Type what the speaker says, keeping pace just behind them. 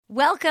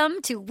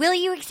Welcome to Will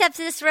You Accept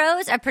This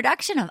Rose, a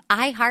production of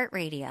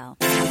iHeartRadio.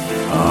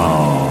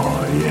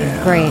 Oh,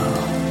 yeah. Great.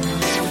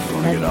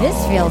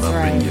 This feels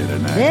right.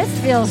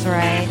 This feels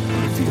right.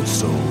 It feels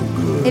so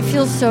good. It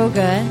feels so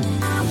good.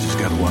 I just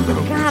got one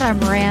little God, I'm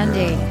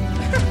Randy.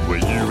 Will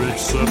you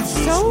accept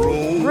this So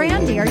rose?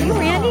 Randy. Are you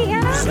Randy,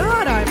 Anna?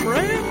 God, I'm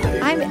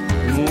Randy. I'm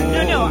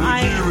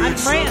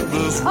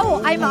Randy.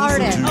 Oh, I'm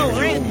Arden. Oh,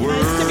 Randy.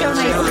 Nice to So meet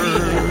nice to you. meet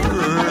you.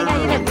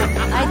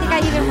 I think I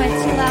even went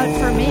too loud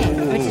for me,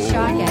 which is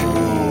shocking.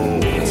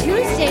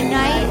 Tuesday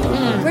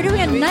night, we're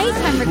doing a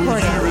nighttime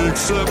recording.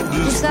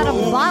 Is that a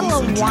bottle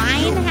of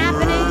wine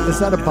happening? Is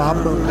that a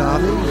bottle of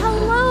Navi?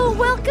 Hello,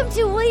 welcome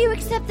to Will You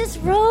Accept This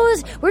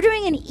Rose? We're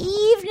doing an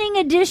evening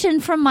edition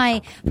from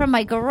my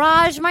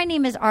garage. My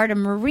name is Arden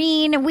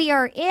Marine. We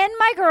are in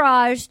my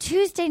garage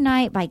Tuesday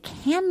night by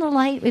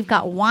candlelight. We've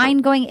got wine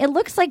going. It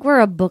looks like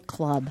we're a book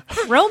club.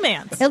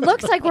 Romance. It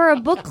looks like we're a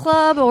book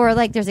club or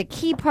like there's a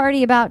key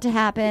party about to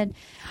happen.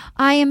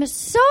 I am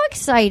so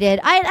excited.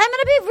 I'm going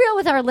to be real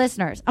with our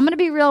listeners.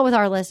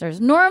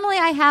 Normally,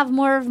 I have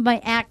more of my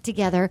act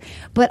together,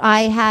 but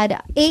I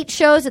had 8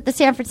 shows at the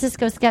San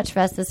Francisco Sketch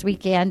Fest this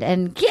weekend,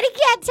 and Kitty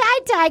Cat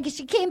tie-tie because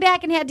she came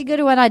back and had to go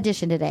to an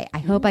audition today. I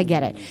hope I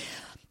get it.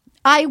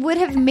 I would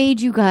have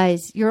made you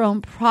guys your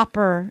own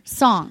proper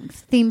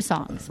songs, theme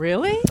songs.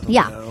 Really?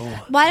 Yeah. No.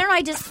 Why don't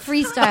I just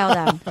freestyle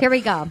them? Here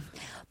we go.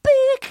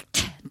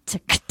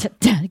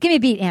 Give me a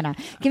beat, Anna.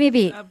 Give me a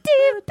beat. He's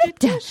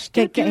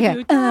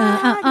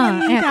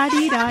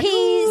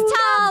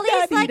tall.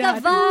 He's like a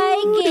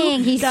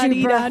Viking. He's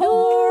super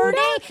horny.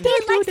 He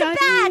likes The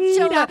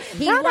Bachelor.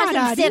 He wants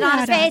to sit on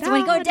his face when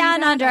we go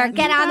down under.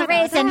 Get on the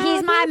race, and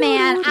he's my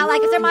man. I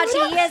like it so much. He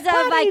is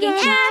a Viking.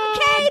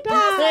 MK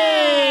Paulsen.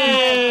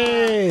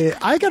 Hey,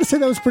 I got to say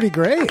that was pretty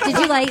great. Did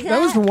you like that?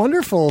 That was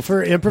wonderful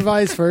for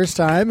improvised first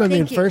time.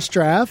 First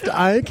draft.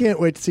 I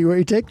can't wait to see where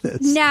you take this.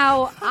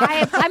 Now,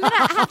 I'm going to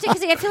have to,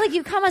 because I feel like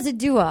you come as a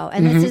duo,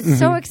 and this is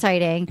so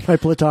exciting. My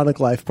platonic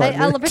life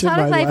partner. A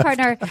platonic life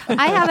partner.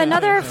 I have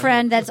another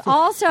friend that's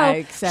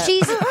also,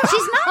 she's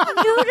not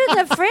new to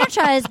the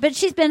franchise, but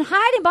she's been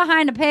hiding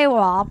behind a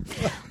paywall.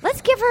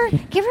 Let's give her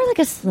like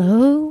a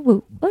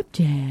slow whoop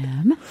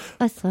jam.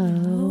 A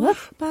slow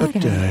whoop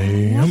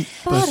jam.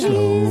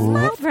 She's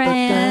my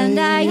friend.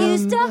 I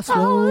used to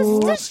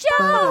host a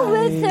show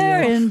with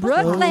her in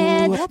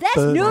Brooklyn. That's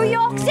New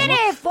York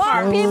City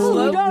for people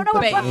who don't know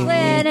what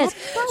Brooklyn is.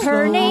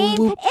 Her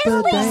name is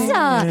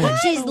Lisa.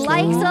 She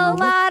likes a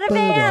lot of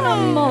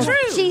animals.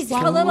 She's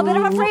a little bit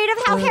afraid of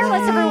how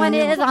hairless everyone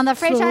is on the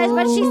franchise,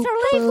 but she's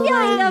totally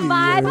feeling the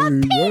vibe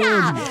of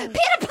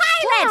Peter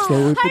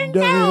Pilot. Her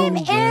name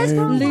is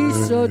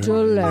Lisa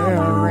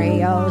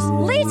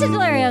DeLarios. Lisa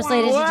DeLarios,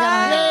 ladies and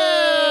gentlemen.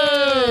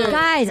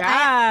 Guys,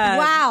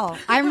 wow.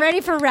 I'm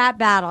ready for rap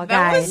battle,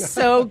 guys. That was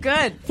so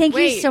good. Thank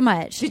you so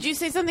much. Did you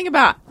say something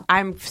about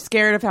I'm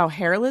scared of how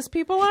hairless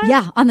people are?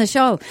 Yeah, on the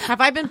show.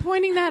 Have I been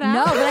pointing that out?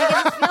 No, but I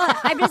can just feel it.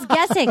 I'm just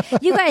guessing.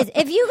 You guys,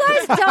 if you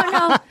guys don't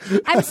know,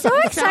 I'm so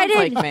excited.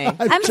 Sounds like me.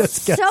 I'm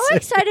so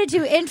excited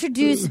to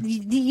introduce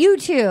you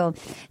two.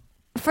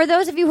 For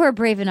those of you who are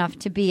brave enough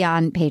to be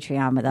on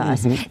Patreon with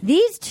us,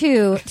 these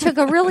two took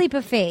a real leap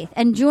of faith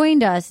and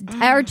joining us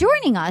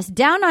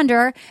down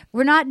under.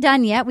 We're not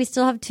done yet. We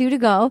still have 2 to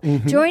go.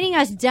 Joining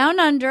us down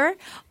under,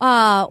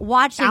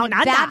 watching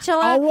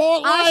Bachelor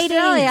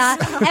Australia.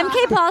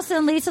 MK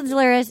Paulsen, Lisa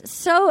DeLarios.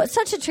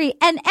 Such a treat.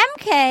 And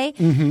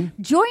MK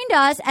joined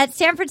us at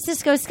San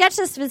Francisco Sketch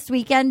Fest this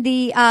weekend.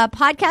 The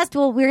podcast,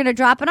 we're going to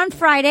drop it on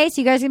Friday,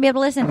 so you guys are going to be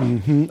able to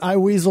listen. I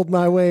weaseled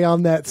my way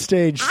on that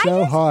stage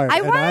so hard,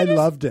 and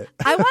I loved it.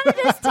 I wanted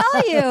to just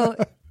tell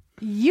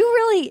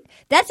you,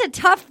 that's a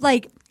tough,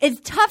 it's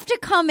tough to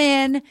come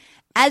in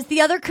as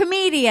the other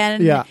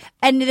comedian. Yeah.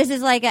 And this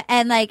is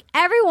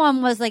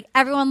everyone loved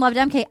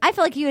MK. I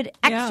feel like you had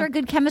extra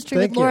good chemistry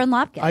with Lauren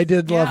Lopkins. I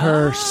did love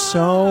her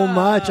so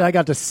much. I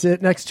got to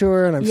sit next to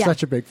her, and I'm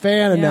such a big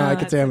fan, and now I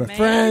can say I'm a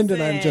friend,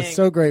 and I'm just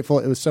so grateful.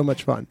 It was so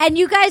much fun. And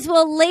you guys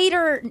will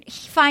later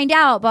find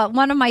out, but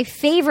one of my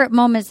favorite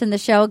moments in the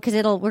show, because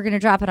we're going to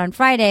drop it on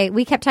Friday,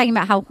 we kept talking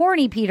about how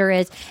horny Peter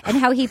is and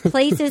how he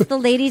places the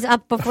ladies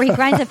up before he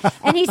grinds them.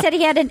 And he said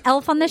he had an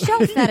elf on the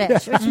shelf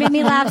fetish, which made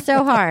me laugh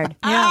so hard.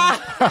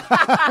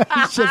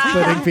 He's just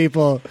putting people.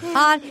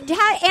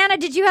 Anna,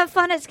 did you have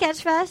fun at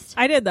Sketchfest?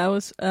 I did. That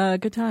was a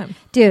good time.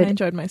 Dude. I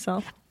enjoyed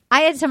myself.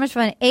 I had so much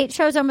fun. 8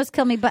 shows almost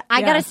killed me, but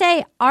I got to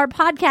say, our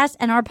podcast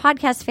and our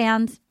podcast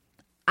fans,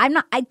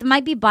 I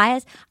might be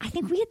biased. I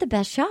think we had the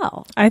best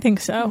show. I think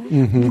so.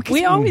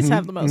 We always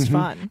have the most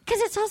fun.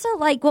 Because it's also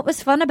what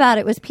was fun about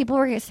it was people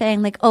were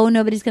saying oh,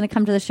 nobody's going to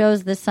come to the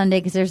shows this Sunday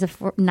because there's a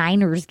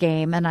Niners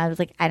game. And I was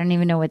like, I don't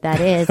even know what that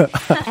is. And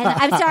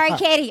I'm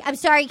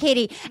sorry,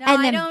 Katie. No,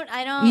 and then,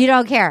 I don't. You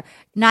don't care.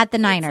 not the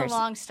Niners. It's a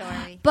long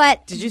story.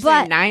 But Did you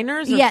say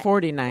Niners or yeah.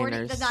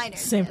 49ers? The Niners.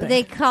 Same thing.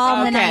 They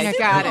call them the Okay, Niners.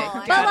 got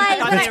it. But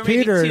like- It's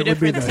Peter would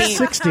be the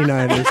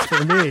 69ers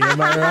for me.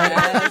 Am I right?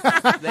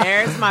 Yes,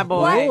 there's my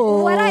boy.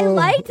 What I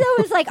liked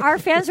though is like our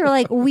fans were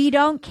like, we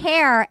don't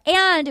care,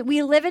 and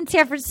we live in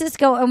San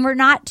Francisco, and we're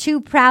not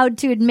too proud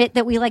to admit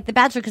that we like The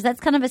Bachelor because that's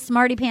kind of a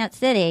smarty pants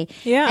city.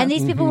 Yeah. and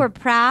these people were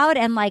proud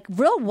and like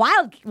real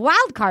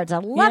wild cards. I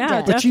loved Yeah,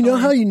 it. But you know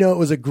how you know it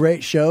was a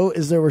great show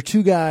is there were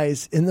two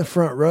guys in the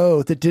front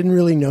row that didn't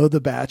really know The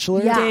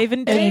Bachelor. Yeah. Dave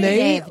and And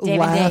Dave. they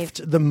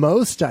laughed the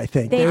most, I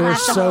think. They They were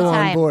laughed the so whole on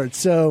time. board.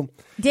 So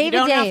You David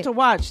don't Dave. have to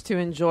watch to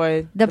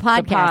enjoy The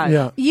podcast. pod.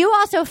 Yeah. You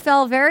also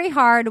fell very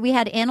hard. We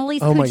had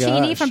Annalise Oh my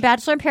Puccini gosh. from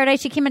Bachelor in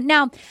Paradise. She came in.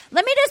 Now,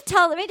 let me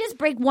just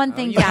break one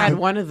thing You down. had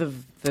one of the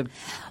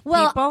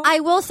Well, people? I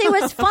will say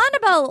what's fun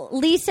about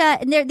Lisa,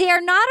 and they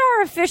are not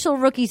our official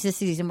rookies this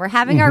season. We're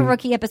having Mm-hmm. our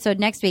rookie episode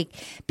next week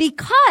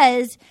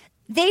because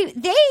they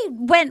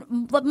went.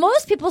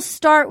 Most people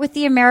start with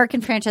the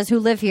American franchise who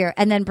live here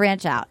and then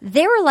branch out.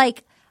 They were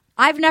like,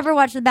 I've never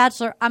watched The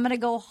Bachelor. I'm going to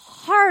go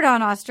hard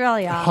on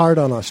Australia. hard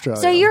on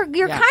Australia. So you're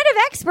kind of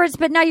experts,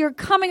 but now you're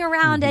coming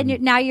around Mm-hmm.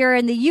 and now you're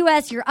in the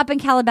U.S. You're up in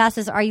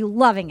Calabasas. Are you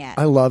loving it?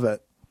 I love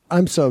it.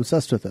 I'm so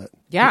obsessed with it.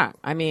 Yeah,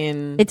 I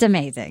mean, It's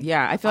amazing.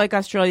 yeah, I feel like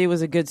Australia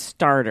was a good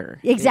starter.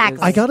 Exactly.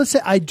 It I was- gotta say,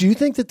 I do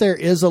think that there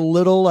is a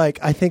little I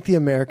think the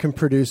American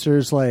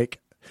producers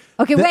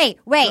Okay, wait.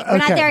 We're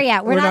not okay. there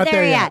yet. We're not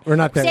there yet. We're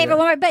not there Save yet. it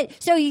one more. But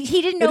so he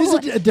didn't know. It is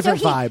who, a different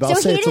so he- vibe. I'll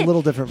so say he it's a didn't-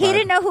 little different He vibe.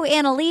 didn't know who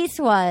Annalise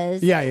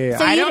was. Yeah. I you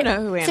don't didn't-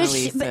 know who so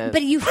Annalise is.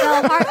 But you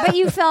fell hard. But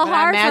you fell But I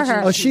hard for imagine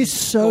her. Oh, she's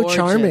so gorgeous.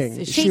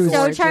 charming. Is she She's so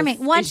gorgeous?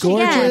 charming. Once Is she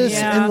again, gorgeous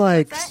Yeah.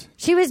 and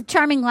she was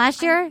charming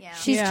last year. Yeah.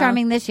 She's Yeah.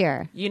 charming this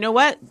year. You know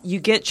what? You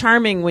get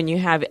charming when you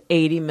have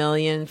 80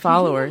 million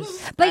followers.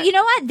 But you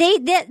know what?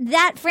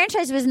 That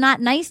franchise was not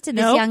nice to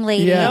this Nope. young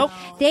lady. Yeah. Nope.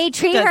 They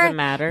treat her. Doesn't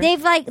matter.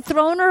 They've like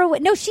thrown her away.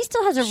 No, she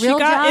still has a She real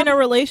got job. in a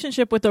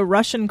relationship with a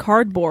Russian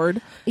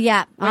cardboard.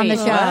 Yeah, on the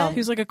Wait, show. what? He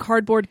was like a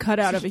cardboard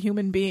cutout of a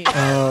human being.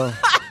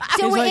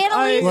 So He's like,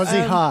 Annalise, was he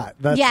hot?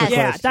 That's Yes. the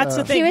Yeah, question. that's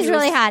the thing. he was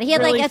really hot. He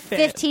had really like a fit.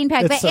 15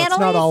 pack. But It's not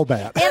Annalise, all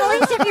bad.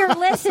 Annalise, if you're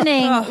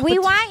listening, Oh, we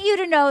want you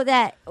to know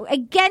that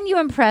again. You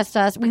impressed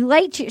us. We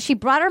liked you. She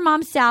brought her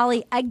mom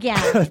Sally again.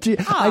 I do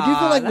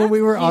feel like when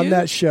we were on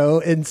that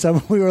show and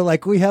we were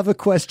like, we have a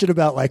question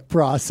about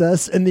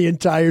process, and the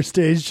entire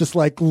stage just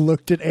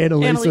looked at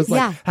Annalise. Was like,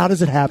 Yeah. how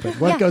does it happen?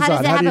 What goes how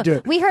on? does it How do you happen? do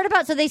it? We heard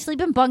about so they sleep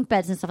in bunk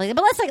beds and stuff like that.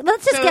 But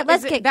let's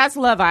just get That's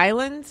Love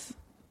Island.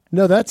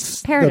 No,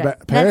 that's Paradise.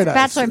 the Paradise.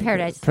 That's Bachelor in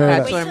Paradise.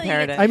 Bachelor in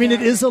Paradise. I mean,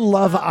 it is a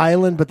Love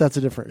Island, but that's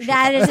a different show.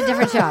 That is a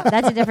different show.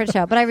 That's a different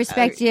show. But I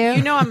respect you.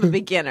 You know I'm a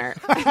beginner.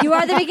 You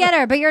are the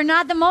beginner, but you're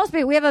not the most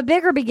big. We have a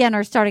bigger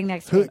beginner starting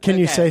next week. Can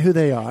you Okay. say who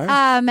they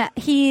are?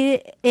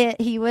 He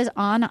was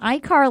on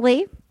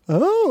iCarly.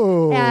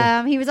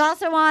 Oh. He was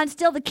also on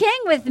Still the King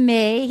with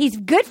me. He's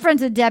good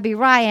friends with Debbie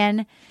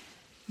Ryan.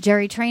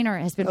 Jerry Trainer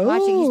has been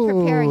watching. He's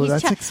preparing. He's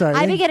that's exciting.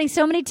 I've been getting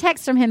so many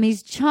texts from him.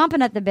 He's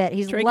chomping at the bit.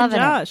 He's Drake loving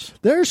and it. Josh.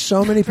 There's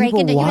so many Drake people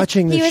and-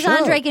 watching he this was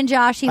show. on Drake and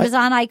Josh. He was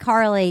on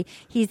iCarly.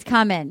 He's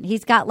coming.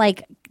 He's got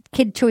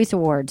Kid Choice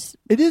Awards.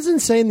 It is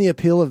insane the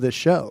appeal of this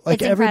show.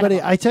 It's Everybody,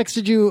 incredible. I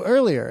texted you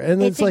earlier,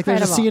 and It's there's a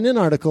incredible. CNN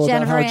article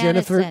about how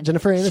Jennifer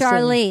Aniston,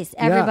 Charlize,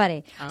 Yeah.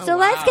 everybody. Oh, So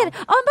let's get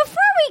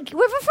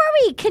before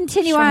we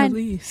continue on.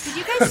 Charlize. Did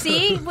you guys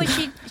see when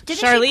didn't she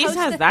Charlize post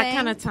has the that thing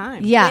kind of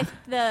time. Yeah. with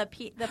the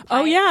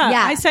Oh yeah.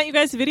 Yeah. I sent you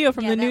guys a video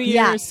from the New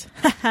Yeah. Year's.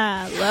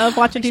 Love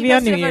watching She TV on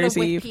posted New a photo Year's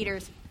with Eve.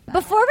 Peter's.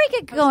 Before we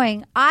get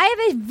going, I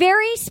have a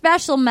very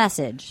special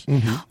message.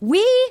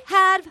 We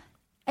had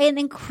an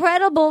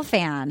incredible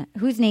fan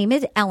whose name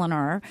is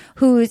Eleanor,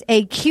 who's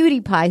a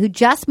cutie pie who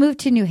just moved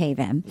to New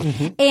Haven.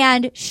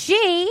 And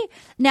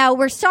now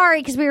we're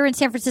sorry because we were in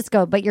San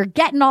Francisco, but you're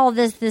getting all of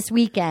this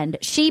weekend.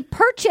 She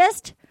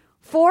purchased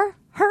for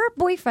her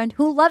boyfriend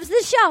who loves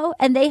the show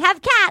and they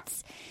have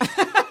cats.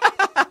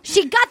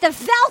 She got the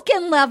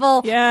Falcon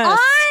level Yes.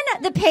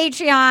 on the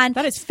Patreon.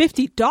 That is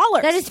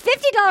 $50. That is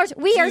 $50.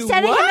 We are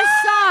sending him a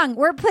song.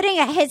 We're putting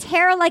his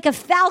hair like a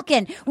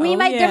falcon. There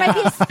might be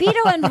a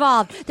Speedo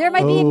involved. There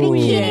might be a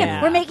bikini.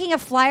 Yeah. We're making a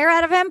flyer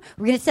out of him.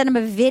 We're going to send him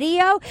a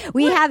video.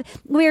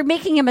 We're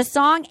making him a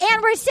song,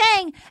 and we're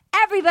saying,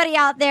 everybody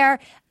out there,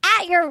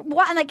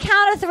 on the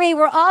count of 3,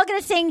 we're all going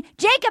to sing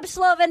Jacob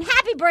Sloven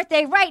happy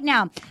birthday right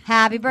now.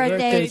 Happy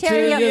birthday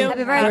to you.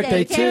 Happy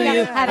birthday to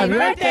you. Happy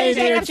birthday,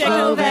 Jacob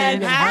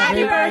Sloven.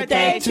 Happy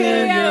birthday to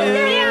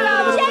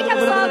you. Jacob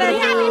Sloven.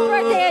 Happy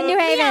birthday in New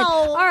Haven.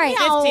 All right.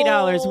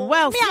 $50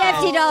 well spent.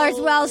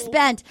 $50 well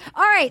spent.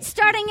 All right,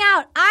 starting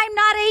out, I'm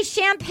not a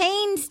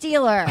champagne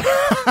stealer.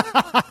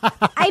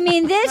 I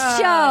mean, this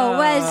show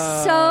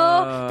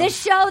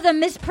was the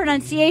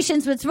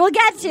mispronunciations, which we'll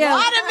get to.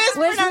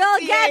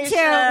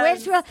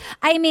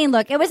 I mean,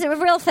 look, it was a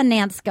real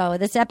FINASCO.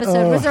 This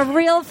episode was a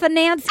real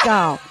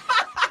FINASCO.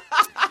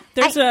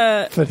 There's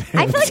I feel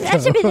like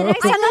that should be the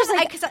next time.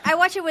 I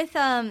watch it with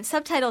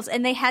subtitles,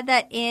 and they had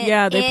that in.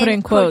 Yeah, they put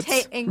in quotes.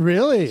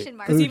 Really? quotation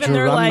marks. Because even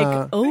they're like,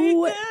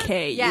 Drama.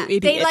 okay, Yeah, you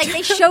idiot.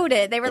 they showed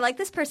it. They were like,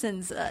 "This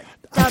person's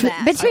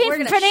dumbass." Between We're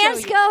gonna show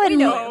you. Finansco We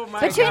know. and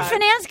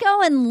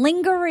Finansco and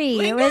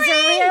Lingery, it was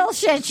a real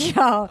shit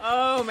show.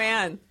 Oh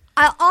man.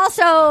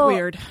 Also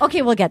Weird.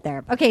 Okay, we'll get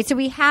there. Okay, so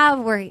we're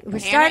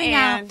starting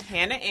out.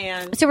 Hannah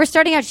Ann. So we're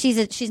starting out.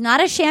 She's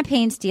not a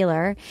champagne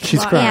stealer.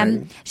 She's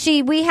crying.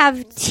 We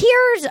have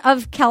tears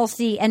of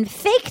Kelsey and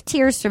fake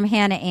tears from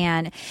Hannah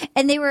Ann,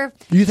 and they were.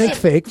 You think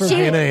fake from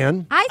Hannah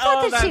Ann? I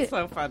thought that that's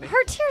so funny.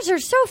 her tears are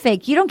so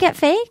fake. You don't get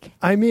fake.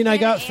 I mean, I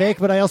got fake,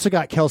 but I also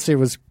got Kelsey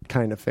was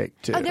kind of fake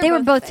too. They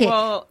were both fake.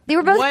 Well, They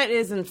were both. What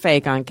isn't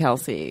fake on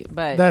Kelsey?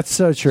 But That's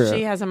so true.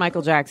 she has a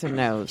Michael Jackson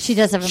nose. She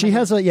does have. She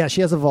has a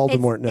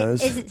Voldemort nose.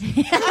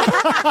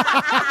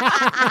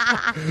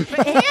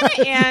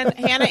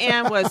 Hannah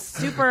Ann was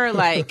super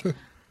like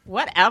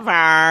whatever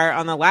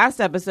on the last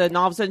episode, and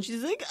all of a sudden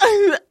she's like,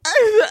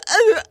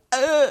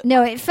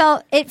 No, it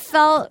felt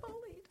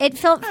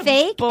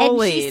fake.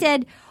 Bullied. And she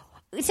said,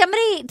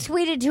 somebody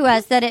tweeted to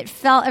us that it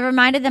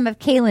reminded them of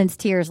Kaylin's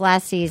tears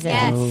last season.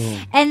 Yes.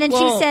 Oh. And then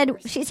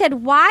she said,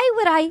 why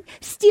would I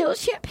steal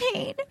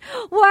champagne?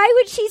 Why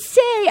would she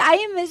say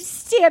I am a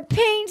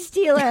champagne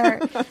stealer?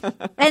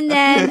 And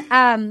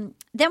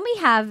then we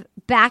have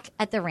back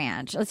at the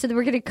ranch. So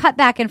we're going to cut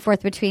back and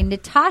forth between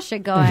Natasha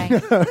going.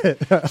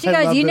 She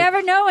goes, you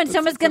never know when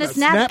someone's going to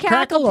snap,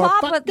 crackle, or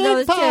pop with fucking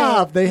those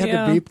pop. two. They had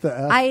Yeah. to beep the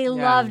F. I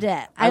loved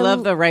it. I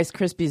love the Rice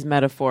Krispies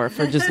metaphor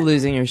for just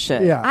losing your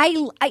shit. Yeah.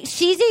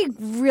 She's a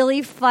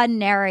really fun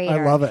narrator.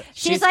 I love it.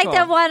 She's She's like cool.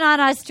 the one on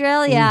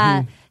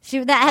Australia.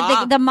 That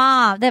had the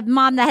mom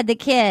that had the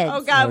kids.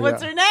 Oh God, Oh,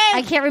 what's yeah. her name?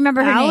 I can't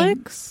remember her name.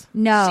 Alex?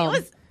 No,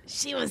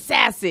 She was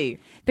sassy.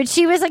 but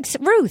she was like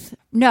Ruth.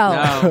 No,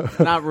 No,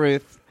 not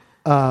Ruth.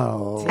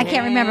 Oh. I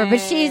can't remember. But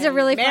she's a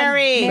really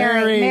Mary. fun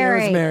Mary.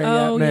 It was Mary.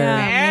 Oh, Mary.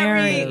 yeah.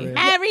 Mary.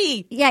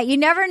 Mary. Yeah, you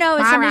never know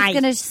if someone's right.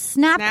 going to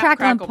snap,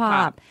 crackle, and crackle,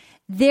 pop. pop.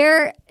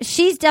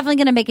 She's definitely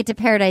going to make it to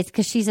paradise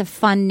because she's a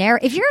fun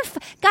narrator. If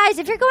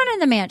you're going in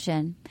the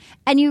mansion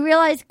and you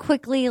realize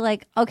quickly,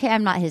 like, okay,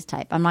 I'm not his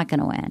type. I'm not going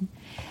to win.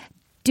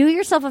 Do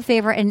yourself a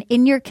favor and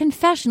in your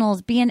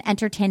confessionals, be an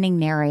entertaining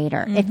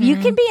narrator. If you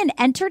can be an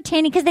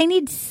entertaining, because they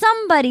need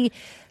somebody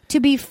to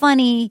be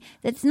funny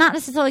that's not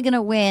necessarily going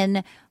to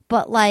win,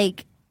 but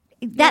like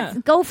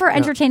go for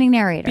entertaining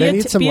narrator. They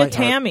need some Be a light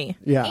heart. Tammy.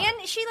 Yeah.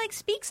 And she like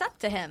speaks up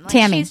to him. Like,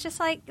 Tammy. She's just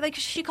like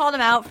she called him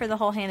out for the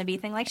whole Hannah B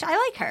thing. Like I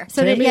like her.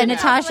 So Tammy and-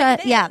 Natasha,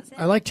 Like yeah. fans.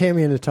 I like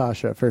Tammy and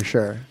Natasha for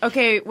sure.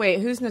 Okay, wait.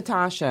 Who's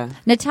Natasha?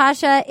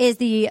 Natasha is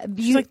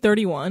She's like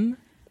 31.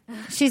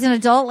 she's an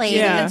adult lady.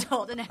 Yeah. An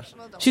actual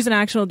adult. She's an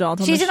actual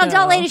adult on She's the an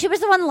adult show. lady. She was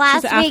the one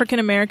last She's an week. African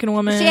American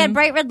woman. She had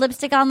bright red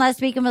lipstick on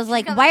last week and was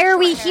like, got "Why are short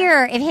we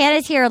hair. here? If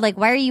Hannah's here, like,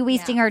 why are you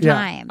wasting our Yeah.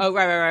 time?" Oh,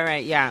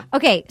 right. Yeah.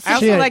 Okay, I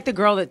so also like the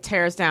girl that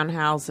tears down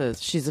houses.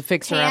 She's a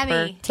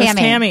fixer-upper.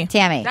 Tammy.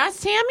 Tammy.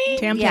 That's Tammy?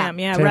 Tam, Yeah.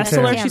 yeah. Tam,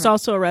 Wrestler. Tam. She's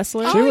also a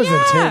wrestler. She was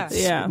yeah. intense.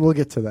 Yeah. We'll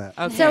get to that.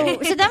 Okay.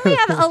 So then we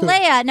have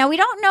Alea. Now we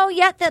don't know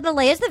yet that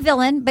Alea's the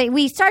villain, but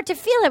we start to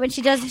feel it when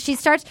she does.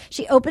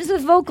 She opens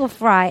with vocal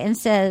fry and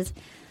says,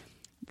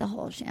 "The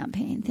whole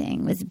champagne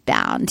thing was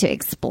bound to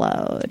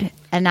explode."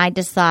 And I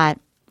just thought,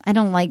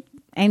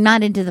 I'm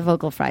not into the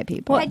vocal fry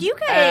people. Had you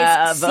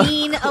guys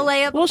seen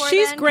Alea before? Well,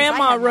 she's then? 'Cause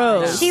Grandma I had not.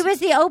 Rose. She was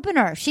the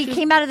opener. She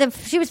came out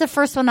of she was the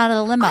first one out of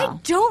the limo. I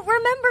don't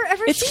remember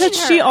ever It's seeing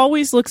because her. she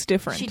always looks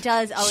different. She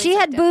does. Always She look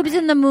had different. boobs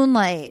in the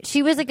moonlight.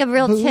 She was like a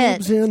real tit.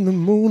 Boobs in the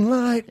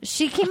moonlight.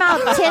 She came out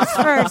tits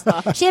first.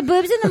 She had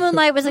boobs in the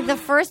moonlight. Was like the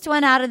first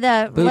one out of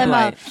the Boob limo.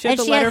 light. She had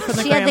the letter from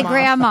the she had the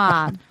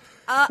grandma.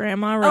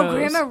 Grandma Rose. Oh,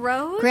 Grandma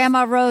Rose.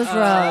 Grandma Rose.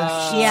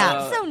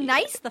 Yeah, She's so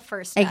nice the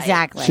first night.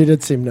 exactly. She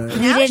did seem nice.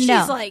 You Now didn't she's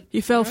know. like.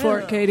 You fell for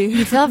it, Katie.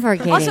 You fell for it,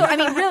 Katie. Also, I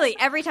mean, really,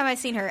 every time I've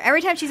seen her,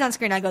 every time she's on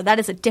screen, I go, "That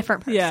is a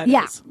different person." Yeah. it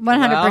yeah, is.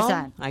 100%.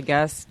 Well, I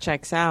guess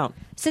checks out.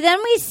 So then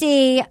we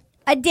see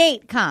a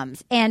date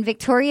comes, and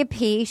Victoria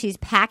P. She's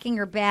packing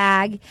her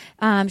bag.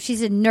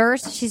 She's a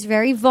nurse. She's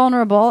very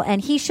vulnerable,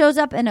 and he shows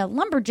up in a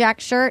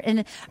lumberjack shirt and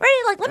ready.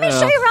 Like, let me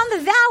show you around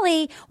the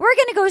valley. We're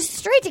gonna go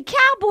straight to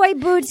cowboy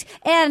boots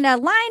and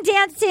line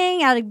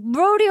dancing at a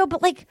rodeo.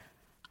 But like,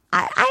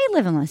 I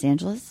live in Los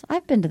Angeles.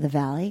 I've been to the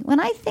valley. When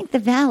I think the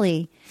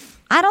valley,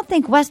 I don't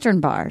think Western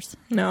bars.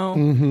 No. I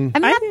mean,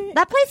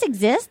 that place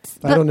exists.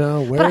 I don't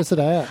know. Where is it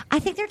at? I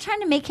think they're trying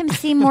to make him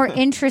seem more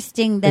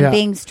interesting than Yeah.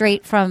 being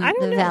straight from the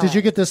valley. Did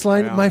you get this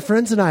line? My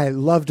friends and I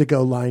love to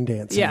go line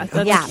dancing. Yeah,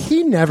 that's- Yeah.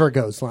 He never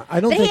goes line. I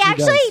don't But he think he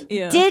actually does.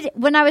 Yeah. did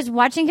when I was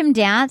watching him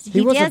dance.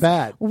 He wasn't danced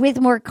bad. with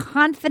more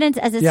confidence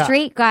as a Yeah.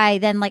 straight guy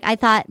than like I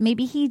thought.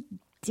 Maybe he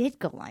did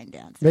go line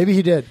dance. Maybe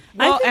he did.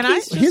 I think and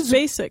he's just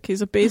basic.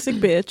 He's a basic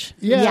bitch.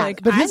 Yeah, Yeah.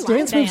 Like, but I his line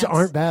dance moves dance.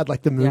 aren't bad.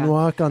 Like the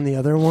moonwalk on the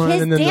other one,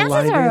 His and then the dances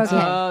line are dancing.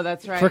 okay. Oh,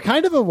 that's right. For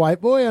kind of a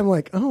white boy, I'm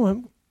like,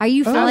 Are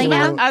you feeling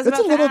him? I was It's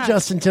a about to little ask.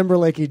 Justin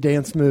Timberlakey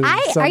dance move.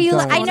 Are you? I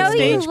sometimes. know you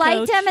Stagecoach.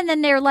 liked him, and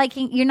then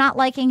you're not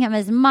liking him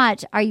as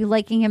much. Are you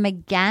liking him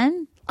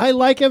again? I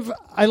like him.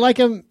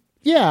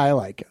 Yeah, I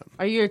like him.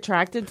 Are you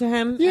attracted to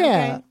him? Yeah.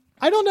 Okay.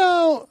 I don't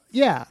know.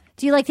 Yeah.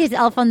 Do you like his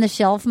elf on the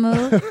shelf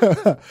move?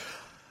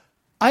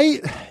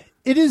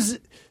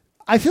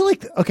 I feel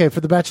like, okay, for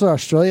The Bachelor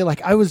Australia,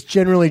 like I was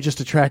generally just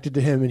attracted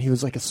to him and he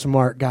was like a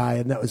smart guy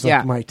and that was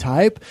like my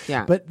type.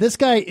 Yeah. But this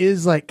guy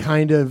is like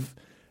kind of,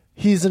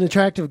 he's an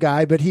attractive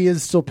guy, but he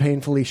is still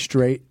painfully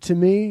straight to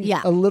me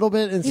a little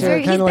bit. And so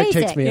it kind of like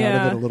takes me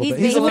out of it a little bit.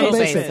 He's a little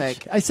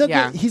basic. I said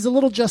that he's a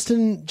little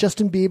Justin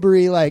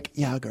Bieber-y, like,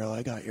 yeah, girl,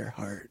 I got your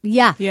heart.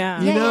 Yeah.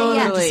 Yeah. You know,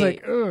 yeah. I'm just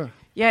like, ugh.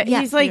 Yeah,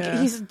 he's like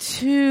he's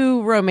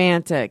too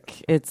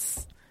romantic.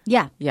 It's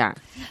Yeah.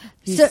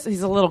 He's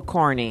a little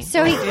corny.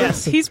 So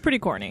Yes, he's pretty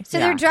corny. So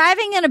they're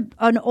driving in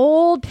an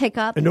old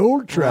pickup. An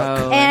old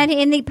truck. And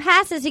he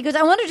passes. He goes,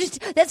 I want to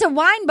just, that's a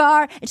wine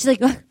bar. And she's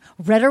like,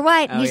 red or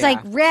white? And he's like,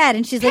 red.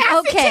 And she's like,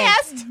 okay.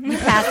 You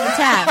passed the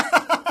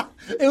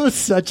test. It was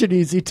such an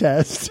easy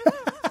test.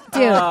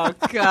 Dude. Oh,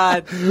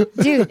 God.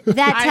 Dude,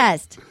 that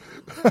test.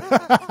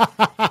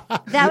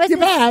 That was You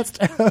passed.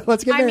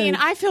 Let's get I married. mean,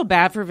 I feel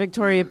bad for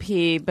Victoria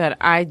P, but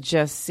I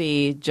just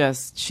see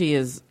she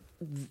is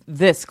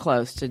this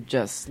close to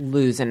just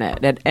losing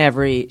it at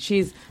every.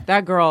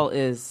 That girl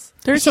is.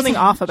 There's something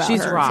off about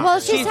she's her. rock. Well,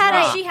 she's had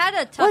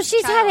a tough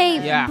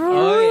Yeah.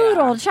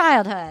 brutal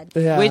childhood.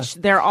 Yeah. Which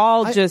they're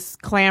all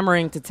just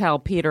clamoring to tell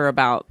Peter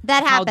about.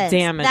 That how happens.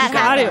 damaged That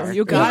they happens. are.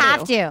 You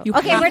have to.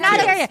 Okay, we're not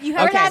there yet.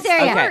 We're not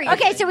there yet.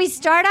 Okay, so we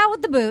start out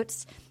with the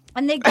boots.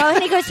 And they go,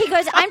 and he goes,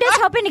 I'm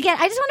just hoping to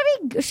I just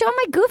want to show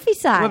my goofy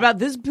side. What about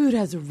this boot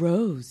has a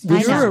rose?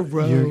 I know. You're a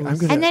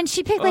rose. And then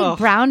she picked like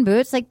brown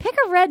boots. Like, pick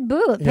a red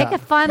boot. Pick a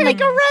fun. Pick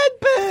a red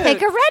boot.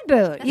 Pick a red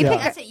boot. You pick.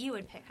 That's what you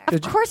would pick her.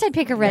 Of course, I'd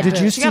pick a red boot.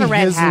 Did you see got a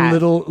red his hat.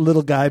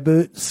 little guy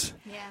boots?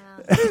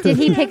 Did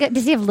he pick?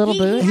 Does he have little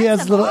boots? He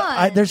has some little.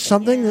 on. There's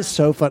something that's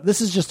so fun.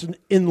 This is just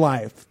in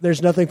life.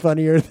 There's nothing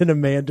funnier than a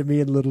man to me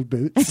in little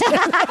boots.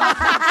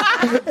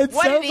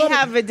 What did he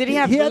have? Did he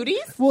have booties?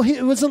 Well,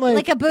 it wasn't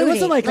like a booty, It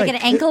wasn't like an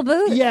ankle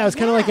boot. Yeah, it was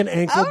kind of like an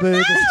ankle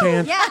boot. It's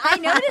tan. Yeah, I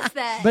noticed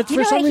that. But You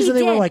for know some what he reason,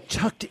 they were did? like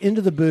tucked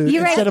into the boot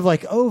You're right. instead of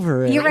like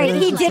over it. You're right. And it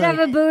was He just did like,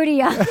 have a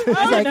booty on.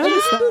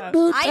 like,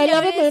 boot. I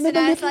love a noticed, man in and a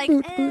I was little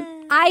like, boot.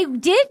 I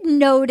did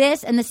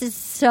notice, and this is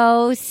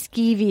so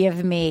skeevy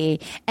of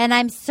me, and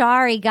I'm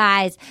sorry,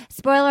 guys.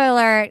 Spoiler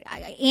alert,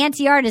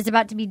 Auntie Art is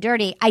about to be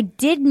dirty. I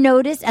did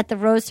notice at the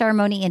rose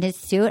ceremony in his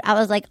suit, I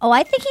was like, oh,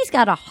 I think he's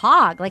got a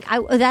hog. Like,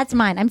 that's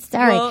mine. I'm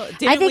sorry. Well, I didn't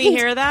think we he's-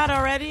 hear that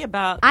already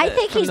about I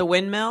think from he's- the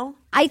windmill?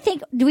 I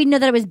think, do we know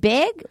that it was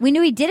big? We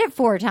knew he did it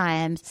 4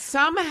 times.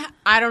 Somehow,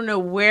 I don't know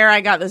where I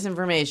got this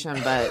information,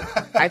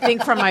 but I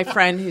think from my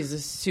friend who's a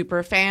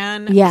super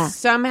fan. Yeah.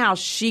 Somehow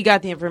she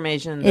got the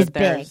information It's that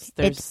there's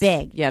big. It's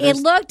big. Yeah, it there's-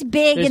 looked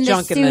big there's in the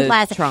junk suit in the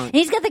last trunk. And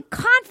he's got the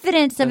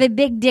confidence of a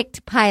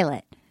big-dicked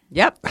pilot,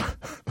 Yep.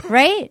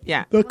 right?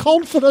 Yeah. The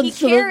confidence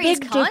he of a carries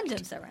big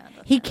condoms around.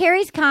 He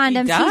carries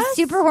condoms. He does? He's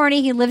super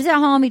horny. He lives at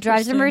home. He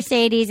drives a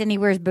Mercedes, and he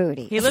wears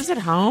booty. He lives at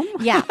home.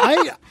 Yeah.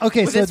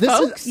 Okay, With so his this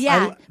folks? is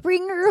Yeah.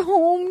 Bring her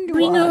home to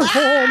Bring us.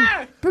 her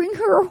home. Bring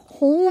her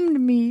home to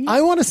me.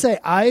 I want to say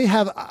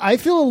I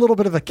feel a little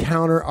bit of a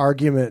counter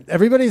argument.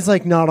 Everybody's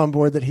like not on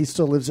board that he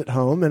still lives at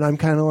home, and I'm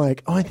kind of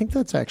like, oh, I think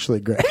that's actually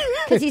great.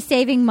 Because he's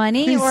saving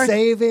money. He's or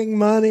saving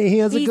money. He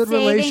has a He's good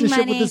saving relationship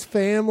money. with his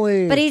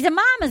family. But he's a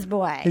mama's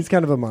boy. He's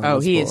kind of a mama's Oh,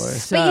 he boy.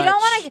 is. But you don't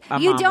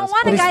want You don't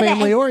want But a he's guy that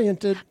family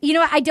oriented. You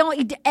know what?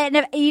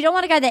 You don't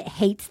want a guy that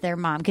hates their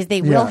mom because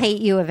they will Yeah.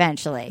 hate you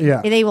eventually.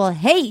 Yeah. They will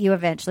hate you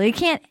eventually.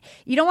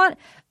 You don't want.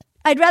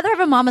 I'd rather have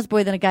a mama's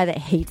boy than a guy that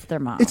hates their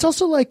mom. It's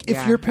also like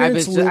if your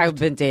parents lived, I've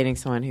been dating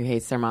someone who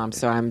hates their mom,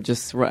 so I'm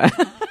just.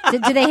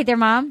 do they hate their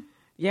mom?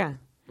 Yeah.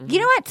 You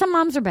know what? Some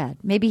moms are bad.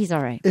 Maybe he's all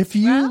right. if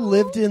you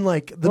lived in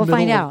like the We'll middle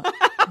find out.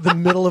 the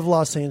middle of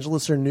Los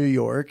Angeles or New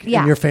York, Yeah.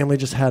 and your family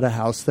just had a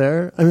house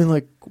there. I mean,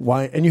 like,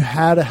 why? And you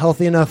had a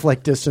healthy enough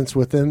like distance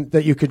with them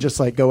that you could just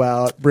like go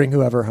out, bring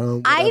whoever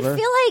home. I whatever.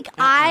 feel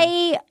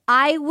like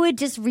I would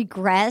just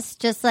regress.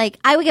 Just like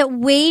I would get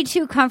way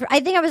too comfortable.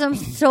 I think I'm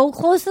so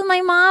close to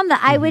my mom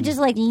that I would just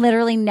like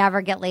literally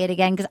never get laid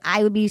again because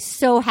I would be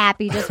so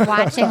happy just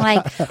watching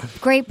like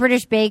Great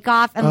British Bake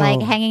Off and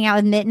like hanging out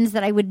with mittens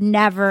that I would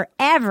never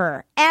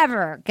ever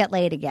ever get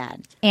laid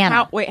again.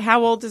 Anna,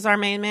 How old is our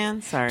main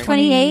man? Sorry.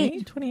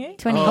 28?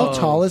 28? How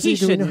tall is he? He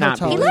Do we should know how not be.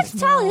 tall He he looks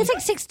is? tall. He looks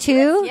like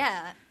 6'2".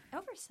 Yeah,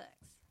 over 6.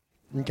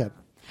 Okay.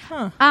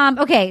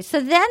 Okay,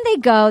 so then they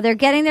go. They're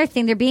getting their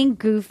thing. They're being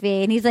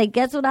goofy, and he's like,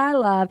 "Guess what I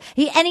love?"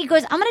 He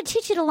goes, "I'm going to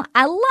teach you to.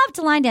 I love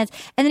to line dance."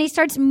 And then he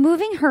starts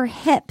moving her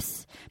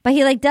hips, but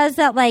he like does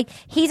that like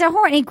he's a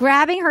horn. He's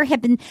grabbing her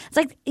hip, and it's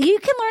like you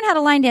can learn how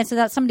to line dance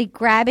without somebody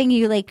grabbing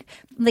you like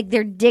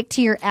their dick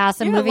to your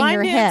ass and Yeah, moving line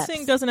your dancing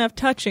hips. doesn't have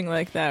touching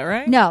like that,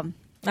 right? No,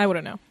 I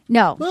wouldn't know.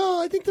 no.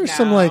 Well, I think there's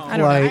some like I don't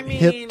know. I mean-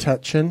 hip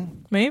touching.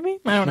 Maybe?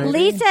 I don't know.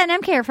 Lisa and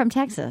MK are from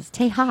Texas.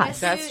 Tejas.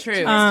 That's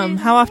true.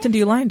 How often do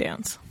you line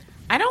dance?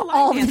 I don't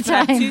all like the dance, but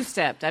I've time.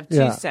 two-stepped. I've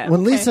Yeah. two-stepped.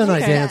 When Lisa and I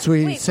Okay. dance,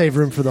 we save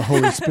room for the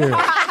Holy Spirit.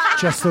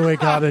 just the way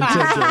God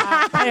intended.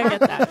 I don't get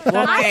that.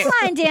 I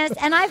line danced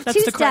and I've That's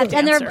the two-stepped, correct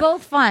and they're answer.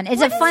 both fun.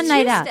 It's a fun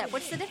night out.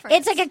 What's the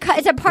difference?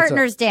 It's a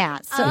partner's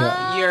dance. So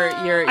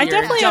You're I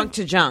definitely junk have-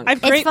 to junk. I've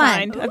It's great fun.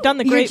 mind. I've done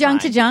the you're great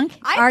junk to junk.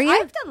 Are you?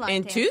 I've done line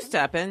and dance.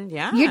 two-stepping,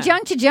 yeah. You're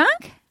junk to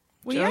junk.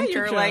 Well, yeah, Junk to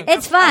you're junk. like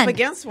It's fun. up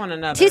against one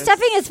another.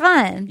 Two-stepping is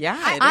fun. Yeah,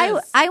 it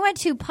is. I went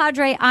to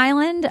Padre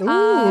Island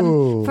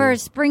Ooh. for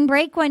spring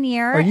break one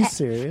year. Are you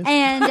serious?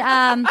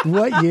 And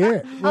What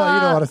year? Well,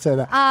 you don't want to say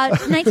that.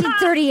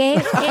 1938.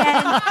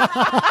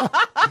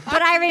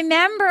 But I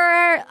remember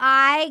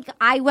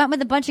I went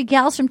with a bunch of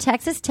gals from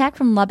Texas Tech,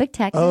 from Lubbock,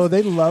 Texas. Oh,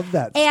 they love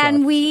that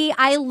And stuff.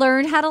 I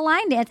learned how to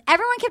line dance.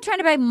 Everyone kept trying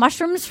to buy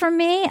mushrooms from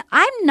me.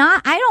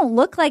 I don't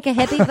look like a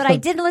hippie, but I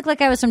didn't look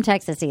like I was from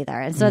Texas either.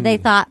 And so they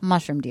thought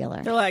mushroom dealer.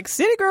 They're like,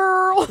 city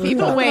girl.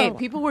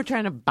 People were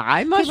trying to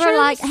buy mushrooms. People are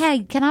like, hey,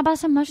 can I buy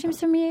some mushrooms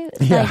from you?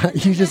 It's Yeah,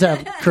 like, you just have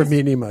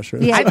cremini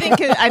mushrooms. Yeah.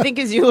 I think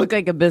because you look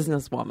like a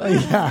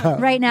businesswoman.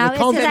 right now,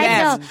 Well, it's 'cause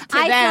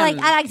I feel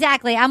like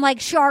exactly. I'm like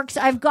sharks.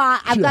 I've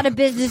got a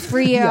business for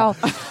you.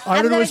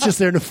 Arnold was just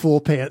there in a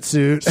full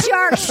pantsuit.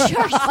 Sharks.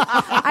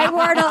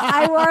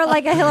 I wore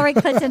like a Hillary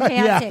Clinton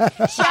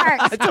pantsuit.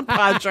 Sharks. It's a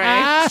Padre.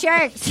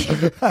 Sharks.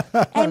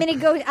 I'm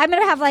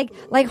gonna have like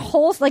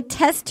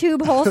test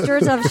tube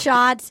holsters of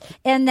shots,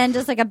 and then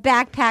just like a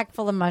backpack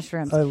full of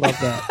mushrooms. I love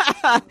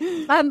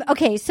that.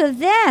 Okay, so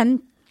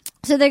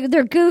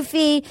they're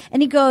goofy,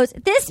 and he goes,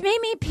 "This made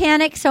me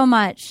panic so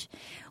much."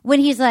 When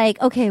he's like,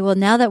 okay, well,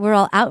 now that we're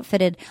all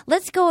outfitted,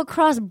 let's go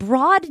across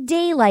broad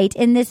daylight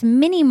in this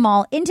mini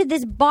mall into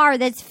this bar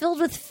that's filled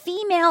with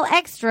female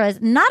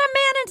extras, not a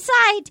man in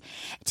sight,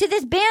 to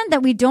this band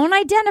that we don't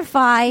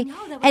identify,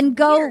 and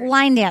go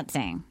line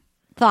dancing.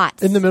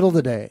 Thoughts? In the middle of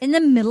the day. In the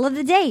middle of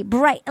the day.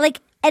 Bright.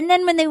 And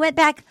then when they went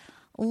back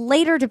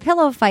later to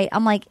Pillow Fight,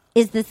 I'm like,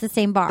 is this the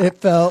same bar? It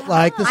felt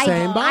like the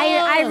same bar.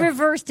 I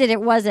reversed it. It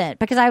wasn't,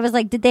 because I was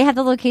like, did they have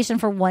the location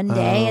for one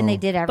day and they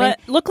did everything?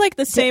 But looked like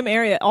the same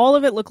area. All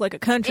of it looked like a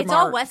country It's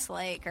mart. all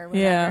Westlake or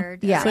Yeah. whatever.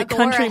 Yeah. It's like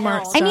Agora country Hill.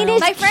 mart I mean, style.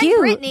 it's My friend cute.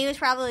 Brittany, who's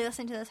probably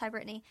listening to this. Hi,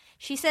 Brittany.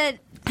 She said,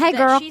 Hi, that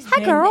girl. She's Hi,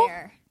 been girl.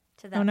 there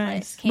to that Oh, place.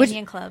 nice.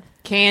 Canyon Club.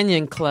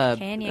 Canyon Club.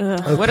 Canyon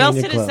Club. Oh, What else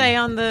Canyon did Club. it say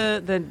on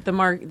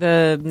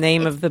the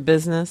name of the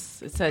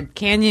business? It said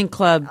Canyon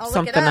Club I'll look it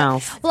something up.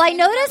 else. Well, I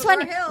noticed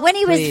when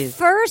he was Please.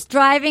 first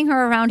driving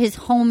her around his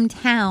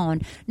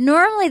hometown,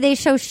 normally they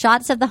show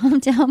shots of the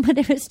hometown, but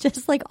it was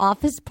just like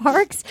office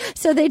parks.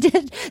 So they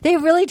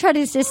really tried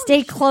to just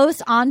stay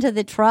close onto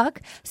the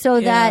truck so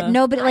that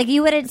nobody, like,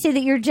 you wouldn't see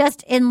that you're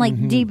just in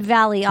like Deep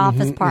Valley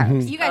office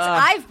parks. You guys,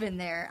 I've been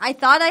there. I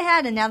thought I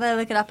had, and now that I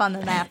look it up on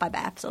the map, I've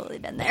absolutely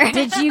been there.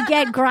 Did you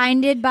get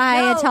grinded by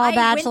No, a tall I went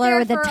bachelor there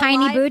with the for a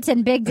tiny live- boots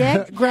and big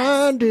dick?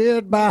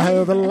 Grinded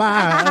by the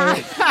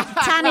light.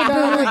 Tiny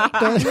boot.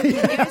 It was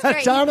great.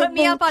 He Johnny put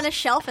me up Boots. on a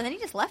shelf, and then he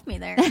just left me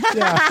there.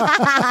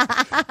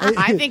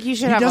 I think you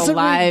should He have a doesn't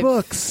read live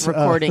books.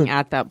 recording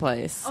at that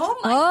place. Oh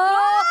my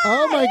god!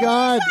 Oh my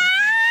God.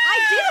 I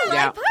did a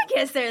live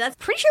podcast there. That's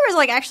pretty sure it was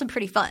like actually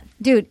pretty fun.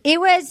 Dude, it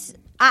was.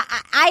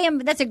 I am.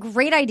 That's a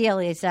great idea,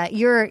 Lisa.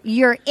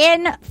 You're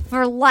in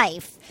for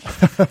life.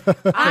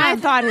 I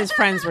thought his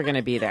friends were going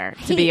to be there,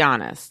 to be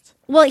honest.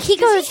 Well, he Does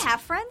goes. he have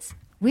friends?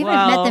 We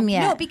haven't met them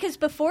yet. No, because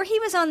before he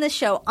was on this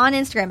show on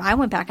Instagram, I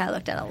went back and I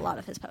looked at a lot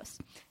of his posts.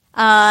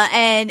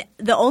 And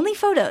the only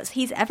photos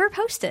he's ever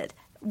posted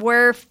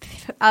were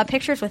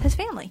pictures with his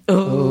family.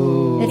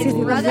 Oh. It's His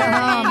brother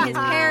and his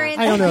parents.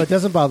 I don't know. It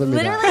doesn't bother me.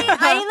 Literally,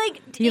 I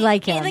like. You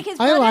like him. Like his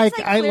I brother's like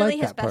clearly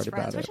his that best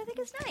part friends, about which it. I think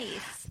is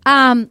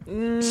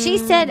nice. She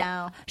said.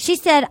 No. She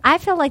said, "I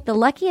feel like the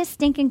luckiest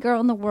stinking girl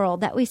in the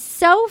world. That was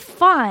so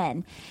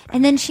fun."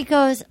 And then she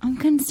goes, "I'm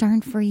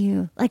concerned for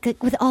you, like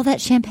with all that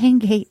Champagne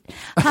Gate.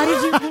 How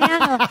did you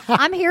handle?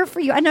 I'm here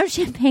for you. I know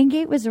Champagne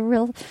Gate was a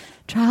real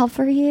trial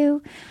for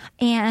you,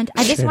 and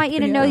I just want you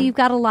to know you've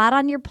got a lot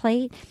on your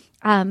plate."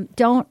 I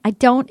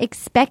don't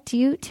expect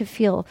you to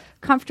feel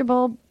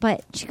comfortable,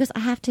 but she goes, I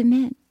have to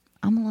admit,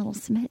 I'm a little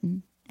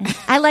smitten. And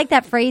I like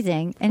that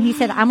phrasing. And he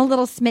said, I'm a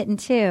little smitten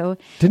too.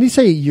 Didn't he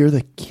say you're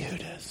the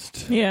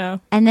cutest? Yeah.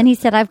 And then he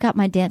said, I've got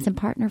my dancing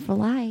partner for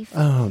life.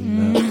 Oh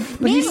no!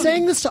 But he's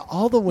saying this to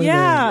all the women.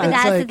 Yeah. It's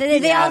That's, like,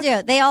 they all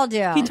do. They all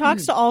do. He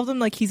talks to all of them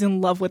like he's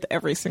in love with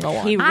every single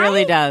one. He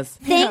really does.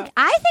 I think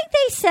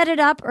they set it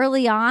up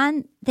early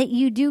on that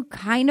you do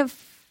kind of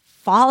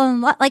fall in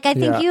love. Like, I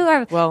think you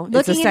are Well,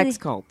 it's looking a at sex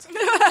cult.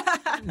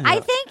 I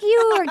think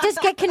you just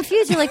get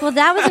confused. You're like, well,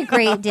 that was a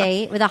great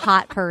date with a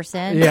hot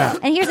person. Yeah.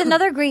 And here's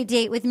another great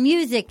date with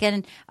music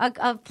and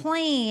a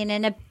plane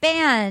and a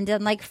band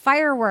and like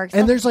fireworks.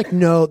 And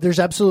there's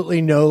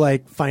absolutely no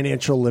like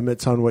financial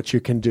limits on what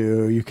you can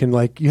do. You can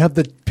you have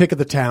the pick of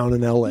the town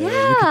in LA. You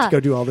get to go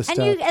do all this and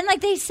stuff. and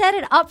like they set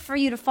it up for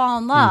you to fall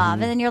in love.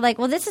 And then you're like,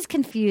 well, this is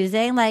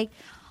confusing. Like,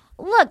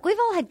 look, we've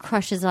all had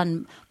crushes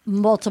on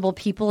multiple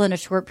people in a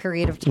short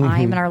period of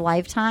time in our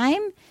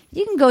lifetime.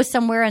 You can go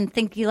somewhere and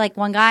think you like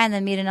one guy and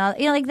then meet another.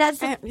 You know, like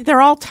that's.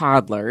 They're all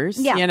toddlers.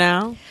 Yeah. You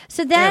know.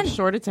 So they then, have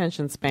short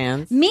attention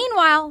spans.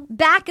 Meanwhile,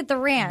 back at the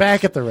ranch.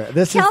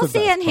 This Kelsey is the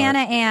best and part.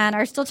 Hannah Ann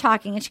are still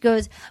talking, and she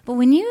goes, "But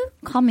when you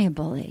call me a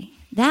bully,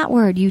 that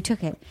word you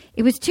took it.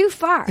 It was too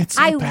far. It's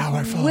so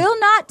powerful. Will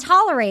not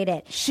tolerate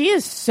it." She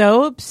is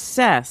so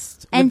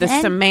obsessed with the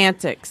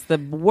semantics, the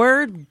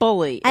word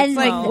bully. It's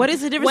like, what is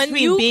the difference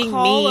between being mean? When you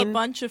call a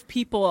bunch of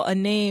people a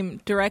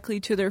name directly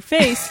to their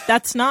face,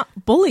 that's not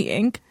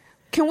bullying.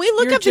 Can we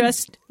look You're up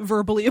just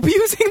verbally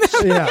abusing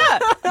them? Yeah.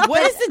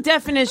 What is the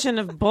definition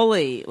of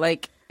bully?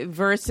 Like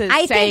versus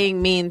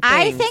saying mean things?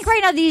 I think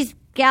right now these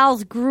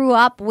gals grew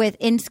up with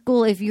in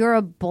school. If you're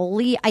a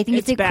bully, I think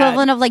it's the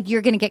equivalent of like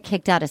you're going to get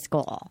kicked out of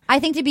school. I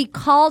think to be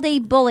called a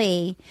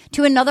bully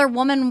to another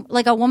woman,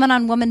 like a woman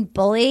on woman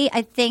bully,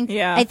 I think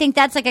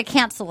that's like a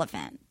cancel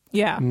event.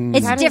 Yeah,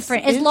 it's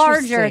different. It's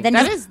larger than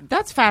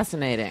that's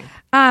fascinating.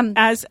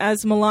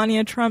 As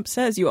Melania Trump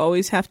says, you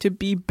always have to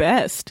be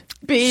best.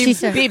 Be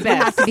best.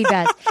 Have to be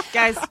best,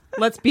 guys.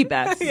 Let's be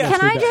best. Yeah.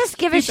 Can I just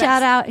give a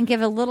shout out and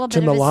give a little bit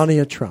to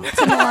Melania Trump?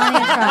 To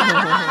Melania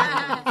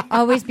Trump.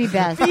 Always be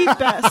best. Be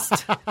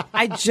best.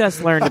 I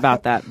just learned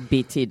about that.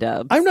 BT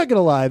dub. I'm not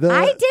gonna lie.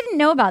 I didn't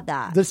know about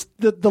that.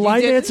 The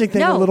line dancing thing.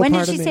 No, a little when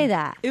part did she of me. say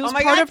that? It was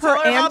part of her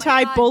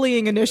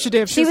anti-bullying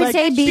initiative. She would like,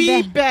 say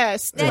be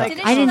best. I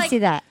didn't see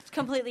that.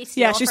 Completely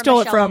steal Yeah, she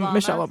stole it from Obama.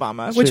 Michelle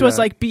Obama, which was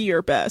like, be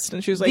your best.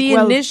 And she was like, the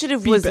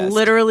initiative was best.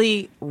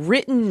 literally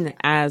written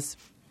as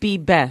be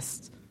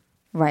best.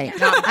 Right.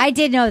 I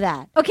did know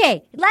that.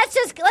 Okay, let's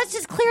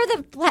just clear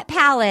the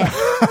palate.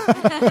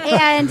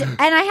 and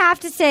I have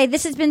to say,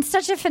 this has been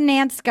such a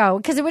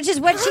FINASCO, which is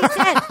what she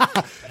said.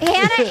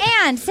 Hannah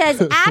Ann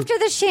says, after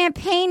the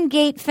Champagne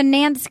Gate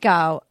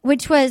FINASCO,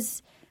 which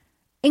was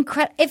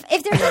incredible. If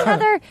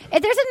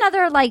there's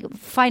another like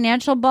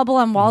financial bubble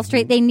on Wall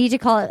Street, they need to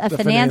call it a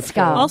FINASCO.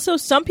 Also,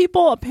 some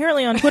people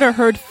apparently on Twitter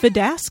heard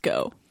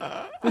FIDASCO,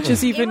 which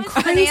is even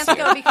crazier.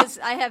 FINASCO because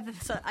I have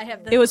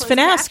the It was closed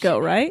FINASCO,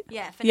 caption. right?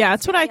 Yeah, FINASCO, yeah,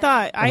 that's what I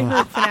thought. I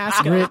heard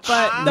FINASCO,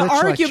 but the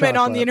argument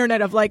on the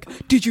internet of like,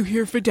 did you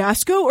hear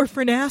FIDASCO or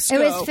FINASCO? It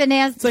was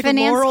It's like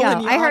Laurel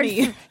and FINASCO. I heard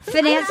Yanni.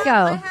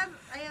 FINASCO.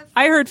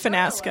 I heard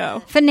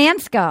FINASCO.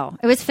 FINASCO.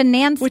 It was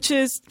FINASCO. Which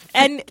is,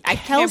 and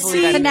Kelsey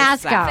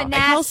FINASCO.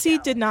 Kelsey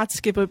did not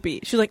skip a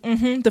beat. She's like, the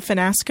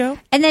FINASCO.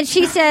 And then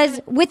she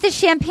says, with the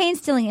champagne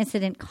stealing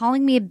incident,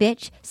 calling me a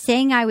bitch,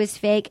 saying I was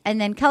fake.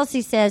 And then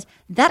Kelsey says,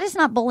 that is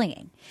not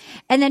bullying.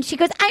 And then she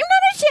goes, I'm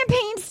not a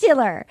champagne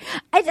stealer.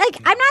 I'm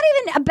not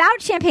even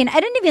about champagne.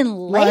 I didn't even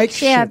like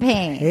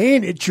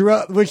champagne.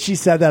 When she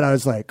said that, I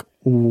was like,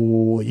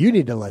 ooh, you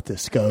need to let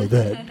this go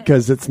then,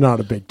 because it's not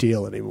a big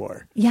deal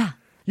anymore. Yeah.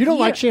 You don't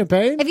like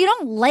champagne? If you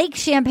don't like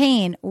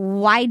champagne,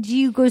 why do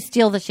you go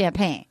steal the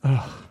champagne?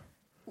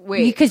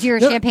 Wait. Because you're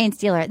a champagne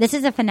stealer. This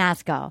is a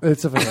FINASCO.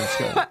 It's a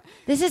FINASCO.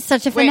 This is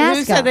such a Wait, FINASCO.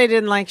 who said they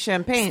didn't like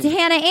champagne?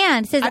 Hannah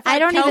Ann says, I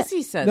don't Kelsey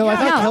even... said No, I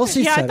that. thought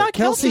Kelsey said it. I thought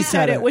Kelsey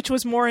said it, which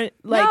was more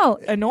like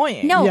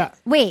annoying. No, Yeah.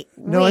 wait.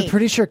 No, I'm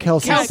pretty sure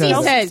Kelsey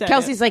said it.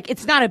 Kelsey's like,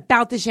 it's not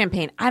about the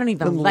champagne. I don't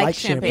even like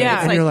champagne. Yeah,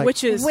 It's like, like,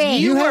 which is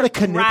you had a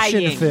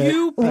connection crying.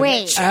 fit.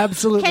 Wait.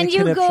 Absolutely. Can you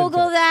connection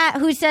Google fit. that?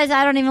 Who says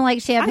I don't even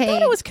like champagne? I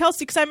thought it was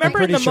Kelsey because I remember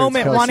in pretty the sure it's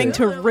moment Kelsey. wanting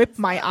to rip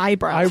my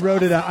eyebrows. I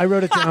wrote it out. I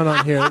wrote it down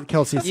on here.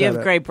 Kelsey said You have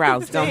it. great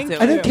brows. Don't do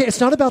I don't it. care. It's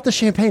not about the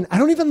champagne. I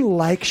don't even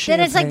like champagne.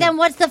 Then it's like, then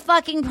what's the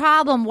fucking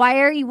problem? Why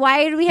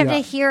do we have to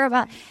hear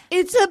about...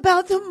 It's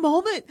about the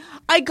moment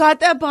I got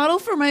that bottle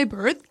for my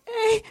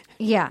birthday.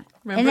 Yeah.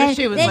 Remember, and then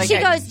she was then like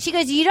she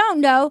goes, you don't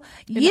know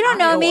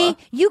me.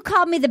 You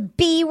called me the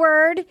B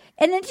word.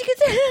 And then she goes,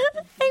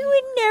 I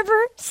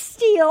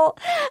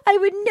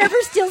would never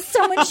steal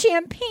someone's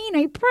champagne.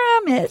 I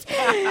promise.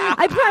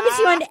 I promise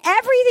you on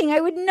everything. I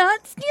would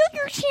not steal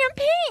your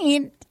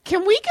champagne.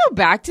 Can we go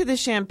back to the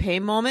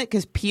champagne moment?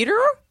 Because Peter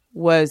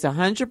was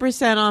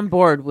 100% on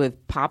board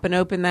with popping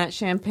open that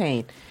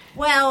champagne.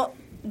 Well,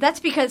 that's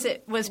because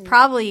it was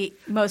probably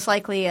most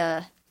likely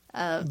a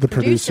the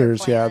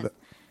producers, plan. yeah.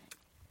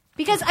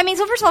 Because I mean,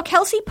 so first of all,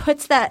 Kelsey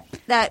puts that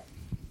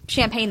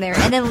champagne there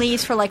and then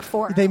leaves for like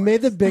 4 hours. They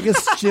made the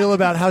biggest deal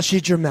about how she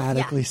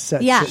dramatically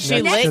sets Yeah. it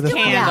She next to lit the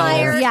candles.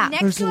 fire. Yeah.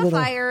 Next There's to a a little-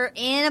 fire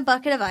in a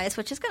bucket of ice,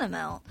 which is going to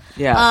melt.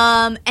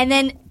 Yeah. And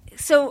then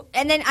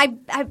I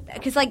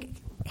because like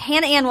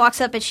Hannah Ann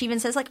walks up and she even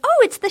says like,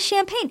 oh, it's the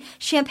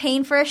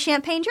champagne for a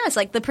champagne dress.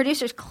 Like the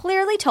producers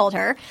clearly told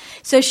her.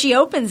 So she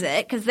opens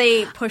it because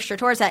they pushed her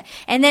towards that.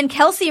 And then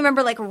Kelsey,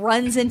 remember, like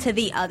runs into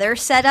the other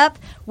setup,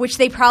 which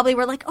they probably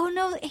were like, oh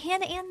no,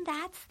 Hannah Ann,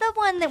 that's the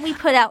one that we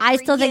put out. I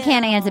for still think you.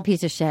 Hannah Ann's a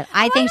piece of shit.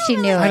 I think she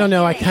knew it. I don't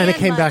know. I kind of Hannah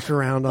came Ann back much.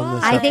 around on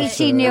this. I think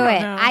she episode. knew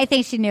it. know. I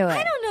think she knew it.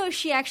 I don't know if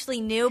she actually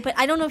knew, but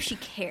I don't know if she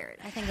cared.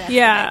 I think that's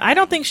I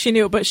don't think she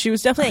knew, but she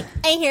was definitely like,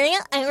 I hear you.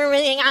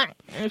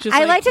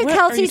 I liked what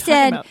Kelsey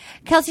said.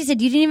 Kelsey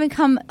said, you didn't even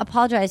come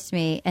apologize to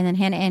me. And then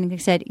Hannah Ann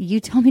said, you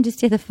told me to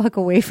stay the fuck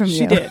away from you.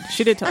 She did.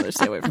 She did tell her to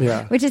stay away from you.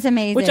 Which is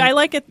amazing. Which I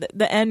like at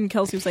the end.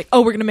 Kelsey was like,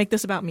 oh, we're going to make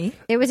this about me.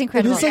 It was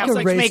incredible. It is like a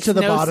race to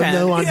the bottom,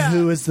 though, on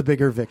who is the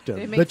bigger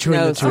victim between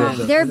the two of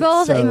them. They're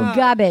both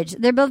garbage.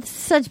 They're both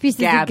such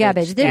pieces of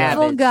garbage. They're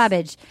full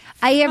garbage.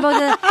 I hear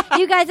both of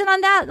you guys, and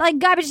on that, like,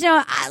 garbage, we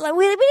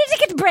need to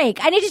get a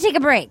break. I need to take a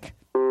break.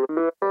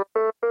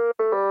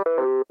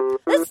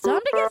 It's time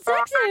to get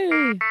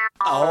sexy.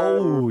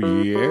 Oh,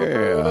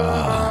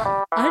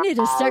 yeah. I need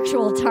a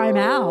sexual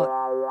timeout.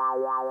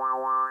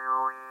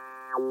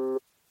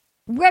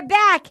 We're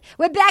back.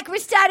 We're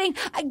starting.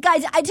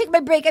 Guys, I took my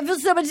break. I feel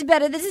so much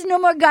better. This is no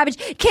more garbage.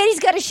 Katie's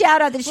got a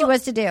shout out that she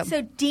wants to do.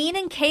 So Dean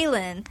and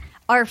Kaylin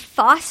are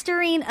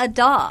fostering a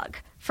dog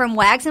from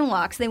Wags and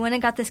Walks. They went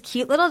and got this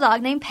cute little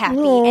dog named Pappy,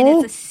 and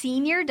it's a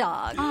senior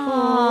dog.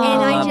 Aww.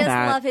 And I just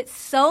love it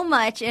so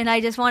much, and I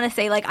just want to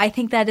say, like, I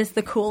think that is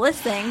the coolest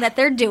thing that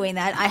they're doing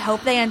that. I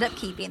hope they end up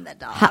keeping the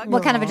dog.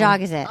 What kind of a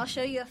dog is it? I'll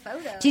show you a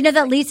photo. Do you know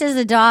that Lisa's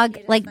a dog?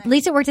 Like,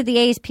 Lisa worked at the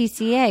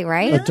ASPCA,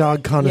 right? A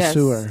dog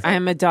connoisseur. Yes. I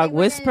am a dog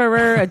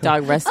whisperer, a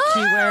dog rescuer.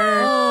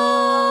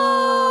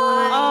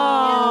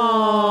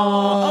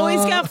 Oh,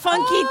 he's got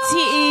funky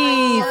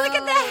teeth. Look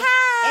at the hat.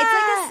 It's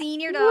like a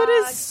senior dog. What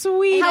a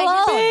sweet baby. I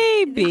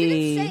couldn't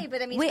say,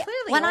 but I mean, clearly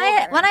when older.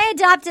 I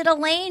adopted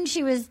Elaine,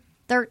 she was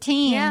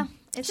 13. Yeah.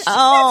 It's just,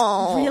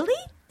 really?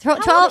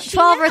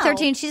 12 or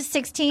 13. She's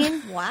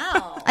 16.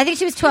 Wow. I think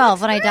she was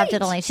 12 when I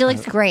adopted Elaine. She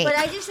looks great. But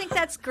I just think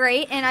that's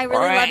great, and I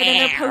really love it,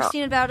 and they're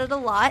posting about it a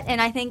lot. And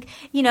I think,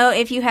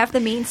 if you have the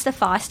means to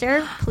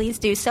foster, please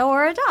do so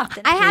or adopt.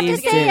 And I have to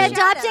say,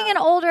 adopting an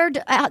older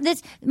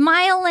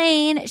my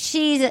Elaine,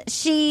 she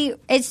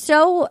is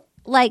so.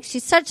 Like,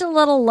 she's such a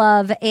little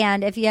love,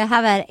 and if you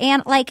have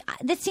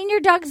the senior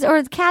dogs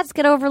or the cats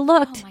get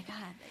overlooked. Oh my God.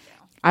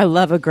 I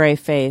love a gray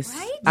face.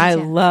 Right? I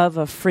love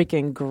a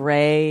freaking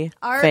gray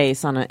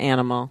face on an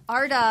animal.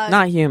 Our dog,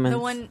 not humans. The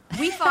one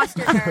we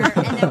fostered her,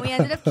 and then we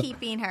ended up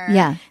keeping her.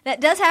 Yeah, that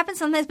does happen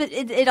sometimes, but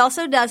it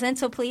also doesn't.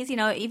 So please,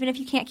 even if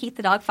you can't keep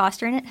the dog,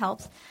 fostering it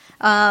helps.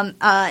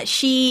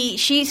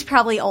 She's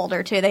probably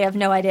older too. They have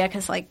no idea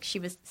because she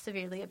was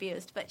severely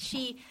abused, but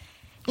she.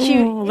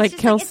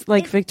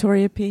 Like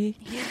Victoria P.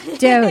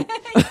 Dude. All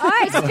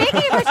right,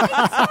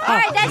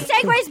 that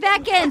segues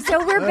back in.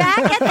 So we're back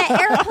at the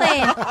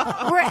airplane.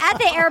 We're at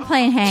the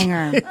airplane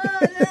hangar.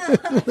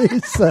 Oh, no.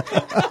 Lisa.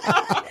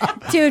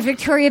 Dude,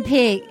 Victoria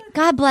P.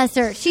 God bless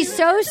her. She's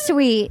so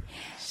sweet.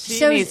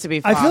 She needs to be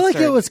fostered. I feel like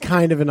it was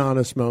kind of an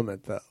honest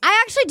moment, though.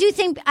 I actually do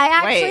think.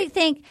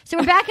 So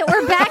we're back at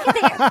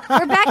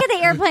the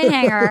airplane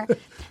hangar.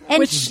 And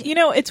which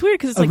it's weird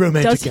because it's like,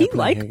 does he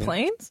like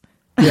planes?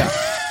 Yeah.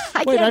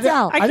 I can't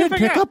tell. I didn't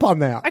pick up on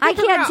that. I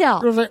can't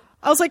tell.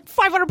 I was like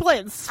 500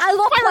 planes. I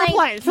love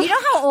planes. You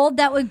know how old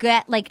that would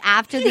get? Like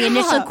after the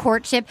initial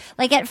courtship,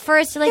 like at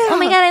first, you're like, oh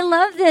my God, I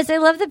love this. I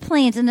love the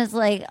planes, and it's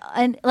like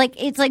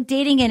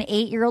dating an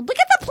 8-year-old. Look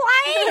at the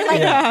plane,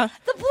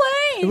 the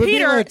plane.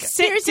 Peter,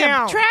 sit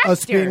down.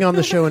 Us being on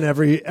the show, and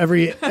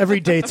every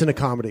date's in a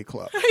comedy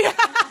club.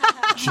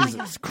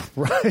 Jesus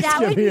Christ, that get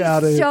would me be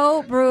out of here.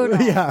 So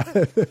brutal. Yeah.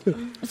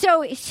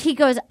 So he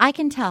goes, I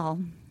can tell.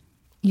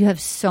 You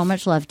have so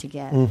much love to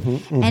give.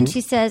 And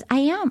she says, I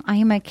am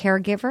a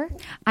caregiver.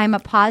 I'm a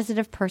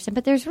positive person,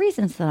 but there's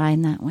reasons that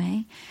I'm that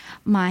way.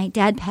 My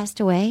dad passed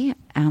away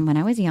when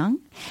I was young.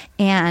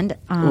 And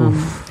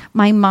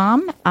my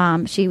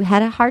mom, she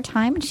had a hard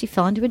time and she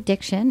fell into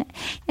addiction.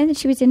 And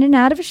she was in and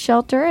out of a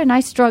shelter. And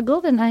I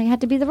struggled and I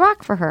had to be the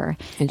rock for her.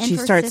 And she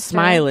starts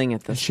smiling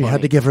at this She point.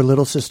 had to give her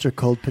little sister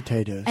cold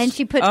potatoes. And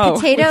she put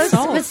potatoes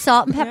with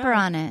salt and pepper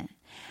on it.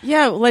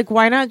 Yeah,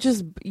 why not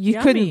just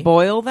couldn't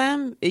boil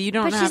them? You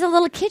don't. But she's a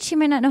little kid. She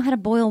might not know how to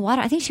boil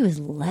water. I think she was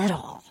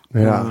little.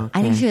 Yeah,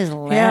 I think she was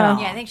little. Yeah,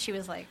 I think she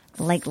was like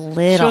little.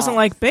 She wasn't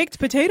like baked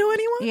potato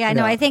anymore. Yeah,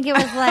 no, I think it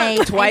was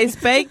like twice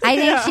baked. I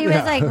think she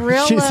was like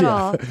real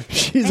little. Yeah.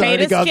 She's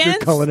already gone through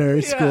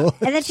culinary school.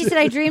 And then she said,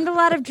 "I dreamed a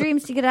lot of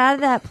dreams to get out of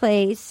that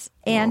place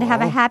and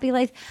have a happy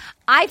life."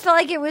 I felt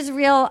like it was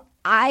real.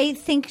 I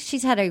think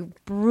she's had a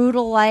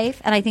brutal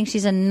life, and I think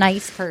she's a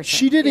nice person.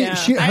 She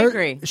didn't. Yeah, I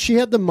agree. She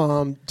had the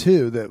mom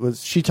too.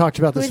 She talked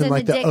about this in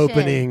like the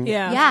opening.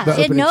 Yeah,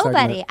 she had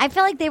nobody. Segment. I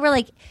feel like they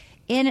were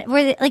in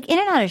and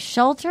out of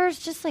shelters,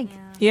 just like.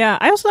 Yeah,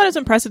 I also thought it was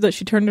impressive that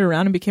she turned it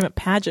around and became a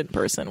pageant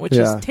person, which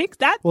takes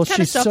that kind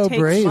of stuff. So takes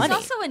brave. money.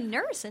 She's also a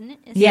nurse, isn't it?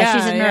 Yeah,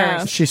 she's a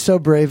nurse. She's so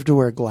brave to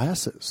wear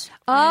glasses.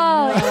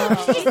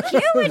 Oh, she's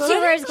cute when she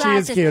wears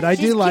glasses. She is cute. I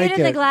do like cute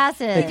in the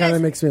glasses. It kind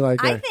of makes me like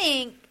her. I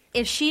think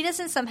if she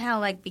doesn't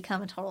somehow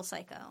become a total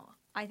psycho,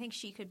 I think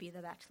she could be the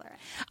Bachelorette.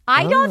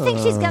 I don't think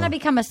she's going to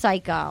become a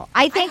psycho.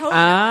 I think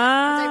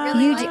I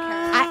really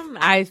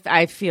like her.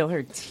 I feel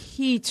her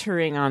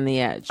teetering on the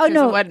edge. Oh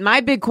no! What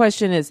my big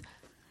question is,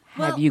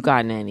 have you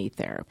gotten any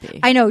therapy?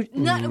 I know.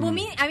 No, I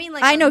mean,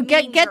 I know.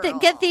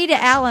 Get thee to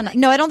Alan.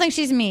 No, I don't think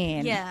she's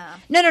mean. Yeah.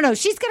 No.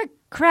 She's gonna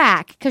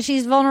crack because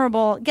she's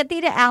vulnerable. Get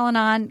thee to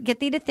Al-Anon. Get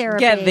thee to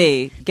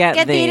therapy.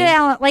 Get thee to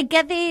Al-Anon. Like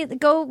get thee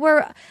go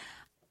where.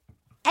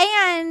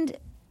 And,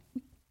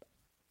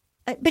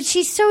 but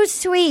she's so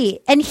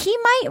sweet, and he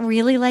might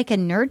really like a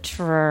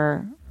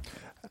nurturer.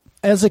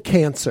 As a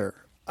Cancer,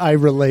 I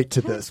relate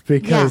to this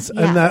because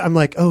I'm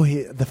like,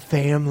 the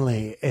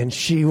family, and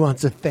she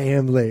wants a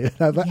family.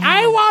 I'm like,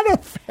 I want a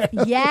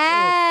family.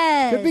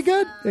 Yes. Could be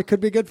good. It could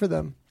be good for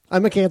them.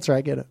 I'm a Cancer. I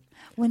get it.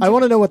 I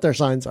want to know what their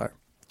signs are.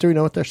 Do we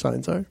know what their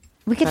signs are?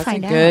 We could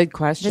find out. That's a good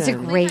question. That's a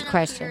great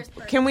question.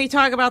 Can we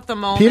talk about the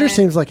moment? Peter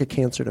seems like a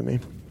Cancer to me.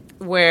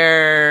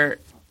 Where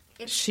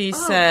she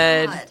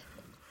said... God.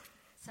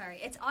 Sorry,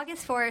 it's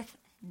August 4th,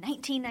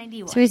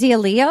 1991. So is he a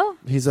Leo?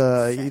 He's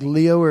a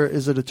Leo, or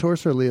is it a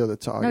Taurus or Leo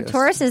that's August? No,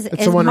 Taurus is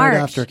the one March.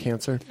 right after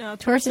Cancer. No,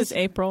 Taurus is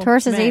April.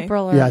 Taurus is May.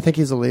 April. Yeah, I think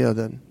he's a Leo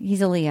then.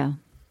 He's a Leo.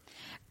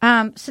 So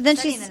then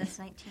Studying in this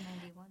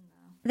 1991,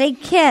 though. They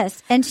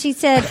kiss, and she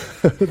said...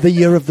 The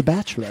year of the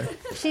Bachelor.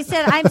 She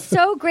said, I'm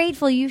so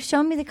grateful you've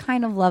shown me the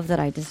kind of love that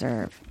I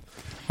deserve.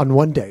 On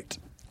one date.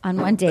 On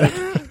one date.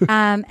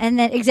 And then,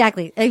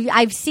 exactly.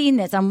 I've seen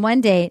this on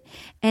one date.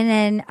 And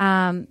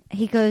then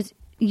he goes,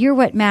 you're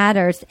what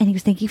matters. And he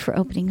goes, thank you for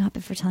opening up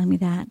and for telling me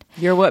that.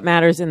 You're what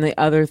matters in the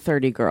other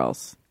 30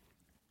 girls.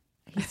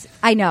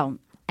 I know.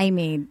 I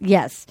mean,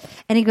 yes.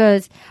 And he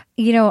goes,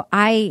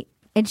 and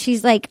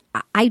she's like,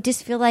 I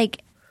just feel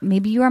like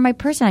maybe you are my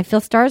person. I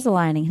feel stars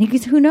aligning. And he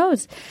goes, who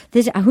knows?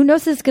 Who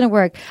knows this is going to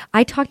work?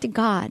 I talked to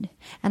God,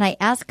 and I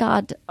asked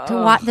God to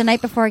watch the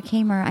night before I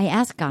came here. I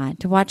asked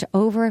God to watch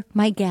over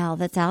my gal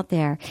that's out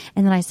there.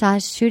 And then I saw a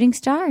shooting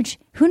star.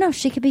 Who knows?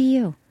 She could be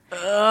you.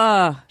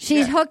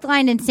 She's hooked,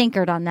 line, and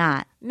sinkered on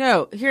that.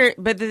 No,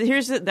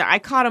 here's I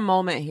caught a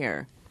moment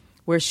here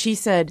where she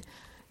said,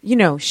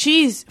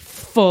 she's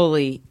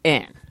fully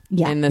in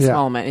this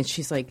moment. And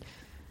she's like,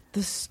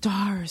 the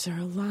stars are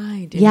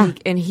aligned.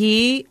 And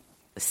he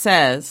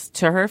says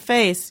to her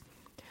face,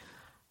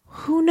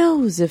 who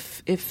knows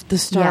if the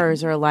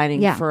stars are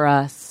aligning for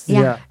us.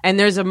 Yeah. And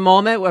there's a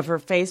moment with her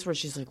face where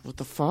she's like, what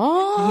the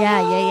fuck?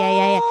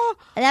 Yeah.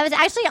 That was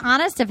actually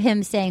honest of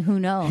him saying, who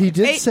knows? He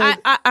did say...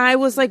 I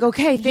was like,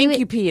 okay, thank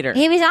you, Peter.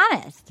 He was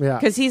honest. Yeah.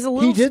 Because he's a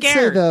little scared. He did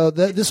say, though,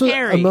 that this was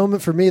scary. a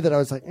moment for me that I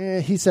was like,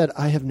 he said,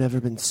 I have never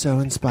been so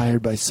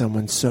inspired by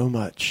someone so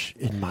much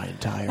in my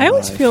entire life. I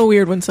always feel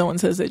weird when someone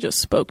says they just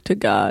spoke to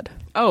God.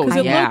 Oh,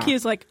 because low-key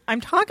is like, I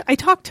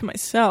talk to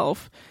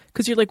myself.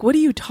 Because you're like, what do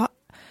you talk...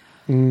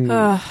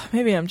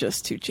 maybe I'm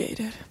just too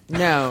jaded.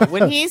 No,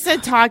 when he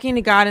said talking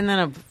to God and then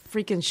a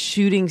freaking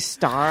shooting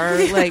star,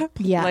 like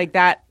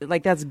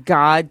that's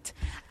God.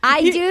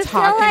 I do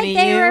feel like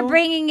they were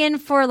bringing in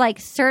for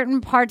like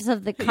certain parts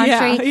of the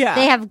country. Yeah.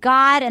 They have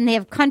God and they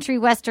have country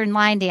western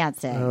line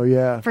dancing. Oh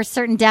yeah, for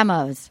certain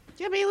demos.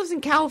 Yeah, but he lives in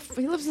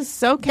California. He lives in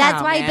SoCal.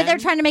 That's why, man. but they're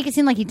trying to make it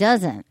seem like he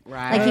doesn't.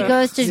 Right. Like he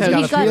goes to,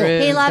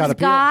 he loves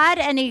God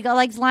and he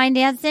likes line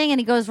dancing and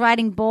he goes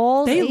riding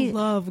bulls. They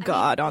love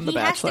God on The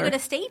Bachelor. He has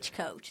to go to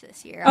Stagecoach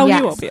this year. Oh,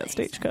 he won't be at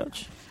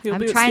Stagecoach.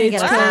 I'm trying to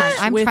get us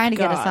on. I'm trying to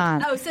get us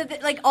on. Oh, so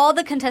all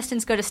the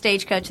contestants go to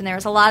Stagecoach, and there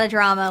was a lot of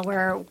drama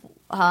where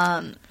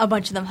a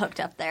bunch of them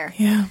hooked up there.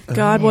 Yeah,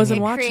 God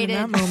wasn't watching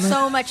that moment.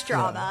 So much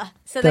drama. Yeah.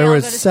 So there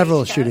were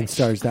several shooting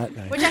stars that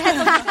night, which I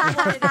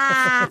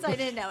had so I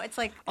didn't know. It's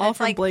like all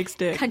from Blake's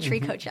dick.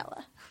 Country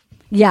Coachella.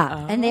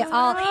 Yeah, and they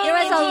all there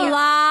was a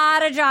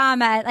lot of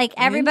drama. Like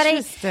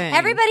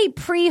everybody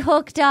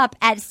pre-hooked up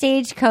at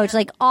Stagecoach,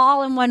 like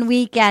all in one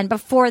weekend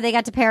before they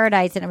got to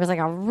Paradise, and it was like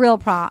a real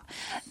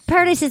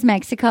Paradise is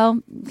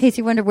Mexico. In case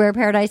you wonder where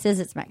Paradise is,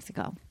 it's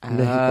Mexico.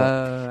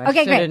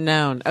 Okay, great.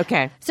 Known.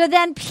 Okay. So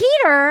then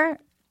Peter,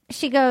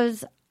 she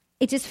goes,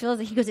 it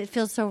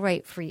feels so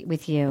right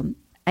with you.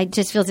 It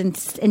just feels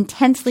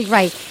intensely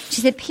right.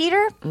 She said,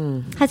 Peter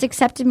has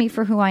accepted me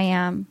for who I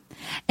am.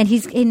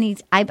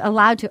 And I'm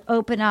allowed to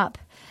open up.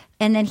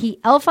 And then he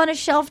elf on a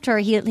shelf to her.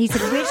 He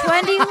said, which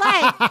one do you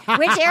like?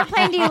 Which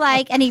airplane do you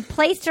like? And he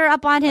placed her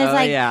up on his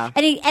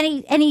and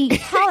he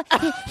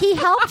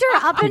helped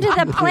her up into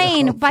the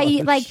plane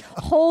by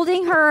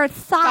holding her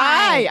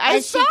thigh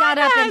as she got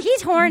up. And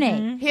he's horny.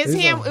 Mm-hmm. His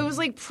hand, it was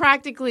like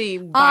practically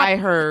by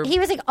her. He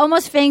was like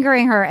almost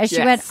fingering her as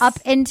she went up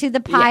into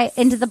the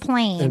into the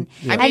plane.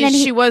 And then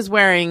she was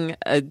wearing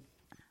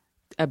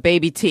a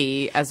baby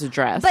tee as a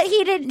dress, but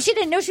she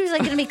didn't know she was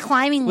going to be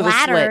climbing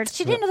ladders.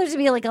 She didn't know there was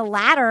going to be a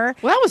ladder.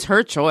 Well, that was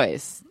her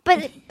choice.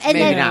 But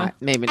maybe not.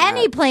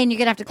 Any plane you're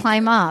going to have to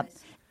climb up.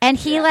 And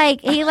he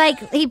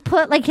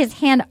put his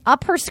hand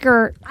up her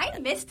skirt. I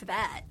missed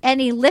that. And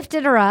he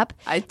lifted her up.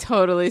 I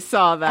totally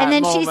saw that. And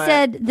then moment. She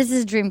said, "This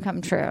is a dream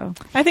come true."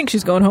 I think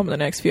she's going home in the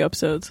next few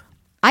episodes.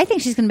 I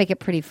think she's going to make it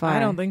pretty far. I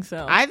don't think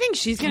so. I think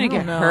she's going to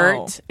get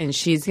hurt and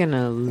she's going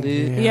to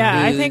lose.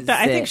 Yeah, I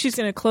think she's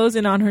going to close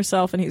in on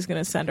herself and he's going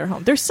to send her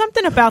home. There's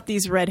something about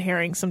these red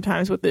herrings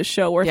sometimes with this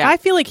show where if I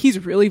feel like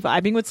he's really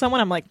vibing with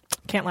someone, I'm like,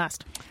 can't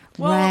last.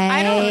 Well,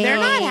 I don't know. They're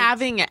not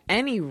having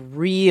any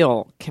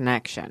real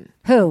connection.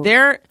 Who?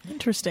 They're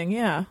interesting.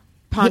 Yeah.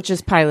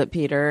 Pontius Pilate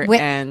Peter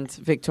and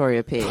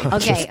Victoria P.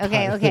 Okay.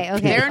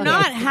 They're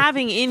not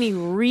having any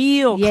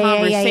real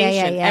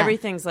conversation. Yeah.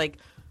 Everything's like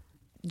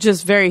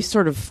just very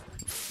sort of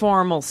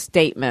formal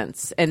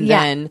statements, and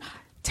then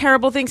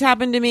terrible things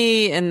happen to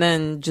me, and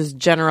then just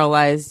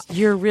generalized.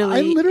 You're really.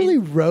 I literally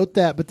wrote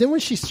that, but then when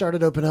she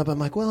started opening up, I'm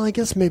like, well, I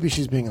guess maybe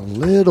she's being a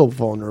little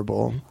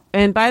vulnerable.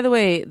 And by the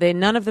way,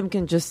 none of them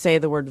can just say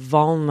the word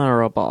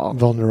vulnerable.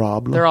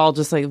 Vulnerable. They're all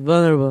just like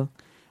vulnerable.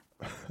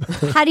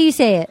 How do you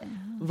say it?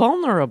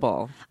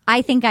 Vulnerable.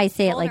 I think I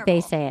say it like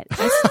they say it.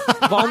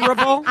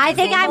 Vulnerable? I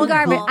think I'm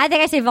garbage. I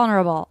think I say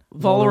vulnerable.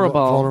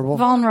 Vulnerable.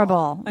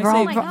 Vulnerable. I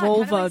say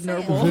vulnerable.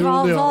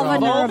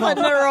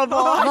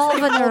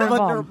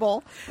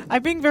 Vulnerable.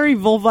 I'm being very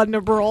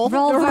vulnerable.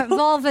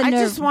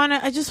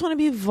 I just want to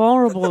be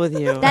vulnerable with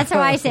you. That's how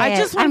I say it. I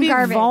just want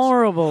to be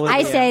vulnerable with you.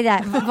 I say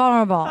that.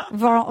 Vulnerable.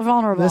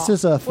 This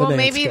is a FINASCO, well,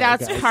 maybe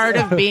that's part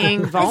of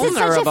being vulnerable. This is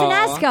such a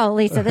FINASCO,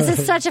 Lisa. This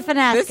is such a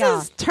FINASCO. This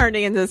is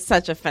turning into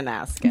such a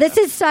FINASCO. This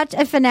is such a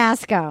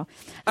FINASCO.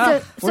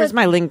 Where's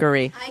my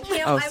LINGER-Y? I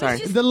can't. Oh, sorry.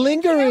 The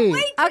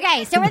LINGER-Y.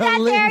 Okay, so we're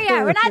not there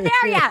yet. We're not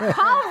there yet.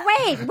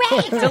 Oh, wait.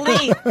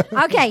 Delete.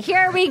 Okay,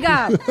 here we go.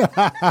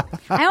 I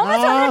almost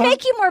want to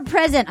make you more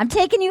present. I'm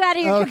taking you out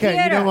of your computer.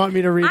 Okay, you don't want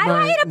me to read my I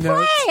want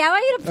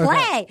you to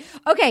play.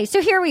 Okay,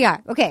 so here we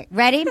are. Okay,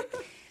 ready?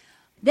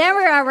 There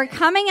we are. We're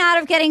coming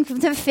out of getting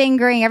the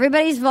fingering.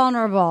 Everybody's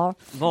vulnerable.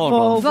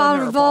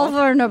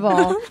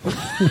 Vulnerable.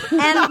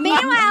 And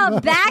meanwhile,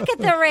 back at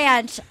the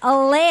ranch,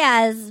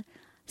 Alea's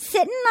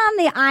sitting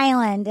on the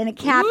island in a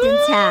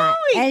captain's hat.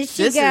 And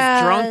she this goes,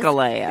 is drunk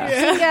Alea.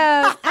 She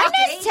goes, I'm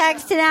just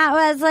texting out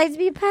what it's like to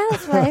be a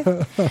pilot's wife.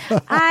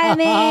 I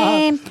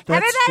mean,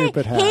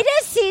 everybody, he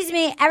just sees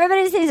me.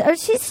 Everybody says, oh,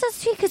 she's so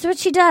sweet because what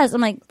she does.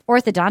 I'm like,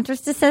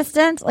 orthodontist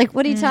assistant? Like,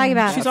 what are you talking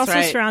about? She's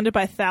also surrounded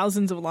by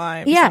thousands of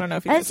limes. Yeah. I don't know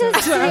if you did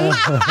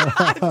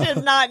that. I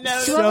did not know.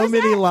 So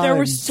many limes. There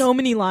were so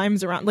many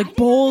limes around, like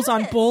bowls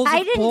on bowls I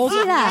of didn't bowls see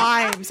of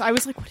that. limes. I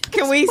was like, what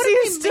Can we see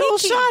a still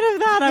shot of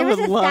that? I would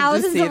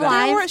love to see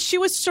that. She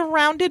was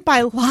surrounded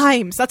by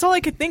limes. That's all I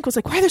could think was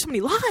like, why are there so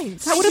many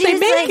limes? What are they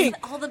making?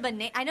 All the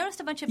I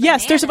noticed a bunch of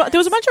yes. bananas. There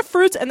was a bunch of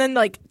fruits and then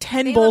like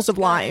 10 bowls of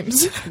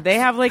limes. They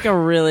have like a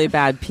really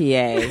bad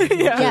PA.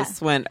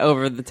 Just went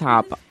over the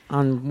top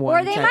on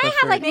one. Or they might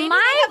have like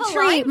my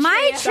tree.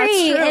 My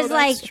tree is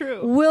like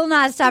will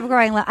not stop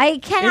growing. I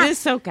cannot. It is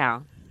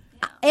SoCal.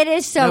 It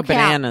is SoCal. No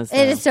bananas,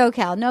 it is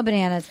SoCal. No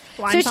bananas.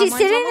 Lines so on she's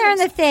lines sitting on there in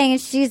lines. the thing,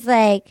 and she's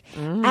like,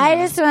 I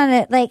just want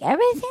to, like,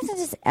 everybody thinks it's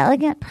this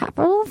elegant,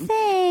 proper little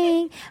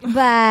thing,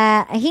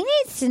 but he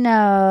needs to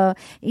know,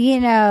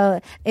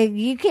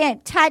 you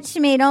can't touch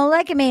me, don't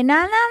look at me.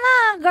 No,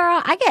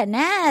 girl, I get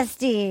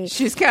nasty.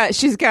 She's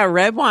got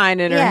red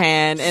wine in her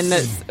hand, and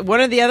one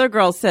of the other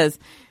girls says,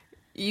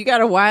 you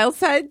got a wild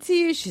side to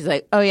you? She's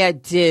like, oh yeah,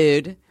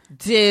 dude,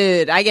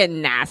 I get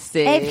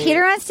nasty. If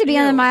Peter wants to be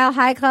on the Mile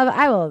High Club,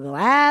 I will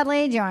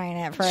gladly join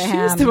it for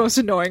him. She's the most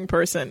annoying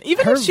person.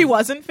 Even if she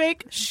wasn't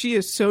fake, she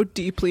is so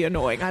deeply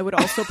annoying. I would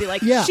also be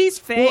like, she's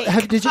fake.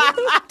 Well, did you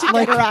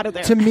get her out of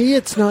there. To me,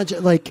 it's not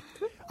just, like,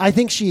 I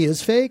think she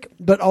is fake,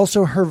 but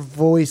also her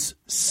voice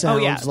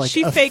sounds like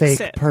she a fakes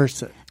fake it.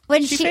 person.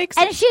 When she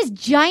has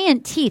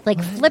giant teeth,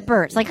 like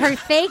flippers, like her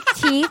fake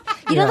teeth.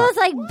 You know those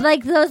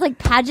like those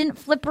pageant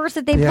flippers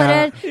that they put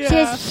in. Yeah. She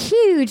has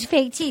huge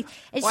fake teeth,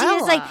 and she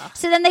was like.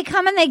 So then they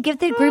come and they give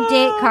the group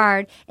date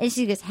card, and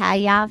she goes, "How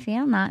y'all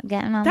feel not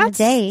getting on the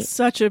date?" That's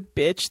such a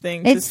bitch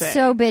thing It's to say.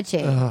 so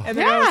bitchy. And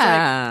then I was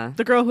like,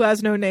 the girl who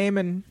has no name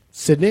and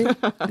Sydney?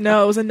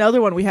 no, it was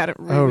another one we hadn't.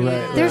 Really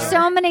There's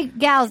so many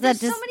gals that There's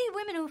just. so many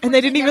women who and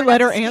they didn't even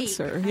let her speak.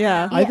 answer.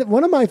 Yeah.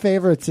 One of my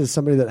favorites is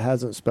somebody that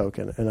hasn't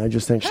spoken, and I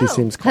just think she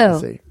seems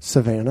classy.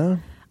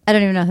 Savannah. I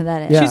don't even know who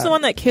that is. Yeah. She's the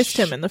one that kissed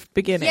him in the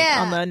beginning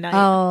on the night.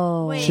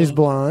 Oh, Wait. She's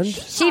blonde.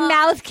 she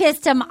mouth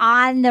kissed him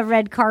on the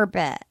red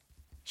carpet.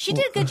 She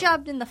did a good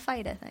job in the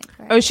fight, I think.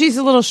 Right? Oh, she's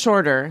a little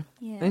shorter,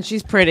 and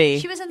she's pretty.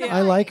 She was in the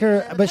I like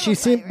her, but she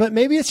seemed. But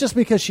maybe it's just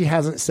because she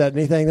hasn't said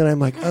anything that I'm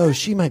like, oh,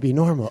 she might be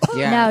normal.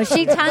 Yeah. No,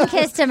 she tongue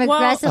kissed him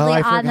aggressively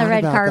I on the forgot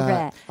red about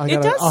carpet. that.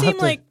 It does seem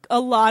like a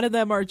lot of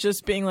them are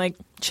just being like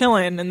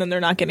chilling, and then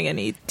they're not getting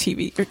any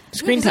TV or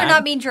screen because time. they're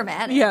not being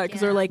dramatic. Yeah, because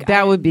they're like,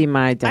 That would be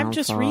my downfall. I'm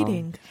just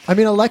reading. I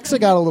mean, Alexa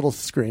got a little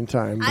screen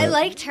time. I but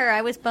liked her.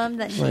 I was bummed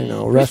that she. I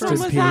know. Rest one in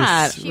was peace.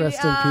 that?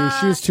 Rest in peace.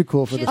 She was too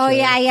cool for the Oh show.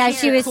 yeah,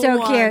 she was so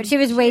Cool cute. one. She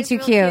was way too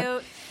cute.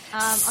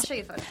 I'll show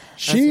you a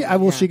photo.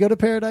 Will she go to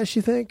paradise?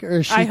 You think, or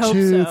is she I hope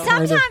too? so.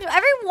 kind of- Sometimes,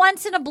 every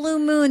once in a blue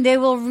moon, they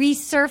will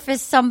resurface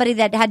somebody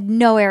that had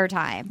no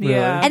airtime.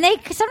 Yeah. And they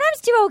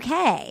sometimes do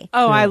okay.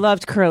 Oh, I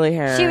loved curly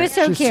hair. She was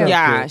so She's cute. so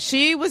Yeah, cute.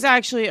 she was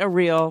actually a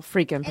real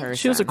freaking person.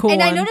 She was a cool And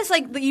one. I noticed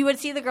you would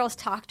see the girls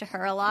talk to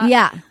her a lot.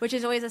 Yeah. Which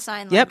is always a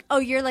sign like, Yep. oh,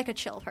 you're like a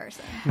chill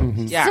person.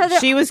 Yeah, So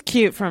she was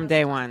cute from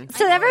day one. So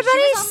She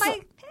was on my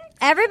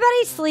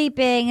everybody's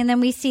sleeping, and then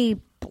we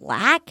see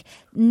black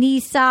knee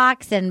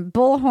socks and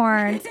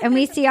bullhorns, and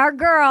we see our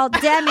girl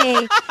Demi.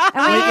 And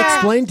we Wait, hear,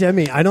 explain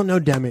Demi. I don't know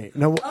Demi.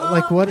 No,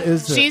 like what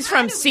is it? She's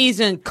from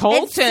season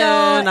Colton.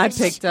 so- I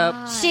picked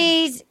up.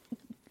 she's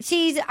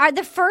She's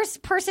the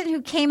first person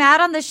who came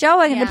out on the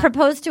show and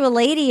proposed to a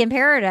lady in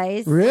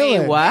Paradise. Really?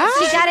 Wait,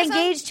 what? She got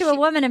engaged to a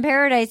woman in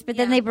Paradise, but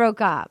then they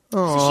broke up. So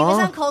she was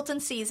on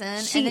Colton's season,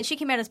 and then she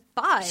came out as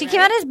bi. She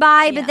came out as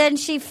bi, but then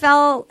she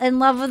fell in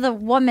love with a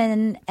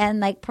woman,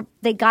 and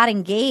they got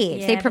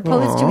engaged. They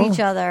proposed to each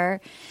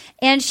other.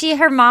 And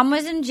her mom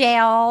was in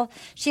jail.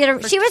 She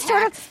was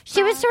sort of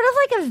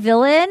like a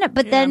villain,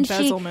 but then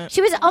she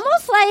was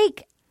almost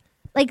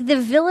like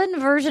the villain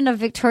version of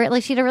Victoria.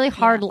 Like, she had a really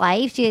hard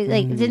life. She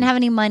didn't have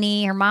any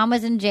money. Her mom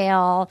was in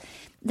jail,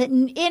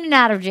 in and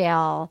out of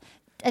jail.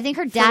 I think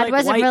her dad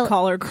wasn't white really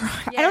collar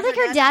crime. I don't think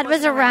her dad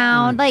was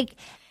around. Like,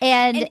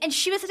 and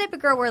she was the type of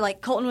girl where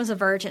Colton was a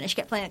virgin, and she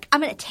kept playing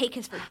I'm going to take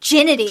his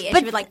virginity, and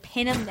she would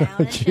pin him down.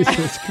 And shit.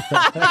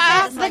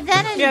 But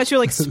then she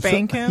would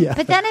spank him.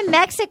 But then in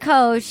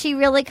Mexico, she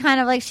really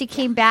kind of she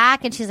came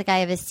back, and she's like, I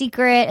have a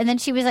secret, and then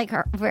she was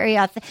very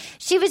authentic.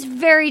 She was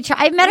very.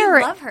 I met her.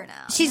 I love her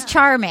now. She's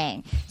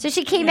charming. So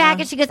she came back,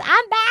 and she goes,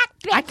 I'm back.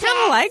 Bitches. I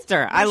kind of liked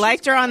her. I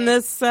liked her on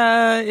this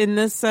in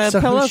this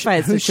pillow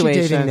fight who's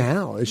situation. She dating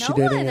now? Is she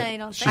dating?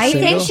 I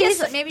think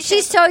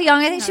she's so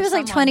young. I think she was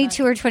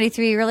 22 or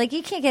 23. You're like,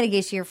 you can't get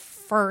engaged to your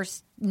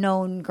first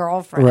known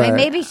girlfriend. Right. I mean,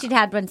 maybe she'd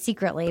had one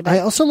secretly. But I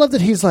also love that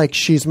he's like,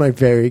 she's my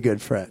very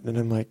good friend, and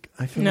I'm like,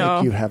 I feel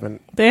like you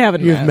haven't. They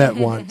haven't. You've met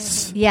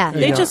once. Yeah,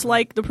 they just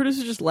the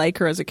producers just like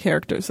her as a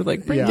character. So bring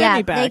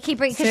Demi back. They keep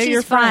bringing because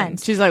she's fun.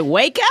 She's like,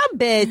 wake up,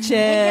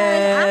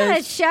 bitches! I'm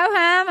gonna show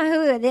him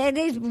who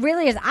they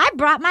really is. I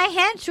brought my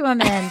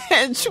henchwomen.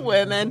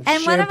 Henchwomen.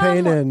 And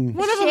Champagne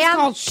one of them's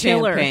called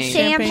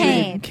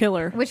Champagne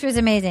Killer, which was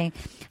amazing.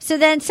 So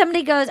then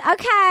somebody goes,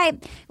 okay,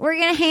 we're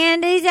going to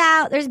hand these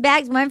out. There's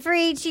bags, one for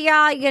each of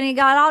y'all. You're going to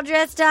get all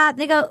dressed up.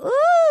 They go,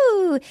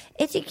 ooh,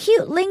 it's a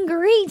cute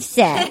lingerie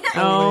set.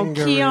 Oh,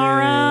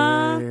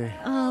 Kiara.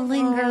 Oh,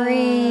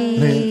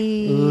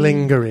 lingerie.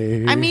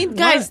 Lingerie. I mean,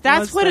 guys,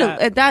 that's what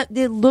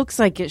it looks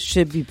like it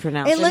should be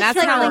pronounced. It looks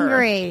like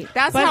lingerie.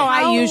 That's how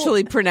I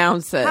usually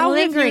pronounce it. How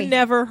have you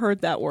never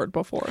heard that word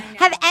before?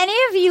 Have any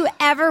of you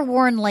ever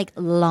worn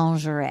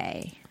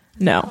lingerie?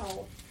 No.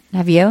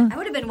 Have you? I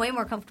would have been way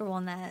more comfortable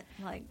in that.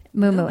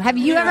 Moo. Have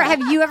you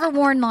ever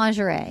worn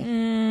lingerie?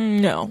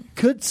 No.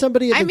 Could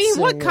somebody?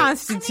 What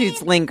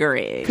constitutes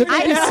lingerie? Could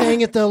they be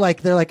saying it though?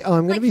 Like they're like, oh,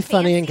 I'm going to be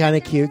funny and kind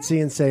of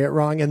cutesy and say it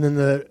wrong, and then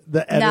the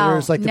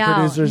editors, the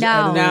producers,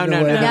 no.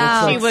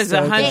 She was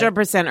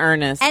 100%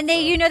 earnest, and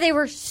they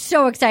were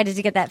so excited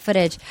to get that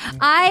footage.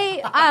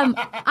 I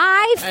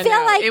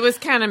feel like it was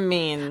kind of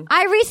mean.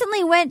 I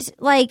recently went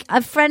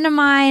a friend of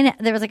mine.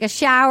 There was a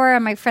shower,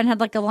 and my friend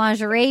had a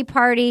lingerie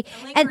party,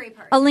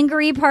 a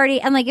lingerie party,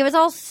 and it was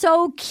all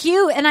so cute.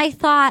 And I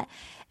thought,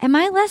 am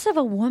I less of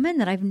a woman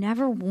that I've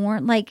never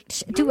worn?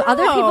 Do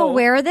other people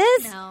wear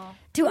this? No.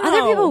 Do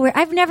other people wear?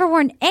 I've never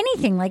worn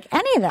anything like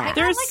any of that.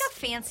 There's a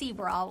fancy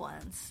bra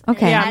once.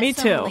 Okay, yeah, me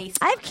too.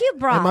 I have cute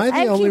bras. Am I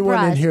the only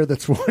one in here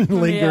that's worn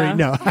lingerie? Yeah.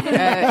 No.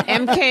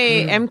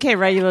 MK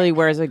regularly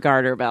wears a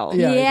garter belt.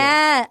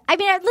 Yeah. I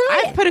mean,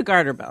 I've put a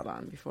garter belt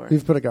on before.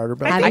 You've put a garter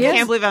belt. I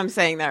can't believe I'm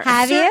saying that.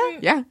 Have you?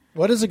 Yeah.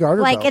 What is a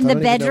garter belt? In the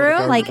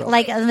bedroom? Like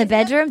in the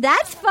bedroom?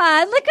 That's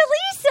fun. Look at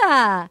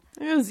Lisa.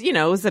 It was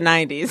the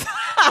 90s. You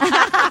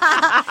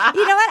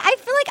know what? I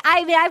feel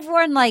I've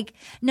worn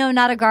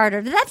not a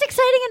garter. But that's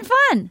exciting and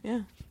fun.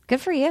 Yeah.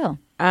 Good for you.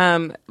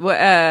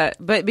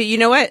 But you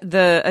know what?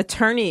 The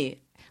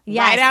attorney,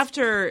 right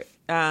after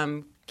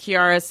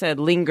Kiara said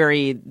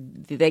lingerie,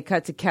 they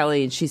cut to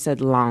Kelly and she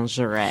said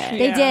lingerie.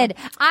 They did.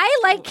 I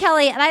like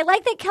Kelly, and I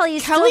like that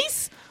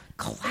Kelly's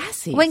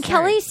classy. When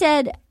Kelly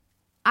said,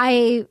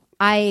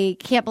 I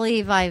can't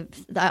believe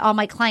all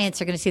my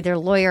clients are going to see their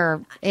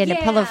lawyer in a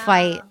pillow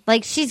fight.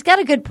 She's got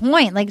a good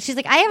point. She's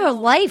like, I have a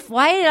life.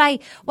 Why did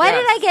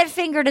I get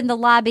fingered in the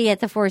lobby at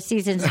the Four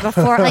Seasons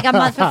before, a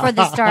month before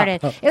this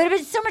started? It would have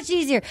been so much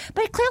easier.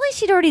 But clearly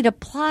she'd already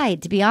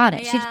applied, to be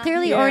honest. She'd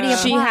clearly already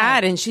applied. She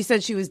had, and she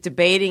said she was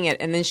debating it,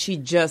 and then she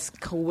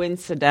just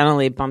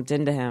coincidentally bumped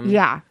into him.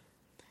 Yeah.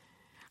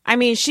 I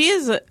mean,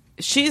 she's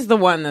the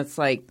one that's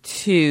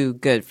too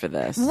good for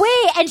this.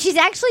 Wait, and she's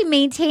actually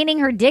maintaining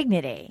her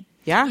dignity.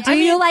 Yeah. Do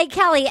you like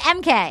Kelly,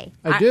 MK?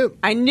 I do.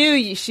 I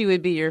knew she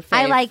would be your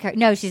favorite. I like her.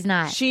 No, she's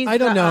not. I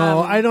don't know.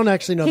 I don't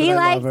actually know that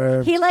I love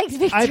her. He likes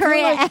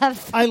Victoria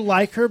F. I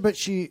like her, but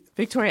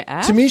Victoria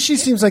F? To me, she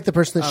seems like the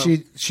person that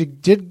she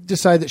did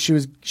decide that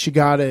she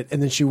got it,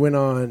 and then she went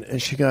on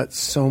and she got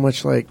so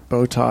much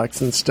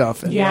Botox and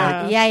stuff. And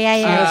Yeah.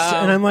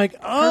 And I'm like,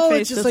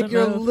 it's just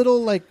you're a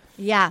little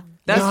Yeah.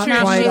 That's not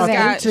true. quite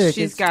authentic.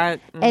 She's got.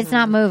 It's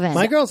not moving.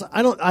 My girls,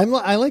 I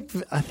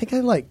think I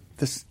like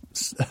this.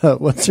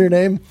 What's her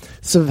name?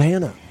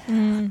 Savannah.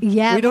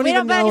 Yeah, we don't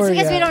even know her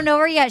because yet. we don't know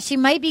her yet. She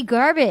might be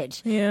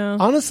garbage. Yeah,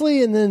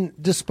 honestly. And then,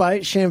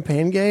 despite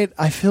Champagne Gate,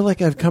 I feel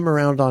like I've come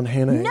around on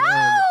Hannah. No,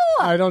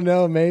 I don't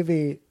know.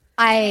 Maybe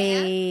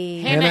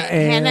Hannah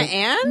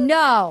Ann?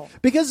 No,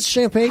 because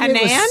Champagne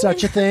Gate was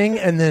such a thing,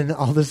 and then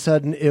all of a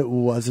sudden it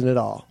wasn't at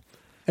all,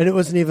 and it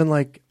wasn't even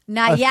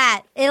not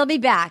yet. It'll be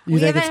back. We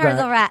haven't heard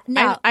the rat.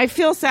 No, I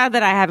feel sad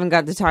that I haven't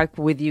got to talk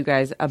with you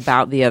guys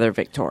about the other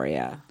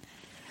Victoria.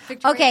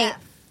 Victoria Okay. F.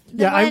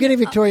 I'm getting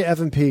Victoria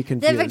F and P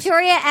confused. The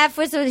Victoria F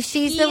was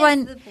she's the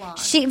one.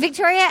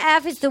 Victoria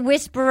F is the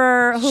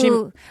whisperer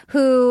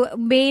who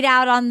made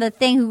out on the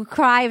thing, who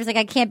cried, was like,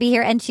 I can't be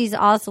here, and she's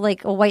also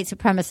like a white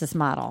supremacist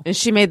model. And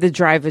she made the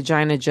dry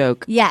vagina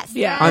joke. Yes.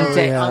 Yeah.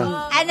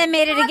 And then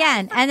made it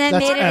again. And then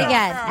made it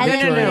again. And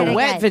then made it again.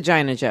 Wet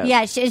vagina joke.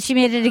 Yeah, she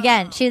made it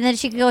again. And then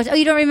she goes, oh,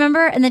 you don't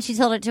remember? And then she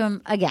told it to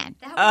him again.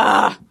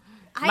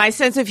 My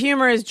sense of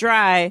humor is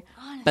dry.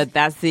 But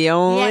that's the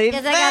only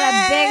because I got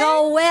a big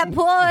old wet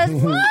puss.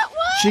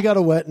 She got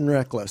a wet and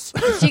reckless.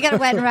 She got a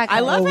wet and reckless.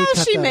 I love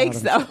how she makes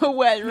that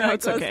wet and reckless.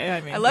 It's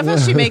okay. I love how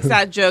she makes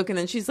that joke, and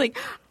then she's like,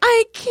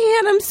 I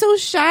can't. I'm so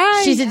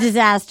shy. She's a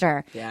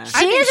disaster. Yeah.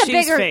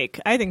 She's fake.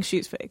 I think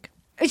she's fake.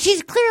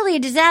 She's clearly a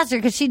disaster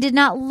because she did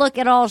not look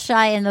at all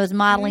shy in those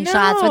modeling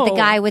shots with the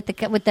guy with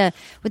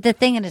the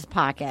thing in his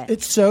pocket.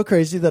 It's so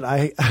crazy that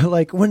I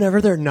like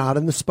whenever they're not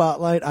in the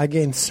spotlight, I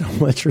gain so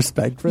much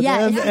respect for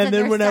them, and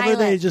then whenever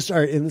they just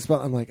are in the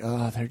spotlight, I'm like,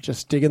 oh, they're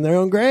just digging their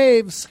own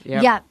graves.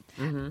 Yep. Yeah.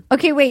 Mm-hmm.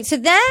 Okay, wait. So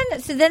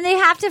then they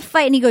have to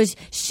fight, and he goes,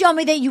 "Show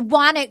me that you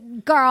want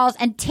it, girls."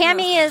 And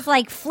Tammy is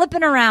like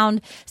flipping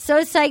around,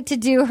 so psyched to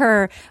do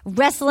her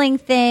wrestling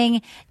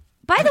thing.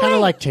 By the way, I kind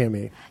of like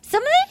Tammy.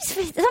 Some of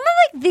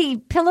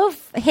the pillow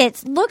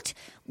hits looked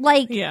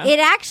like it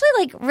actually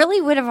like really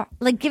would have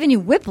like given you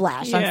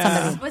whiplash on some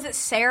of these. Was it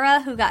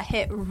Sarah who got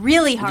hit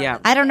really hard? Yeah.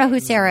 I don't know who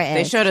Sarah is.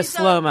 They showed a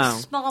slow mo.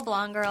 Small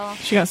blonde girl.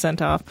 She got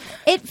sent off.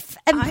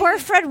 Poor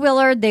Fred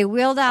Willard. They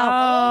wheeled out.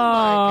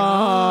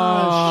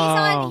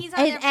 Oh, He's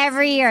on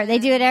every year. They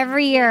do it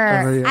every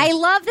year. I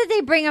love that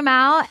they bring him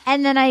out,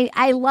 and then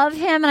I love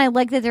him, and I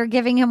like that they're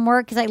giving him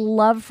work because I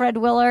love Fred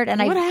Willard.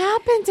 And what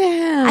happened to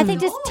him? I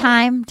think just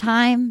time.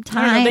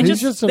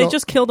 They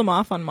just killed him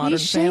off on Modern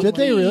Family. Did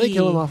they really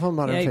kill him off on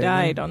Modern Family? He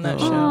died on that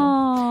show.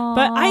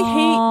 But I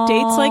hate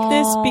dates like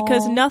this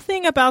because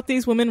nothing about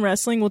these women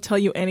wrestling will tell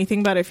you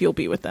anything about if you'll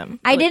be with them.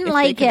 I didn't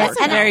like it.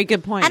 That's a very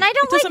good point. And I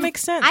don't doesn't make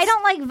sense. I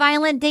don't like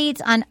violent dates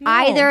on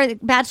either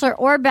Bachelor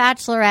or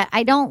Bachelorette.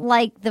 I don't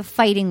like the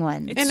fighting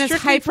one. And it's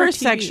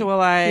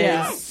hypersexualized.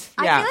 Yeah.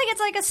 I feel like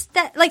it's like a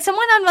step. Like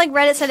someone on like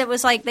Reddit said it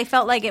was like they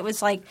felt like it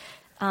was like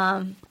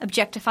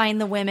objectifying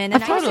the women.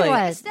 And of course it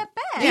was. Step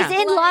back. He's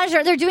in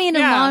lingerie. They're doing it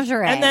in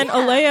lingerie. And then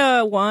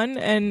Alea won,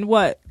 and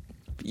what?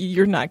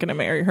 You're not going to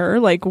marry her.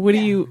 Like, what do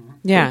you?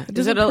 Yeah.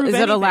 Is it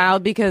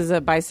allowed because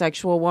a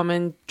bisexual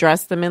woman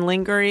dressed them in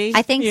lingerie?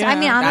 I think so. I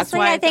mean,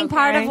 honestly, I think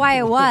part of why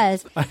it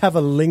was. I have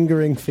a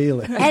lingering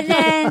feeling. And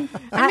then,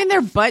 I mean,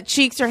 their butt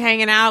cheeks are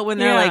hanging out when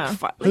they're like,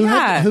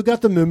 who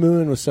got the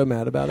moo and was so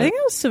mad about it? I think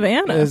it was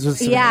Savannah.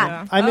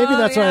 Yeah. Maybe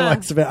that's why I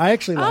like Savannah. I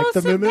actually liked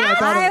the moo.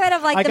 I would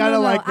have liked the moo. I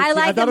liked the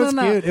moo. I thought it was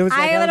cute. It was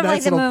like a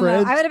nice little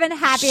print. I would have been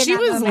happy. She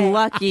was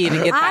lucky to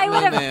get that I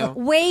would have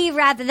way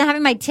rather than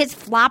having my tits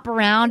flop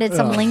around at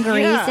some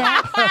lingerie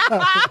set.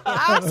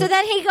 So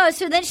then he goes.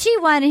 So then she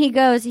won, and he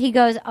goes.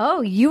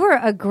 Oh, you were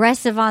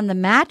aggressive on the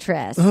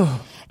mattress.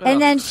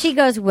 And then she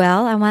goes,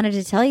 well, I wanted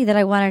to tell you that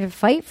I wanted to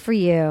fight for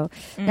you.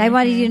 And I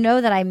wanted you to know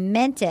that I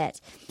meant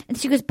it. And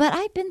she goes, but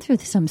I've been through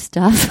some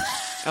stuff.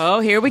 Oh,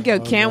 here we go.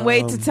 Can't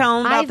wait to tell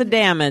him about the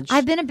damage.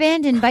 I've been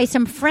abandoned by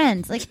some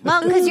friends. Like,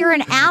 well, because you're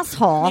an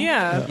asshole.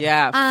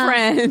 Yeah,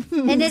 friend.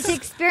 And this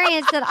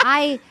experience that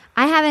I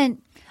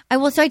haven't.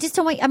 So I just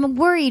don't want. I'm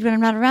worried when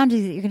I'm not around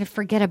you that you're going to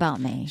forget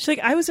about me. She's like,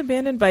 I was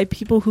abandoned by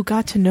people who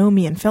got to know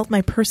me and felt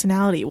my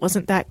personality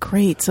wasn't that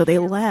great, so they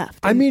left.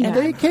 I mean,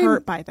 they came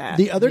hurt by that.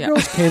 The other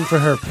girls came for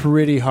her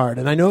pretty hard,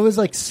 and I know it was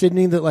like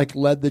Sydney that like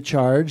led the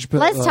charge.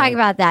 But let's talk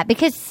about that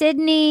because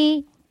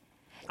Sydney.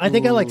 I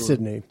think I like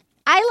Sydney.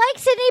 I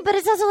like Sydney, but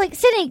it's also like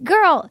Sydney,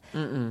 girl.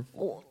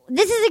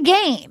 This is a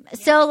game.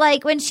 So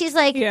like when she's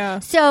like,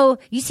 so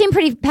you seem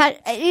pretty.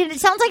 It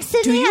sounds like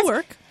Sydney. Do you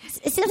work?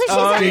 It sounds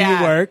like Do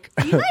you work?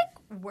 Do you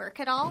like work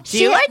at all? Do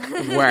you like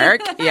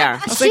work? Yeah.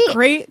 It's like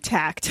great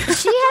tact.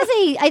 She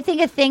has I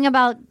think a thing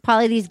about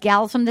probably these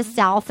gals from the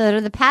South that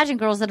are the pageant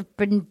girls that have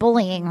been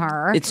bullying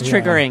her. It's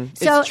triggering.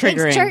 So it's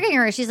triggering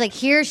her. She's like,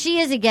 here she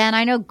is again.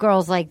 I know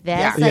girls like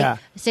this.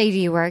 Say, do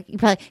you work?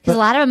 Because a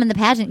lot of them in the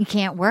pageant, you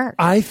can't work.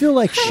 I feel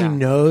like she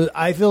knows.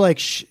 I feel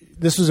like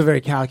this was a very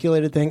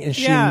calculated thing, and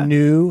she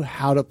knew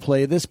how to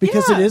play this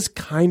because it is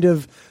kind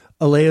of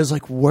Alea's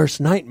like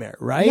worst nightmare,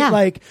 right? Yeah.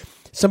 Like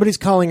somebody's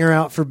calling her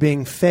out for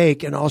being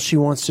fake, and all she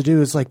wants to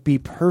do is like be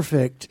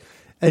perfect.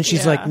 And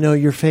she's like, no,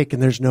 you're fake,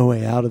 and there's no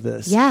way out of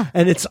this. Yeah.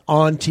 And it's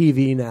on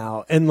TV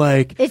now. And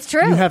like, it's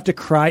true. You have to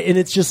cry. And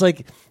it's just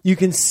like, you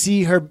can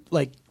see her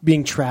like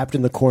being trapped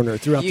in the corner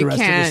throughout the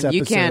rest of this episode.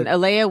 You can.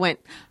 Alea went,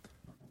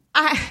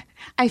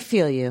 I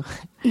feel you.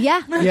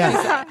 Yeah.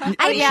 Yeah.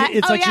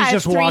 It's like she's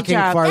just walking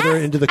farther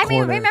into the corner. I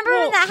mean, remember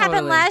when that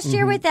happened last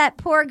year with that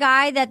poor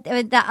guy that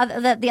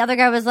the other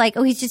guy was like,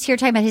 oh, he's just here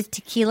talking about his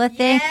tequila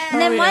thing. And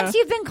then once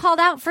you've been called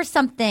out for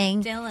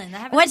something,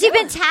 Dylan, once you've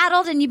been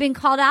tattled and you've been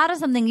called out of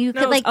something, you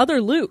could like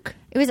other Luke.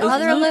 It was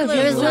other Luke.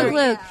 It was Luke.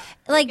 Yeah.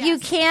 Like you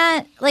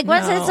can't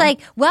once it's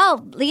like, well,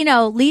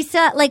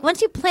 Lisa, like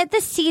once you plant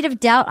the seed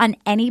of doubt on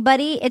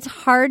anybody, it's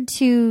hard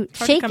to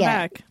shake it.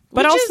 Back.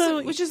 But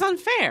which is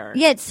unfair.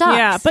 Yeah, it sucks.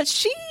 Yeah, but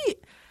she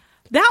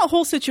that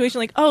whole situation,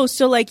 like, oh,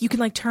 so like you can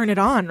like turn it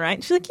on, right?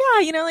 And she's like, yeah,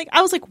 you know, like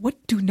I was like, what?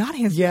 Do not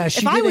answer. Yeah,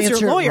 if I was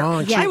your lawyer,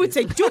 I would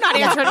say, do not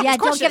answer. Yeah,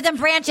 don't give them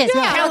branches.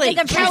 Yeah.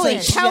 Kelly,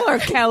 tell her,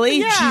 Kelly.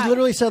 Yeah. She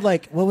literally said,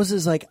 like, what was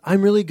this? Like,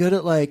 I'm really good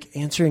at like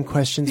answering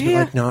questions, but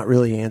like not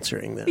really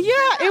answering them. Yeah,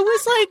 it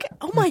was like,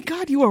 oh my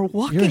God, you are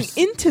walking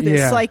into this.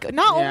 Yeah. Like,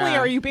 not only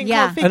are you being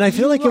called fake, and I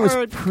feel like it was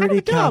kind pretty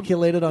of dumb.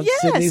 calculated on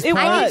Sydney's it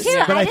part. was.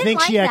 But I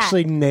think she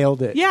actually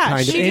nailed it. Yeah,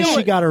 kind of. And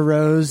she got a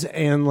rose,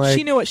 and like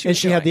she knew what she was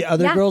and she had the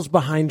other girls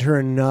behind her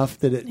enough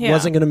that it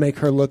wasn't going to make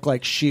her look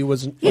like she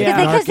was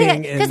because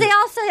they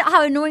all said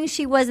how annoying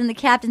she was in the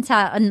captain's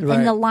hat in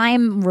the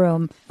lime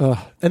room.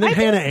 And then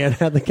Hannah Ann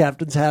had the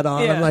captain's hat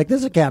on. I'm like, this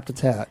is a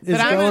captain's hat.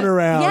 It's going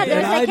around. Yeah,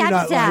 and I do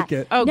not like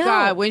it. Oh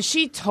God, when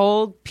she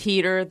told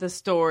Peter the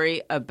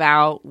story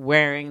about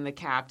wearing the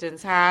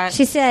captain's hat,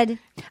 she said,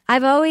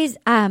 I've always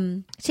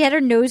she had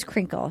her nose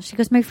crinkle. She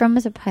goes, my friend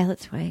was a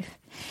pilot's wife.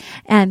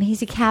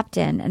 He's a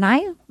captain, and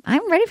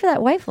I'm ready for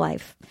that wife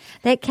life.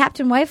 That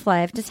captain wife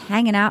life, just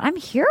hanging out. I'm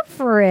here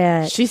for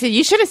it. She said,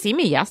 you should have seen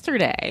me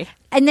yesterday.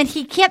 And then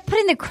he kept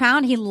putting the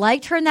crown. He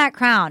liked her in that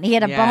crown. He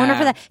had a boner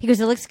for that. He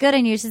goes, it looks good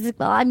on you. She's like,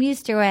 well, I'm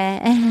used to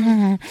it.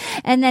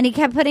 And then he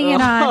kept putting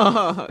it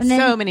on. And then,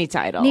 so many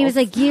titles. And he was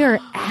like, you're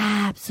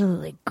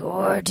absolutely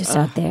gorgeous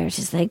out there.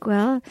 She's like,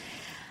 well,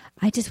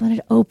 I just wanted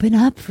to open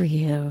up for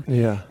you.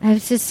 Yeah. I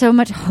was just so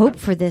much hope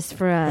for this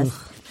for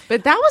us.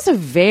 But that was a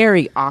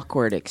very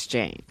awkward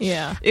exchange.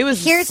 Yeah. It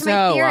was Here's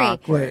my theory.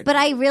 awkward. But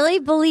I really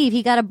believe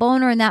he got a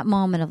boner in that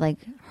moment of like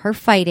her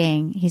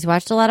fighting. He's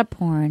watched a lot of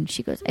porn.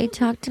 She goes, I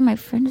talked to my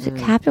friend who's a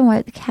captain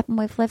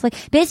wife life. Like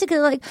basically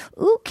like,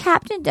 ooh,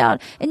 captain down.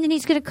 And then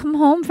he's going to come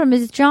home from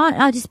his jaunt.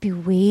 I'll just be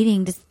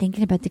waiting, just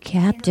thinking about the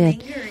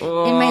captain. And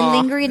my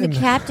lingering in the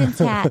captain's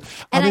hat.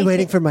 I'll be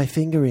waiting for my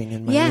fingering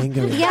and my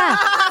lingering. Yeah.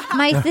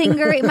 My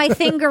thingery.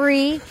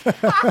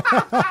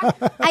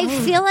 I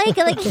feel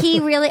like he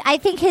really, I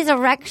think his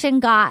erection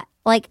got,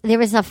 like, there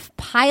was a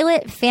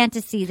pilot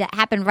fantasy that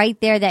happened right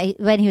there that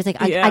when he was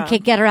like, I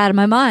can't get her out of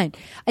my mind.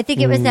 I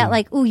think it was that,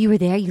 like, ooh, you were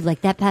there. You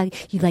like that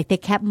you like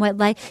that Captain White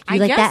light. You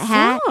like that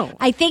hat. So.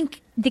 I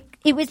think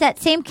it was that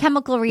same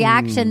chemical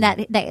reaction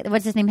that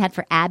what's his name had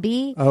for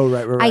Abby. Oh,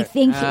 right. I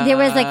think there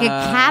was like a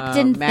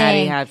captain Maddie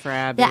thing. had for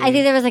Abby. I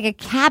think there was like a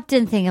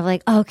captain thing of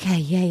like, okay,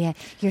 you're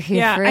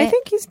here for it. I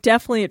think he's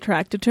definitely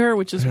attracted to her,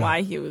 which is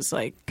why he was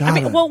like,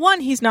 one,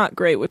 he's not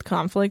great with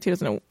conflict. He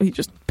doesn't know, he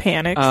just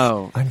panics.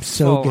 Oh, I'm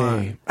so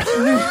gay.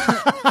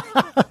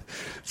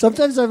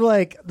 Sometimes I'm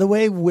like, the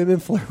way women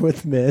flirt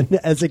with men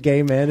as a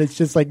gay man, it's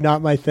just like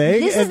not my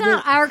thing. This is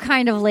not our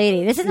kind of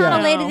lady. This is not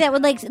a lady that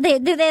would like,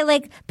 they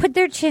like put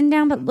their chin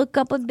down but look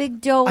up with big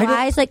doe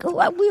eyes. Like,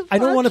 I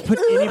don't want to put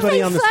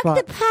anybody on the spot.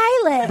 The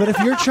pilot. But if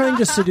you're trying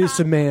to seduce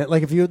a man,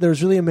 like if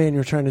there's really a man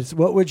you're trying to,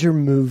 what would your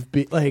move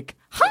be? Like,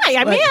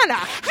 hi, I'm Anna.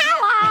 Hello.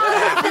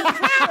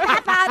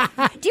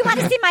 Do you want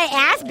to see my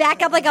ass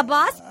back up like a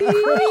boss? Quite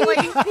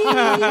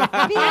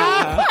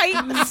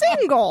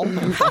single.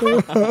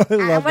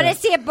 I want to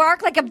see it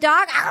bark like a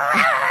dog.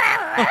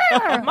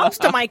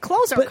 Most of my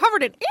clothes are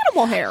covered in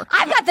animal hair.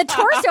 I've got the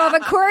torso of a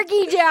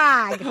corgi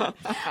dog.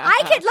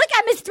 I could look.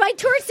 My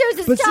torso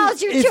is as tall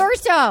as your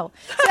torso.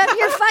 So if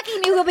you're fucking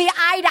me, we'll be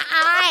eye to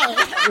eye.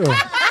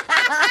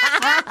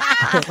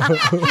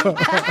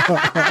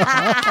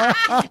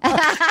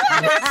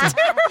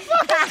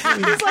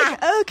 He's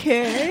like,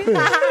 okay.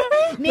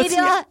 Maybe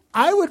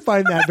I would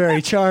find that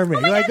very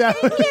charming. Like that.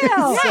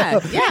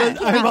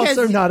 I'm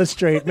also not a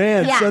straight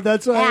man, so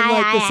that's why I'm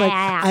like this. Like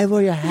I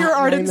wear your hat. Your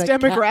Arden's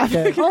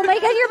demographic. Oh my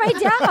God, you're my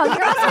demo.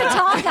 You're also a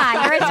tall guy.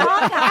 You're a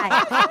tall guy.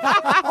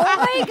 Oh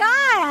my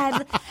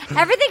God,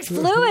 everything's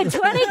fluid.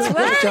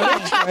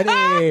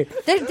 2020.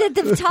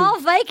 The tall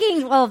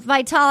Vikings. Well,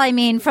 by tall I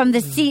mean from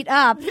the seat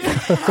up.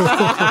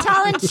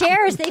 Tall in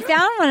chairs. They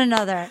found one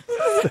another.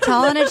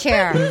 Tall in a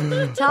chair.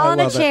 Tall in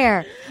a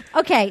chair.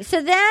 Okay,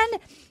 so then.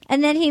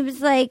 And then he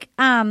was like,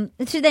 so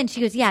then she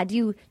goes, yeah, do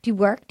you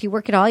work? Do you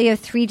work at all? You have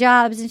 3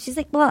 jobs? And she's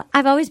like, well,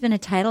 I've always been a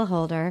title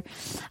holder.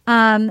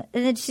 And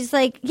then she's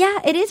like, yeah,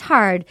 it is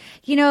hard,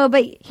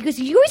 but he goes,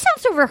 you always sound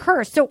so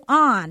rehearsed, so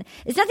on.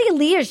 It's not the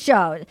Aaliyah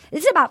show.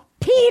 It's about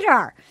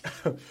Peter.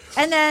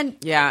 And then.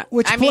 Yeah.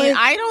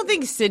 I don't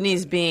think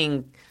Sydney's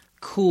being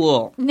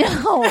cool. No.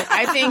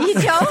 I think you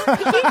don't?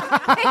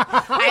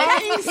 I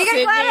think you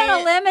can go out on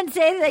a limb and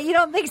say that you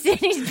don't think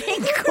Sydney's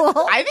being cool.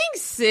 I think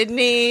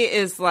Sydney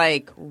is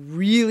like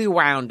really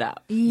wound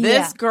up. Yeah.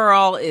 This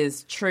girl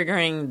is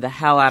triggering the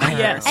hell out of her.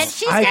 Yes. And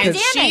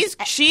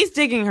she's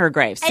digging her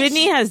grave.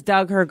 Sydney has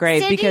dug her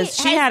grave because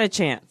she had a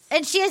chance.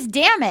 And she has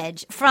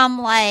damage from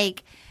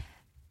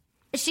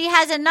she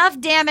has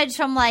enough damage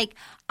from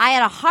I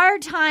had a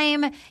hard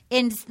time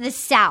in the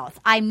South.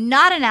 I'm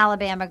not an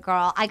Alabama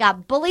girl. I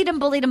got bullied and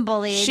bullied and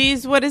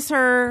bullied. What is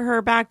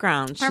her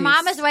background? Her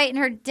mom was white and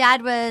her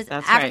dad was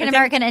African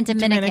American and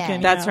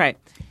Dominican. That's right.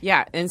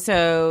 Yeah, and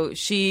so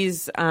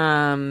she's got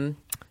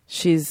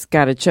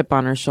a chip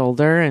on her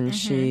shoulder, and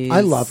I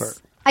love her.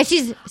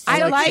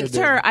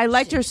 I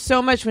liked her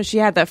so much when she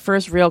had that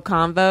first real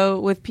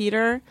convo with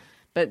Peter.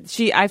 But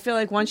I feel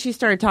like once she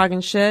started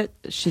talking shit,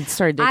 she'd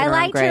start digging I her own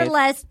liked grave. her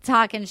less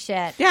talking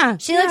shit. Yeah.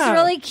 She looks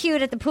really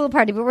cute at the pool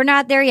party, but we're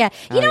not there yet.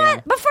 You know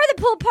what? Before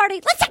the pool party,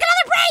 let's take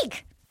another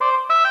break.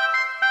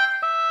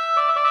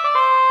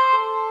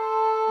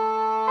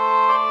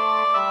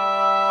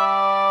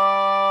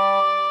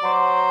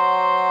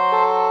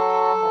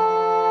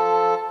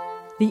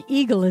 The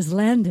eagle has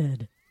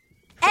landed.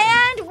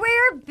 And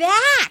we're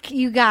back,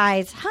 you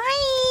guys.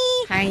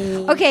 Hi.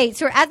 Okay,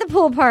 so we're at the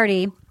pool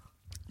party.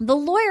 The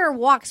lawyer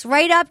walks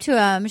right up to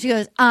him. She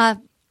goes, I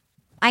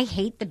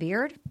hate the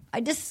beard.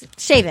 I just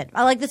shave it.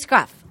 I like the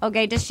scruff.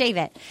 Okay, just shave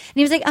it. And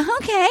he was like,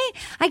 okay,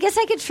 I guess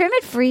I could trim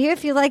it for you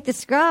if you like the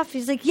scruff.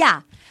 He's like,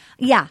 yeah,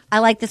 I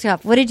like the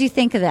scruff. What did you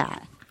think of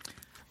that?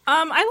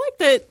 I like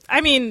that.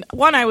 I mean,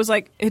 I was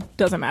like, it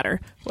doesn't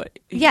matter.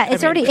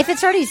 If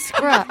it's already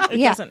scruff, it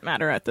doesn't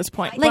matter at this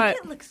point. Like,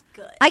 it looks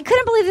good. I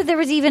couldn't believe that there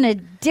was even a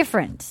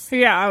difference.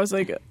 Yeah, I was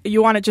like,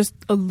 you want it just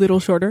a little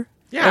shorter?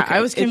 Yeah, okay.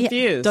 I was confused.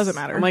 It doesn't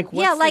matter. I'm like,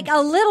 like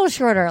a little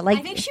shorter. Like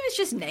I think she was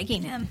just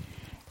negging him.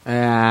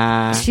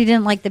 She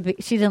didn't like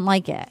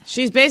it.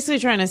 She's basically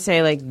trying to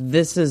say, like,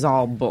 this is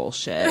all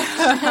bullshit.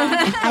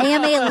 I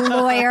am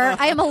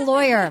a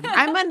lawyer.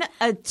 I'm an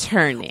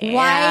attorney.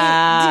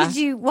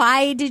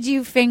 Why did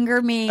you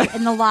finger me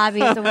in the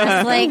lobby at the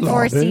Westlake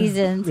Four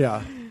Seasons?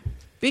 Yeah.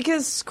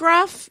 Because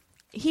scruff,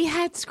 he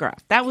had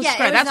scruff. That was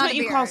scruff. That's what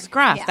you call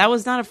scruff. Yeah. That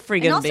was not a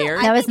friggin' beard.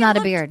 That was not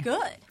a beard.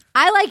 Good.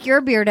 I like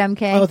your beard,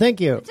 MK. Oh,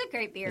 thank you. It's a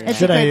great beard.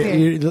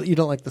 You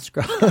don't like the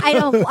scruff?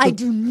 I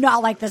do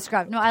not like the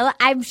scruff. No,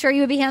 I'm sure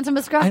you would be handsome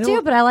with scruff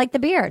too, but I like the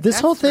beard.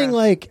 This whole thing,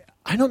 like,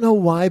 I don't know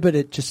why, but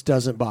it just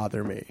doesn't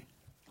bother me.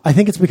 I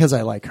think it's because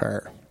I like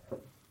her.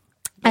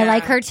 I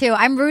like her too.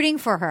 I'm rooting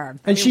for her.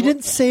 And she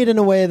didn't say it in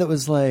a way that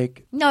was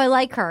like... No, I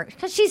like her.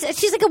 Because she's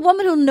like a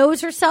woman who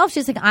knows herself.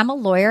 She's like, I'm a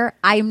lawyer.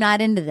 I'm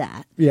not into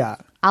that. Yeah.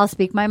 I'll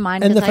speak my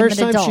mind. And the first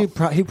I'm an time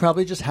adult. he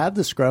probably just had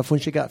the scruff when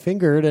she got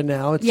fingered, and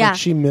now it's like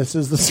she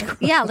misses the scruff.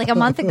 Yeah, like a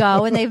month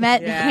ago when they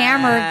met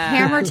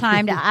hammer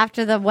timed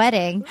after the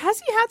wedding.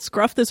 Has he had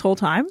scruff this whole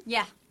time?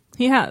 Yeah.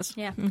 He has.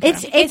 Yeah. Okay.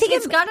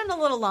 It's gotten a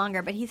little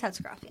longer, but he's had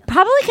scruff. Yeah.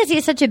 Probably because he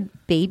has such a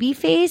baby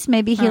face.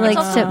 Maybe he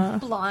likes to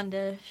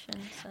blondish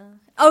and stuff.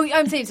 Oh,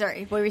 I'm saying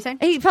sorry. What were you saying?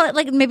 He's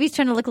probably maybe he's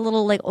trying to look a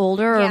little like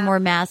older or more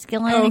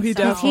masculine. Oh, he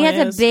definitely he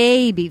has is. a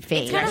baby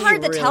face. It's kind of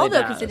hard to tell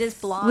though because it is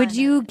blonde. Would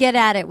you get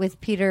at it with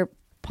Peter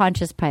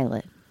Pontius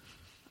Pilate?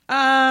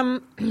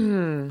 I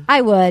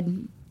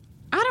would.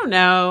 I don't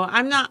know.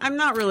 I'm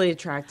not really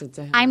attracted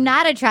to him. I'm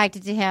not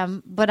attracted to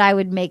him, but I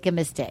would make a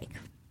mistake.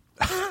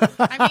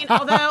 I mean,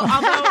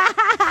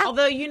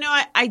 although you know,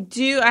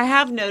 I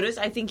have noticed.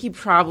 I think he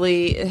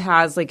probably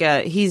has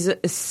he's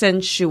a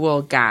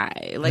sensual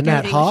guy. Like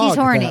that hog, he's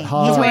horny. He's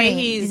horny.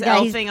 He's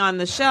elfing on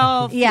the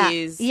shelf. Yeah,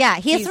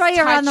 he'll throw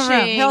you around the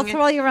room. He'll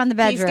throw you around the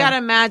bedroom. He's got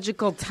a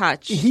magical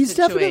touch. He's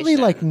definitely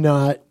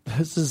not.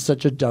 This is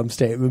such a dumb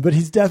statement, but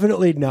he's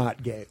definitely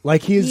not gay.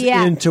 Like he's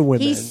into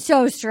women. He's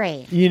so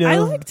straight. You know, I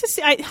like to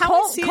see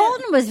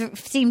Colton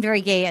seemed very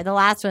gay. The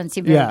last one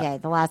seemed very gay.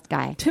 The last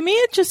guy. To me,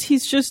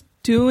 he's just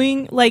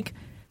doing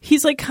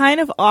he's like kind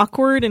of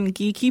awkward and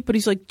geeky, but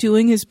he's like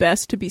doing his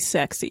best to be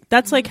sexy.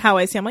 That's like how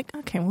I see. I'm like,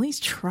 okay, well, he's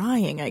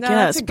trying, I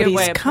guess, but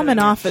he's coming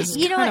off as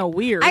kind of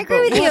weird. I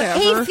agree with you.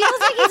 He feels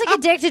like he's like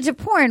addicted to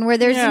porn, where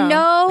there's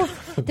no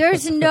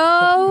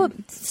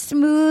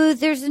smooth.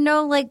 There's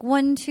no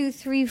 1, 2,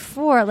 3,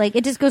 4. Like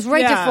it just goes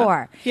right to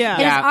 4. Yeah,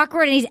 and it's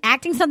awkward, and he's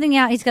acting something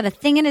out. He's got a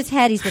thing in his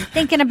head. He's been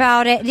thinking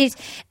about it.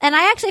 And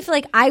I actually feel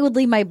like I would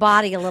leave my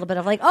body a little bit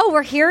of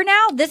we're here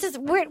now. This is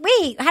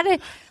wait, how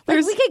did.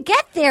 We could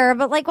get there,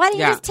 but why didn't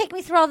you just take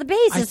me through all the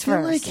bases I feel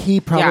first? like he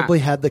probably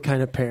had the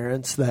kind of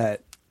parents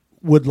that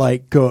would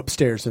go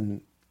upstairs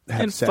and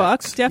have sex.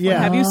 Fuck. Definitely.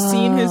 Yeah. Have you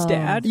seen his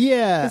dad?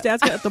 Yeah. His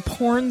dad's got the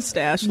porn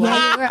stash.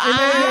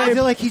 I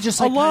feel like he just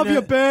I love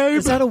you, babe.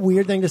 Is that a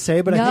weird thing to say?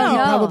 But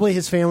I think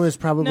his family is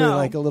probably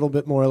a little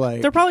bit more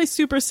they're probably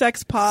super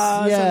sex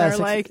pos, and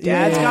they're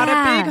Dad's got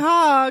a big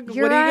hog.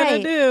 You're what are you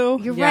gonna do?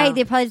 You're right.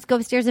 They probably just go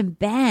upstairs and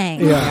bang.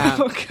 Yeah.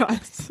 Oh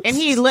god. And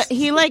he goes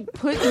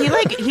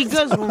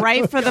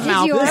right for the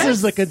mouth. This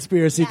is the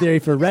conspiracy theory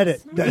for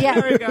Reddit.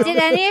 Yeah. Did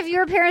any of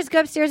your parents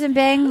go upstairs and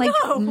bang?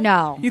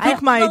 No. You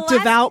think my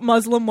devout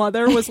Muslim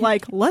mother was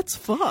like, let's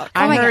fuck?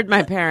 I heard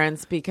my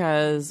parents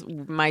because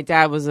my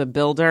dad was a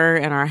builder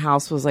and our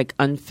house was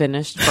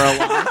unfinished for a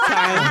long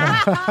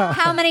time.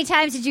 How many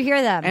times did you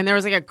hear them? And there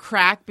was a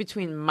crack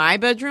between my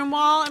bedroom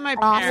wall and my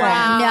parents.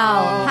 Wow. No.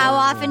 How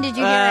often did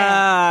you hear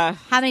it?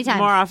 How many times?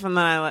 More often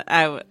than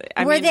I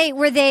Were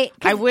they?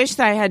 I wish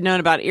that I had known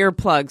about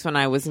earplugs when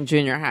I was in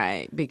junior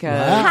high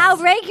because How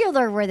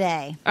regular were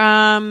they?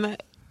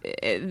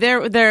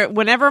 There.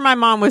 Whenever my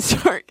mom would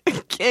start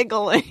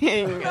giggling.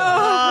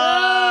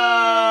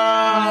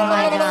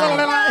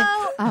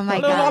 Oh my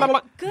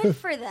god! Good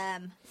for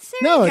them.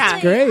 Seriously. No,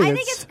 it's great. I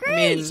think it's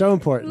great. So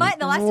important.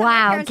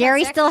 Wow,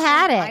 Gary still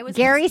had it.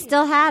 Gary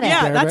still had it.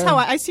 Yeah, that's how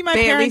I see my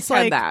Bailey parents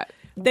said that.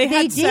 They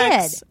had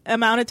sex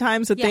amount of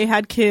times that they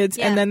had kids,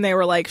 and then they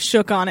were like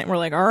shook on it and were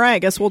like, all right, I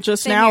guess we'll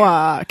just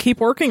keep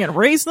working and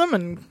raise them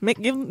and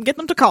get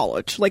them to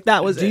college. Like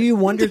that was Do you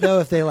wonder though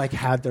if they like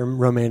had their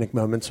romantic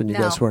moments when you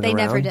guys weren't around?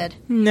 They never did.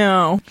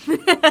 No.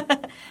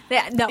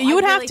 No, you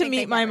would have to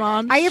meet my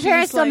mom. Are your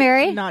parents still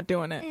married? Not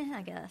doing it.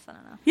 I guess. I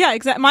don't know. Yeah,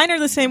 exactly. Mine are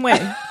the same way.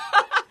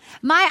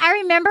 I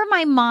remember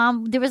my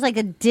mom, there was like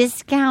a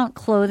discount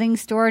clothing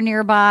store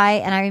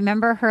nearby, and I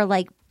remember her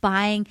like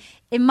buying,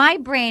 in my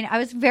brain, I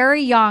was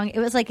very young, it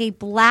was like a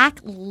black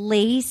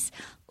lace,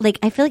 like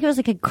I feel like it was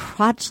like a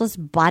crotchless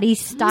body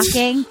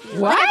stocking.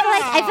 What?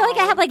 I feel like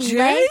I had like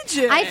legs.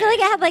 I feel like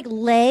I had like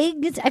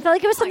legs. I feel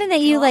like it was something that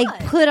you like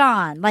put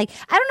on. Like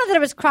I don't know that it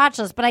was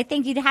crotchless, but I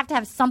think you'd have to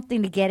have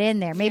something to get in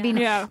there. Maybe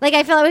like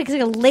I felt like it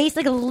was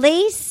like a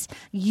lace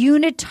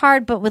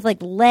unitard, but with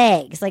like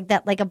legs, like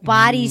that, like a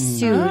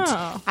bodysuit.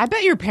 Oh. I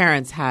bet your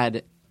parents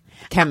had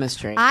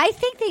chemistry. I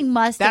think they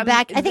must have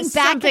back. I think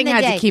back in the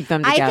day, had to keep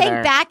them together. I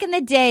think back in the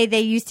day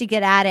they used to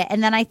get at it,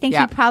 and then I think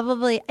he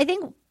probably. I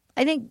think.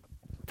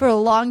 For a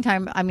long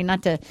time, I mean,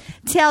 not to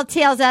tell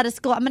tales out of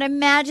school, I'm going to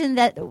imagine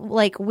that,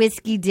 like,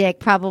 Whiskey Dick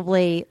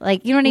probably,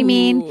 like, you know what I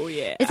mean? Ooh,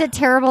 yeah. Is it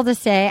terrible to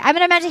say? I'm going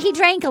to imagine he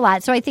drank a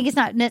lot, so I think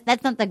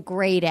that's not the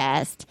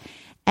greatest.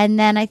 And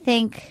then I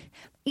think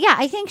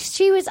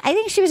she was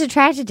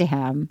attracted to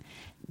him.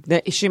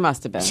 She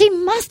must have been. She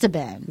must have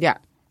been. Yeah.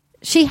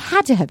 She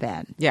had to have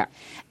been. Yeah.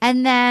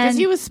 And then...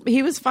 Because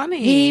he was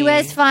funny. He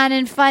was fun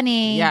and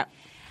funny. Yeah.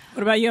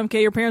 What about you,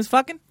 MK? Your parents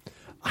fucking?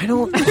 I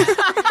don't...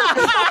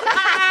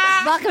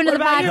 Welcome to the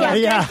podcast.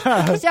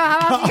 Yeah. So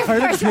how often your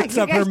parents picks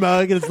up her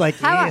mug and it's like,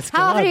 how often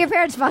are your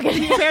parents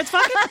fucking? Your parents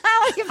fucking?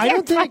 How are your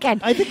parents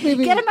fucking? I think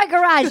maybe... Get in my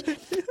garage.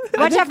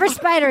 Watch out for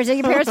spiders. Are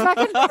your parents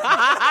fucking?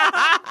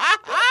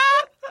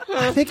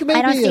 I think maybe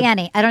I don't see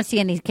any. I don't see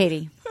any,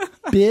 Katie.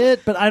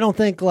 Bit, but I don't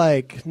think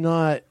like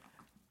not...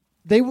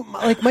 They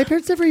like my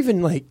parents never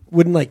even like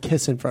wouldn't like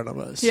kiss in front of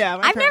us. Yeah,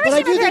 I've never seen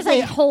my parents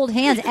like hold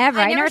hands ever.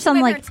 I never saw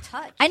them like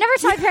touch. I never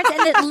saw my parents,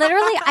 and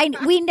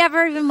literally, we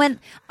never even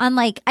went on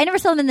like I never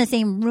saw them in the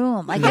same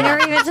room. Like I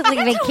never even took like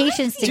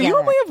vacations together. Do you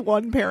only have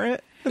one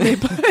parent? I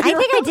think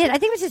I did. I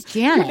think it was just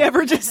Janet. You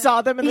never just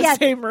saw them in the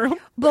same room.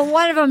 But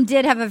one of them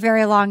did have a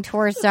very long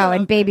torso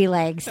and baby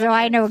legs, so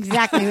I know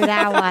exactly who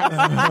that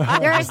was.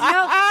 There is no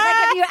like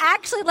if you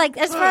actually like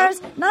as far as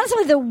not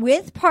necessarily the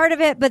width part of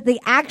it, but the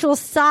actual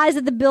size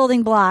of the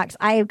building blocks.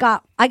 I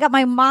got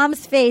my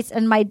mom's face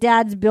and my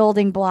dad's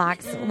building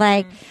blocks.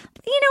 Like,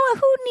 you know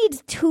who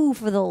needs two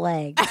for the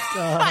legs?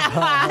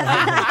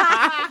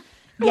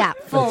 Yeah,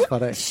 full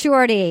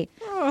shorty.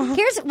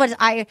 Here's what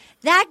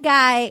that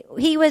guy,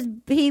 he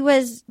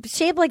was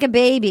shaped like a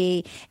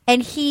baby,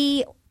 and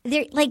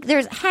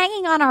there's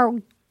hanging on our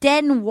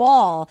den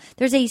wall,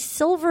 there's a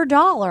silver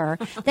dollar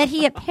that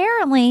he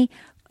apparently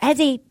as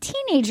a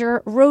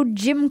teenager rode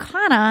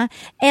Gymkhana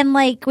and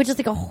which is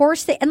like a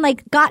horse thing, and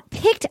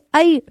picked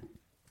a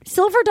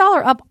silver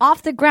dollar up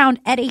off the ground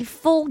at a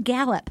full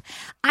gallop.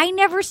 I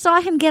never saw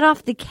him get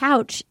off the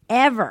couch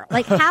ever.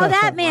 Like how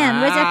that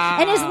man was,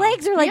 and his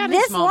legs are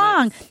this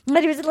long.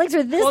 But his legs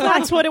are this long. Well,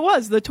 that's what it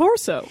was, the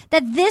torso.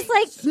 That this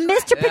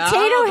Mr.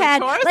 Potato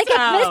Head,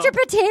 if Mr.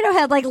 Potato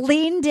Head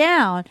leaned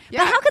down.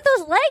 Yeah. But how could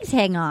those legs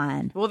hang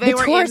on? Well, they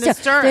were in the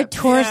stirrups. The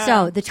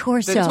torso. The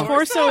torso. The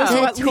torso is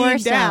what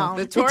leaned down.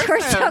 The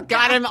torso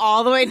got him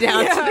all the way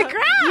down to the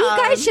ground. You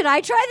guys, should I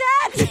try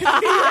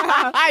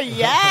that?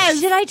 Yes.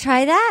 Should I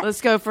try that?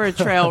 Let's go for a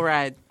trail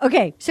ride.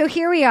 Okay, so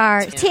here we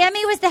are.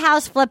 Tammy was the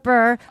house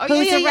flipper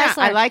who's a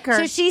wrestler. I like her.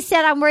 So she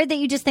said, I'm worried that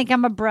you just think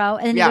I'm a bro.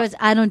 And then he goes,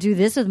 I don't do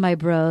this with my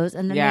bros.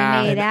 And then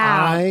they made out.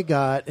 I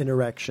got an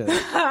erection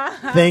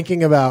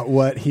thinking about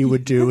what he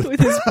would do with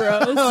his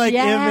bros. If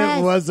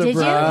it was a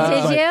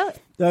bro. Did you?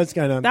 That's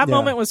kind of that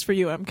moment was for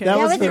you, MK. That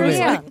was for me.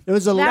 It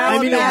was a. I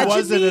mean, it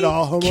wasn't at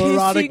all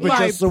homoerotic, but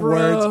just the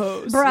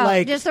words,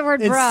 bro, just the word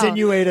bro,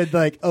 insinuated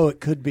it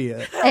could be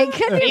it. It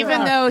could be.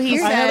 Even though he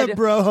said, I had a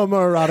bro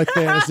homoerotic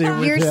fantasy.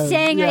 You're with him.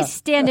 saying I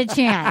stand a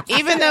chance.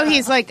 Even though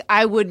he's like,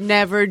 I would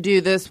never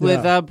do this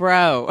with a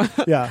bro.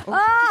 Yeah.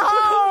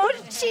 Oh,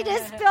 she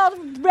just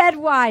spilled red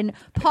wine.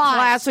 Pause.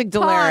 Classic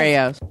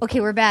DeLarios. Okay,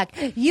 we're back.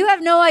 You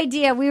have no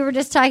idea. We were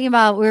just talking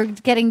about. We're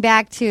getting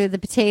back to the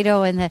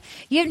potato and the.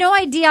 You have no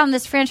idea on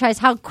this franchise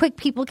how quick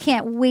people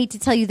can't wait to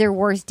tell you their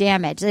worst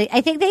damage.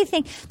 I think they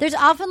think there's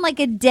often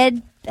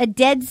a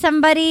dead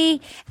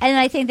somebody, and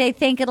I think they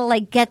think it'll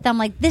get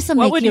them this will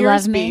make you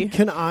love me.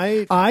 Can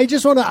I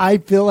just want to. I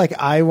feel like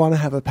I want to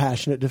have a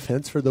passionate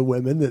defense for the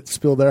women that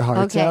spill their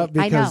hearts out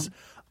because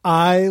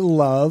I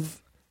love.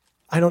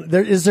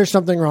 Is there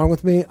something wrong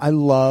with me? I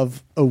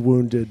love a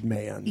wounded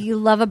man. You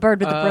love a bird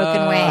with a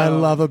broken wing. I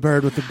love a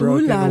bird with a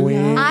broken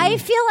wing. I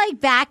feel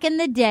like back in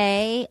the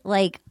day,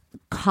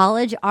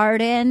 college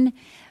Arden,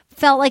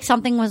 felt like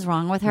something was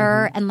wrong with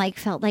her, and like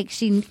felt like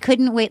she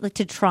couldn't wait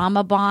to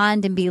trauma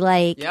bond and be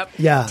like,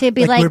 to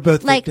be like we're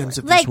both victims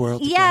of this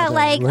world. Yeah,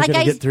 together. We're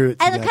gonna get through it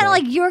and together. kind of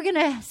like you're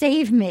gonna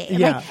save me.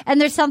 Yeah. And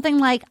there's something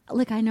like,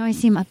 look, I know I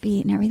seem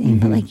upbeat and everything,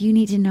 but like you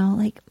need to know,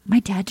 like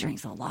my dad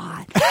drinks a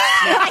lot.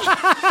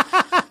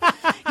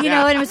 You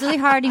know, and it was really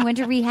hard. He went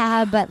to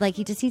rehab, but like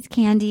he just eats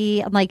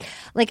candy. I'm like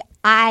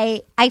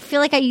I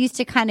feel like I used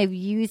to kind of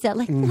use that,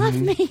 like love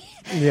me.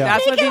 Yeah,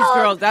 that's what these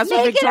girls. That's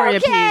what Victoria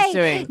P is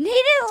doing. He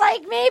didn't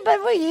like me, but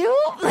will you?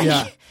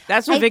 Like,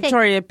 that's what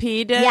Victoria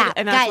P did,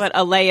 and that's what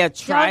Alea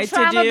tried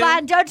to do.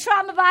 Don't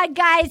trauma bond,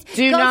 guys.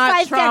 Do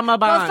not trauma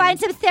bond. Go find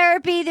some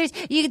therapy.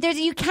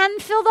 You can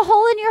fill the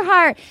hole in your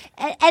heart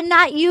and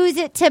not use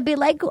it to be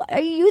like, are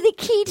you the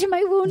key to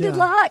my wounded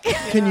lock?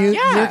 Can you?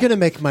 You're gonna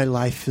make my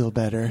life feel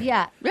better.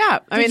 Yeah.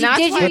 I mean,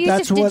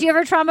 did you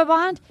ever trauma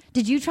bond?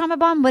 Did you trauma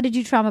bond? What did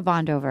you trauma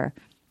bond over?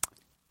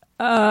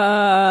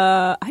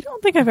 I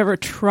don't think I've ever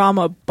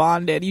trauma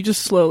bonded. You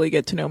just slowly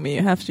get to know me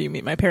after you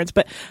meet my parents.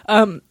 But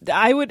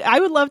I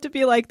would love to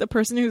be like the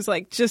person who's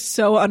like just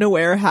so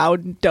unaware how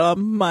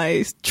dumb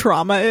my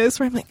trauma is.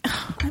 Where I'm like,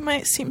 oh, I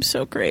might seem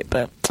so great,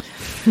 but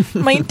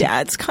my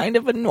dad's kind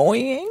of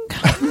annoying.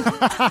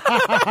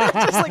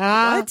 Just like,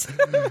 what?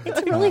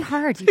 It's really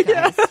hard, you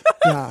guys.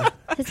 Yeah.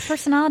 His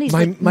personality's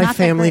my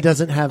family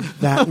doesn't have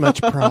that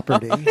much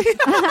property.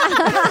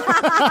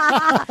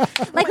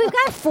 Like we've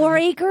got 4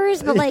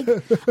 acres, but like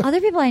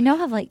other people I know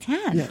have like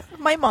 10. Yeah.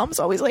 My mom's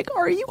always like,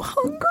 "Are you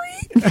hungry?"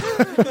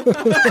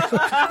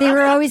 They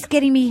were always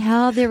getting me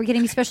help. They were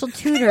getting me special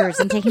tutors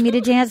and taking me to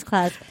dance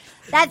class.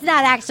 That's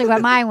not actually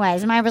what mine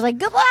was. Mine was like,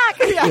 good luck.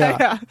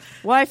 Yeah.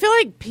 Well, I feel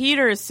like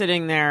Peter is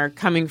sitting there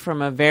coming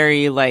from a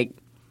very like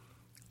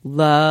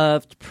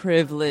loved,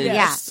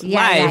 privileged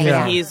life,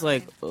 and he's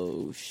like,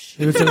 oh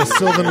shit. It was in a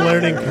Sylvan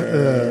Learning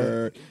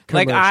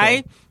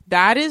commercial.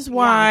 That is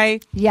why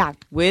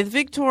with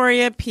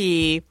Victoria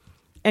P,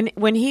 and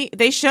when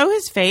they show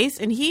his face,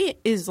 and he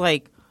is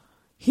like,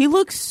 he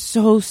looks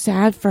so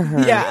sad for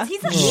her. Yeah.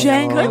 He's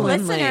a good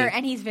listener,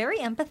 and he's very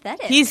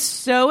empathetic. He's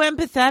so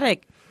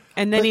empathetic.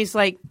 And then he's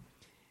like,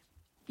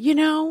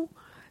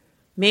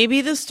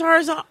 maybe the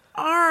stars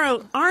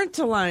aren't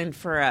aligned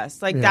for us.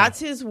 Like, that's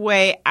his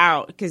way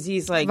out, because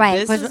he's like,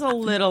 this is a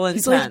little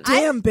intense. He's like,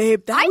 damn,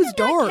 babe, that was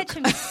dark. I did not catch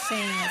him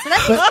saying that. So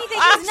that makes me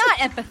think he's not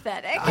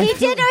empathetic. He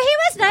did. No, he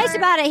was nice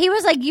about it. He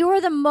was like, you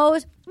were the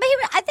most... But he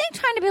was, I think,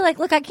 trying to be like,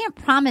 look, I can't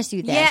promise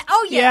you this. Yeah.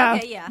 Oh, yeah.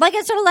 Okay, yeah. Like,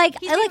 it's sort of like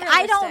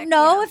I don't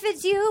know if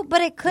it's you,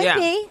 but it could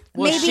be.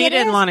 Well, maybe she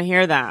didn't want to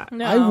hear that.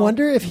 No. I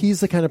wonder if he's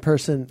the kind of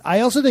person...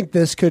 I also think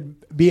this could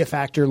be a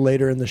factor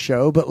later in the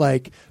show, but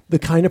like the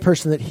kind of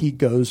person that he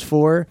goes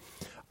for...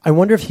 I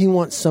wonder if he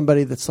wants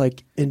somebody that's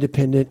like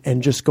independent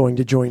and just going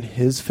to join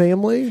his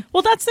family.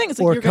 Well, that's the thing. It's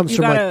like you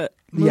gotta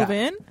move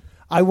in.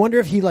 I wonder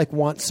if he like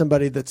wants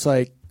somebody that's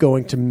like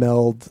going to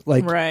meld,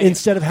 like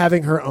instead of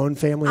having her own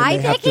family. I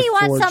think he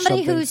wants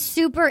somebody who's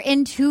super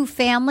into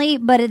family,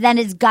 but then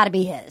it's got to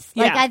be his.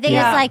 Like I think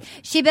it's like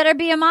she better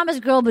be a mama's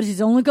girl, but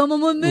she's only coming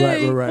with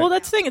me. Right. Well,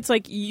 that's the thing. It's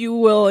like you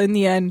will in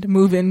the end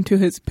move into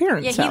his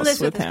parents' house he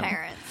lives with him. his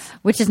parents.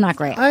 Which is not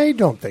great. I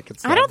don't think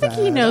it's. I don't think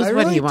he knows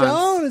what he wants.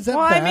 Don't. Is that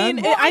bad? I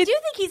mean, I do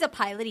think he's a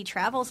pilot. He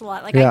travels a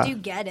lot. Like I do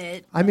get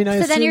it. I mean,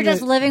 so then you're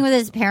just living with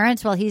his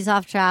parents while he's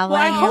off traveling.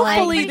 Well,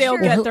 hopefully they'll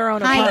get their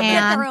own apartment.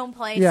 Get their own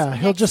place. Yeah,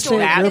 he'll just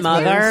stay at your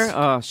mother.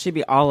 Oh, she'd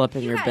be all up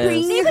in your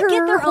biz. They would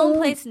get their own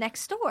place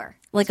next door.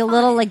 Like a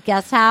little like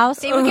guest house.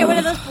 They would get one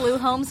of those blue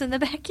homes in the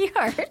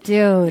backyard.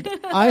 Dude.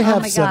 I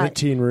have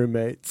 17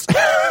 roommates.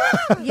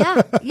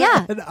 Yeah.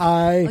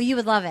 And you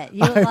would love it.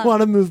 I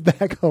want to move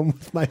back home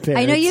with my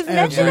parents. I know you've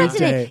mentioned that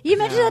today. You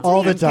mentioned that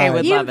all the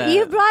time.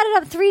 You brought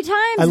it up 3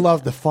 times. I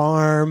love the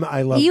farm.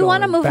 I love. You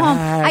want to move back.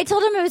 home? I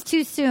told him it was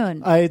too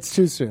soon. It's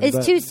too soon.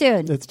 It's too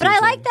soon. But I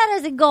like that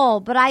as a goal.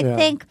 But I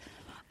think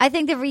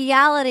the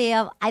reality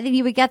of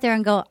you would get there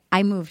and go,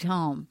 I moved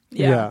home.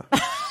 Yeah.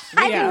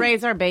 We can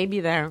raise our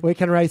baby there. We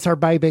can raise our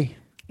baby.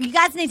 You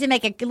guys need to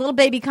make a little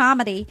baby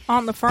comedy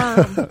on the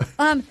farm.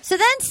 So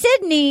then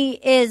Sydney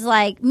is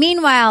like,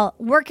 meanwhile,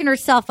 working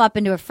herself up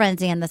into a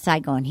frenzy on the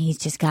side, going, he's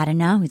just got to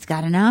know. He's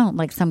got to know.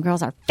 Like, some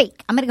girls are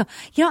fake. I'm going to go,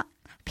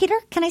 Peter,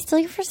 can I steal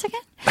you for a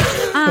second?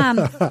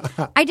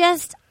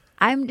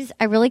 I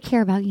really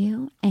care about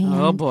you. And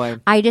oh, boy.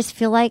 I just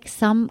feel like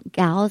some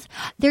gals,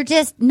 they're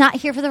just not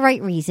here for the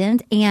right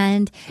reasons.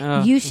 And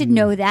you should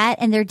know that.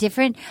 And they're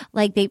different.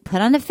 Like, they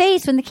put on the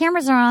face when the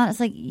cameras are on.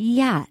 It's like,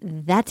 yeah,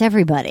 that's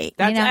everybody.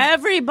 That's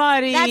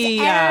everybody. That's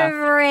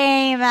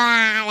everybody.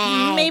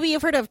 Maybe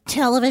you've heard of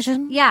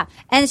television. Yeah.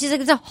 And she's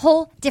like, it's a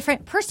whole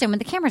different person when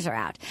the cameras are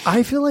out.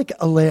 I feel like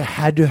Alea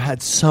had to have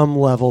had some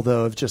level,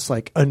 though, of just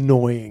like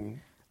annoying.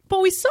 But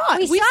we saw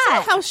it. We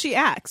saw how she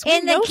acts.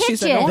 In the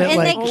kitchen.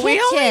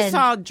 We only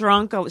saw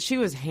drunk. She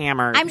was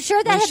hammered. I'm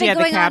sure that had been going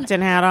on. She had the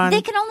captain hat on.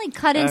 They can only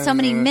cut in so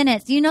many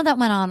minutes. You know that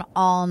went on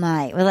all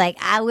night. We're like,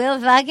 I will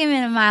fuck him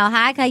in a Mile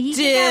High. You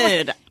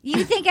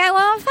think I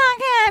won't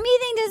fuck him? You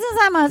think this is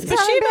how much?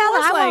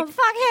 I won't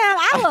fuck him.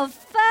 I will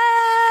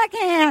fuck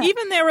backhand.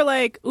 Even they were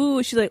like,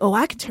 ooh, she's like, oh,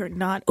 I could turn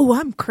it on. Oh,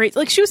 I'm crazy.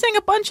 Like, she was saying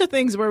a bunch of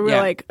things where we were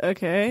like,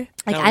 okay.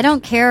 Like, I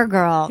don't care,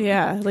 girl.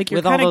 Yeah, like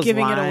you're kind of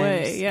giving it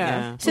away.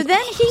 Yeah. So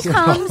then he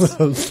comes.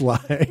 Those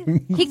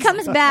lines. He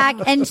comes back,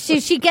 and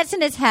she gets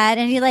in his head,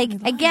 and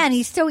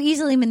he's so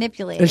easily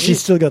manipulated. And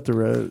she's still got the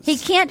rose. He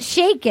can't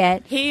shake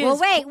it. Wait,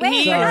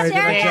 we're not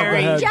there yet.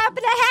 We're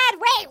jumping ahead.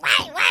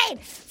 Wait.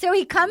 So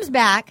he comes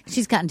back.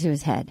 She's gotten to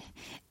his head.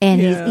 And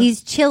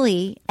he's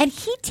chilly, and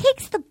he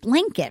takes the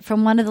blanket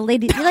from one of the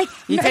ladies.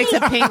 He takes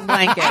a pink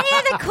blanket, and he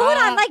had the coat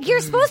on. Like,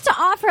 you're supposed to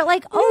offer,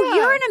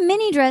 you're in a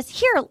mini dress.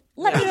 Here,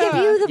 let me give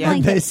you the blanket.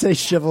 And they say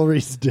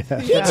chivalry's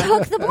dead. He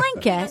took the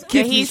blanket.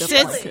 He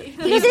sits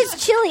because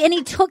it's chilly, and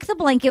he took the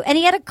blanket, and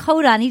he had a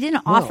coat on. He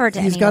didn't offer it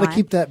to anyone. He's got to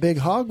keep that big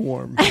hog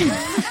warm.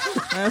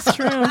 That's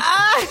true.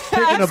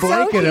 Taking a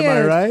blanket, am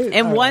I right?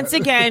 And once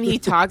again, he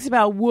talks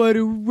about what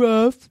a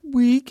rough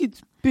week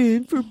it's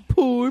been for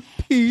poor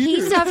Peter.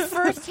 He's a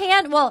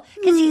firsthand. Well,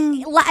 because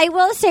I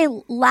will say,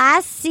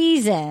 last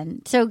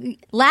season,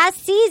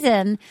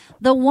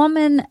 the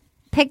woman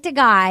picked a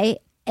guy,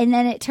 and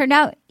then it turned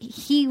out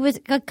he was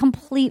a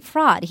complete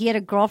fraud. He had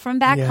a girlfriend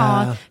back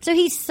home, so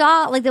he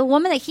saw the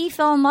woman that he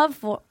fell in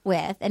love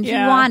with, and he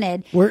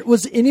wanted.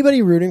 Was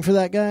anybody rooting for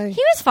that guy?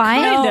 He was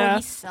fine. No,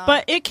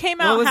 but it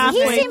came out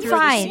halfway. He seemed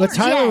fine. But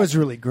Tyler was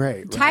really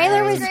great. Right?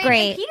 Tyler was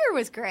great. Peter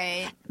was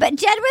great. But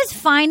Jed was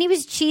fine. He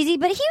was cheesy,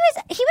 but he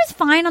was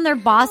fine on their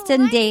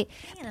Boston date.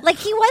 Like,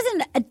 he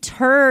wasn't a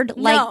turd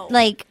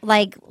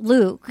like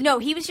Luke. No,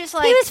 he was just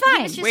he was fine.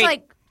 He was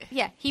just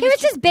he was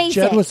just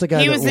basic. Jed was the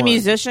guy. He was the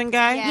musician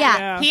guy.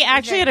 Yeah. He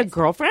actually had a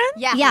girlfriend.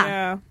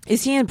 Yeah.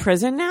 Is he in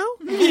prison now?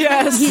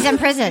 Yes. He's in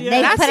prison.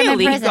 They That's put him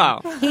illegal.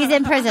 in prison. He's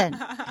in prison.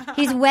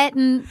 He's wet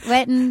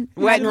and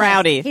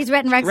rowdy. He's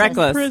wet and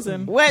reckless.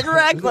 Prison. Wet and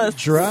reckless.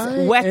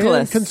 Dry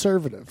Reckless. and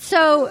conservative.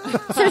 So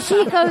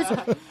she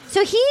goes.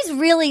 So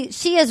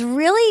she has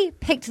really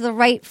picked the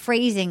right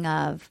phrasing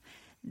of,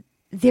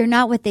 they're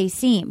not what they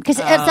seem. Because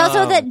it's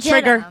also that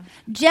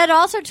Jed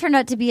also turned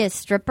out to be a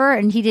stripper,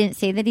 and he didn't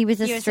say that he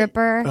was a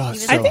stripper. Oh,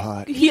 so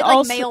hot. He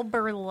was like male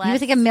burlesque. He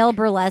was like a male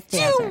burlesque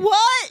dancer.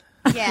 What?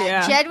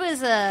 Yeah, Jed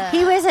was a.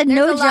 He was a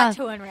no job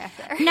to unwrap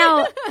there.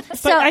 No,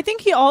 but I think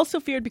he also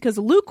feared because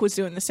Luke was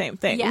doing the same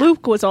thing. Yeah.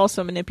 Luke was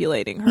also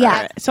manipulating her.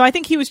 Yeah. So I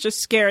think he was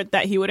just scared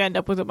that he would end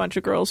up with a bunch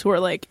of girls who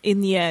are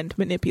in the end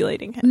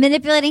manipulating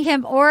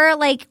him,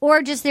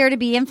 or just there to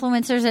be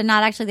influencers and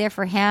not actually there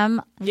for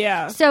him.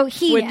 Yeah. So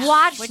he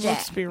watched it.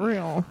 Let's be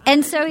real.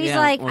 And so he's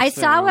I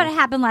saw what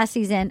happened last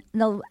season.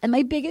 And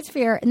my biggest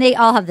fear, and they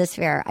all have this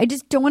fear, I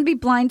just don't want to be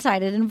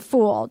blindsided and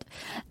fooled.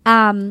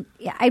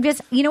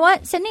 You know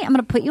what, Sydney? I'm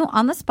going to put you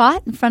on the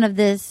spot in front of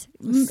this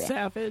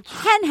savage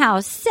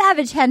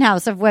hen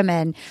house of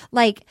women.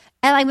 And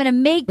I'm going to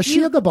make But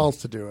she had the balls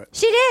to do it.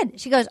 She did.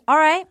 She goes, all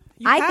right,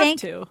 I think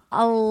to.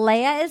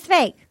 Alea is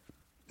fake.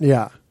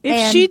 Yeah.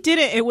 If she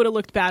didn't, it would have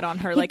looked bad on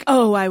her.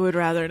 I would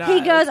rather not.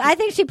 He goes, I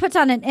think she puts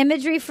on an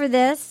imagery for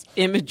this.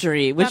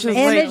 Imagery, which is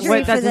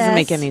Imagery that doesn't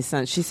make any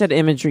sense. She said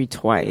imagery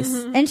twice.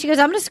 Mm-hmm. And she goes,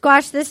 I'm going to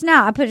squash this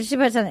now. She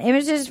puts on an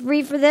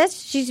imagery for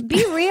this. She's,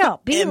 be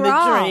real. Be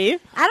raw. I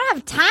don't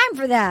have time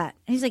for that.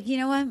 And he's like, you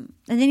know what? And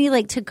then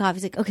he took off.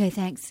 He's like, okay,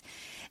 thanks.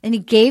 And he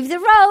gave the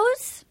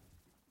rose.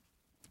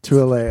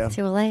 To Alea.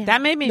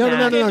 That made me mad.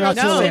 No, not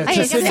to Alea.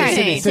 To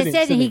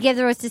Sydney. He gave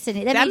the rose to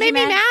Sydney. That made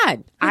me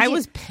mad. I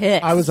was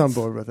pissed. I was on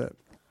board with it.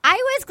 I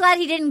was glad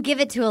he didn't give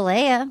it to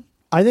Alea.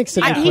 I think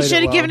Sydney he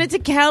should have given it to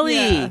Kelly.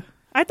 Yeah.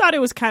 I thought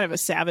it was kind of a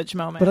savage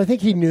moment. But I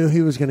think he knew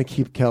he was going to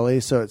keep Kelly,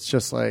 so it's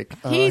just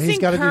he's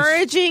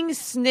encouraging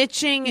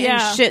snitching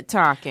and shit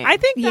talking. I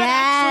think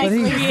that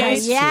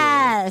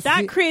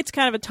actually creates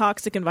kind of a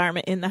toxic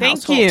environment in the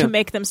household to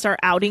make them start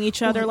outing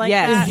each other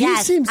that.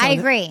 Yes, I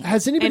agree.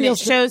 Has anybody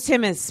else? It shows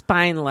him as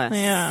spineless.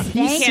 Yeah.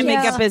 He can't make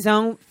up his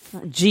own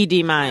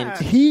GD mind.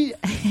 He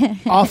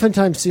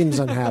oftentimes seems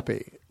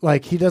unhappy.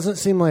 He doesn't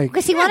seem like...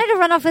 Because he wanted to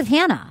run off with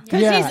Hannah.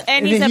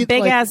 He's a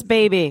big-ass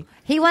baby.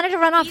 He wanted to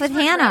run off with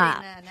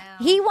Hannah.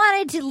 He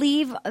wanted to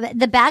leave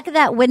the back of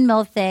that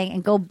windmill thing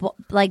and go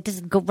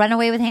run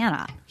away with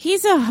Hannah.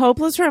 He's a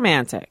hopeless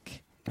romantic.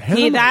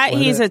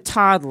 He's a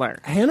toddler.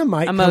 Hannah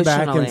might come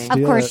back and steal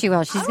Of course she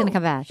will. She's going to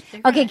come back.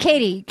 Okay,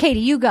 Katie,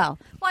 you go.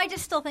 Well, I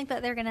just still think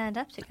that they're going to end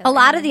up together. A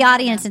lot of the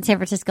audience in San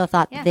Francisco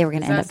thought that they were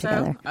going to end up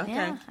together. Okay.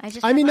 Yeah,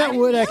 that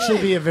would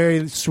actually be a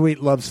very sweet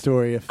love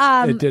story if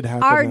it did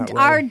happen that way.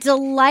 Our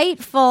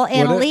delightful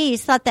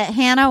Annalise thought that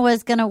Hannah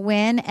was going to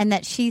win and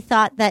that she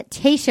thought that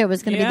Tasha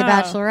was going to be the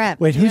Bachelorette.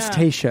 Wait, who's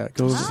Tasha?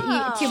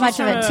 Too much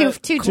of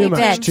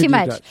it. Too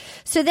much.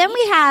 So then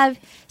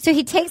so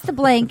he takes the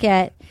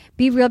blanket,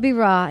 be real, be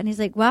raw, and he's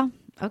like, well,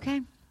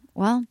 okay,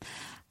 well,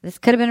 this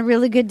could have been a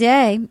really good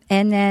day.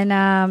 And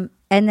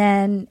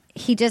then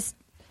he just,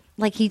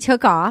 he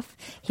took off.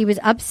 He was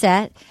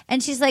upset.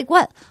 And she's like,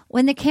 what?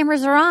 When the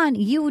cameras are on,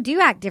 you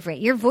do act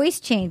different. Your voice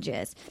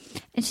changes.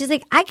 And she's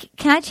like,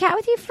 can I chat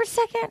with you for a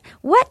second?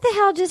 What the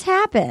hell just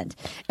happened?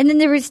 And then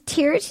there was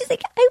tears. She's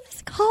like, I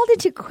was called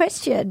into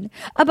question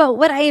about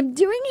what I am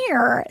doing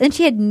here. And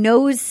she had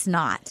nose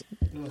snot.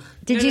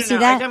 Did you see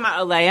that? Are you talking about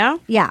Alea?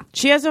 Yeah.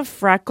 She has a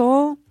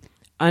freckle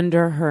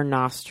under her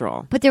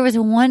nostril. But there was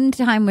one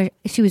time where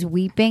she was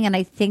weeping, and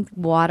I think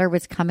water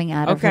was coming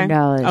out of her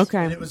nose.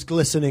 Okay. And it was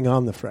glistening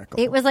on the freckle.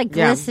 It was like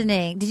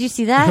glistening. Did you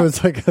see that? It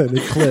was like an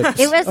eclipse.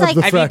 It was like.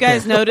 Have you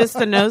guys noticed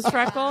the nose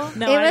freckle?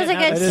 No, it was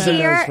like a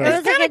tear. It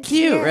was like a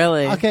cute,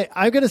 really. Okay,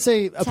 I'm going to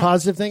say a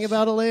positive thing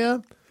about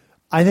Alea.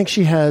 I think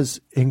she has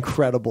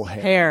incredible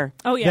hair.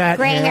 Oh, yeah.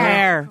 Great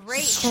hair.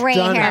 Great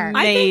hair.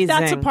 I think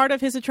that's a part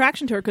of his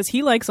attraction to her because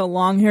he likes a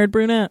long-haired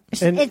brunette.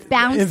 And it's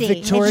bouncy.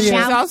 Victoria, she's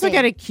also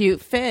got a cute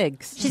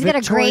fig. She's got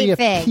a great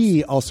fig.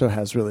 P also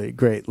has really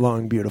great,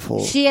 long,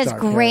 beautiful. She has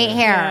great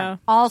hair. Yeah.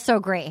 Also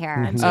great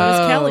hair. And so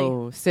does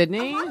Kelly.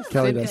 Sydney?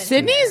 Kelly does.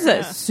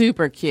 Sydney's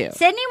super cute.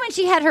 Sydney, when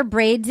she had her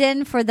braids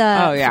in for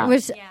the,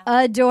 was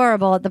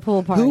adorable at the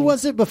pool party. Who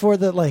was it before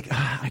that?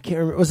 I can't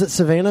remember. Was it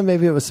Savannah?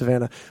 Maybe it was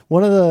Savannah.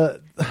 One of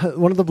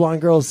the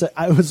blonde girls that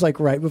I was like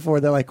right before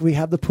they're like, we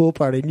have the pool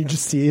party, and you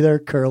just see her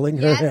curling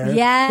her hair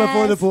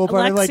before the pool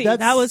party. Lexi,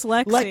 that was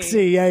Lexi.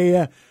 Lexi,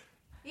 yeah.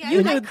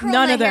 You knew curl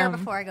none my of hair them.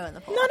 before I go in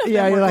the pool. None of them.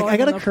 Yeah, you're were like, going I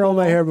gotta in the curl pool.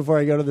 my hair before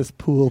I go to this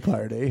pool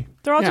party.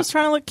 They're all just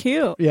trying to look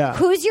cute. Yeah.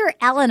 Who's your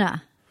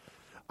Elena?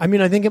 I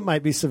mean, I think it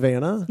might be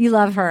Savannah. You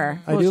love her.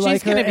 I do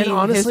like her, and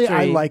honestly,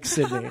 I like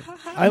Sydney.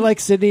 I like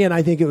Sydney, and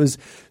I think it was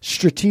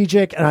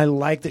strategic, and I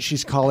like that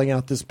she's calling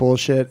out this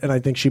bullshit, and I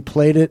think she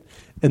played it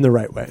in the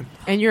right way.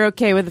 And you're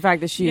okay with the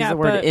fact that she used the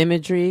word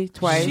imagery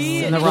twice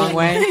in the wrong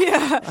way?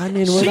 I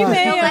mean, she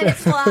may let it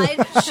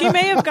slide. She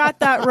may have got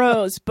that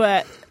rose,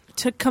 but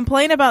to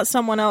complain about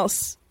someone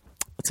else,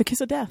 it's a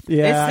kiss of death.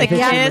 Yeah, it's the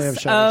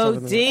kiss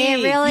OD.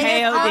 It really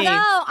is.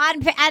 Although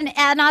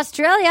on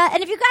Australia,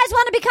 and if you guys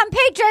want to become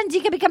patrons,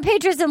 you can become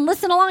patrons and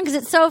listen along because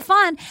it's so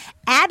fun.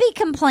 Abby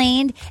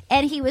complained,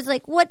 and he was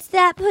like, "What's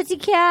that,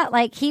 pussycat?"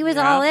 Like he was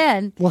all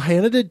in. Well,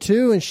 Hannah did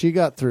too, and she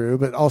got through,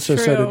 but also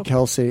so did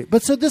Kelsey.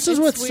 But so this is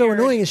what's so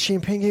annoying is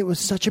Champagne Gate was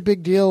such a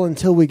big deal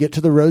until we get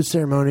to the rose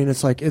ceremony, and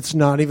it's like it's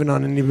not even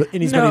on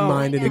anybody's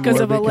mind anymore because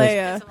of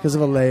Alea. Because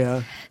of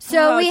Alea.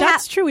 So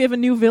that's true. We have a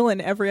new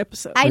villain every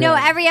episode. I know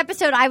every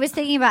episode. I was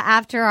thinking about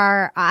after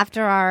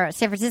our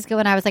San Francisco,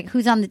 and I was like,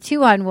 "Who's on the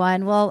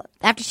 2-on-1?" Well,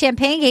 after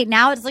Champagne Gate,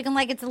 now it's looking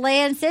like it's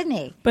Alea and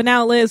Sydney. But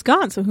now Alea's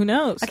gone, so who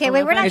knows? Okay,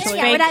 wait, we're not there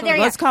yet. We're not there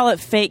yet. Let's call it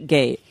Fake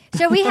Gate.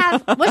 So we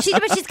have. Well,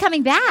 she's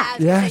coming back.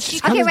 Yeah,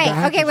 she's coming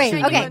back.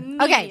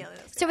 Okay.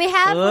 So we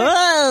have.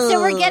 So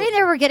we're getting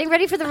there. We're getting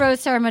ready for the rose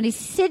ceremony.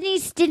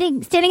 Sydney's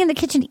standing in the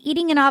kitchen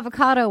eating an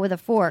avocado with a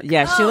fork.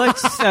 Yeah, she looked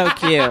so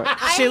cute.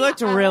 She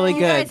looked really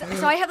good. Guys,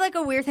 so I have like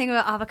a weird thing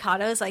about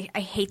avocados. Like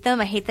I hate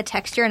them. I hate the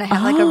texture, and I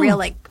have like a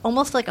real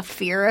almost like a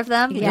fear of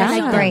them. Yeah,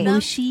 like great.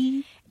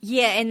 Mushy.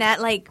 Yeah, and that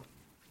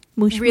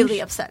really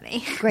upset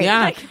me. Great.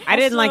 Yeah, I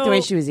didn't like the way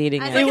she was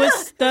eating it. It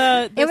was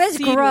it was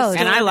gross,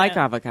 and I like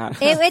avocado.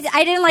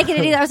 I didn't like it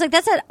either. I was like,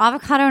 that's an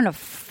avocado and a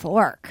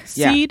fork.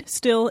 Seed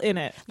still in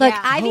it. Look,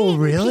 I've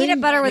eaten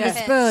peanut butter with a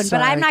spoon,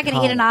 but I'm not going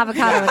to eat an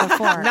avocado with a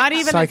fork. Not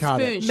even a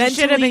spoon. She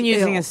should have been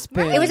using a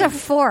spoon. It was a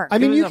fork. I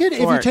mean, you could if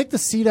you take the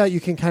seed out,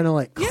 you can kind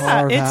of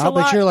carve out,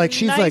 but you're like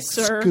she's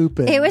nicer.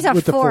 Scooping. It was a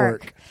with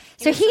fork. The fork.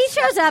 So he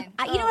shows up.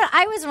 You know what?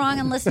 I was wrong,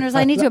 and listeners,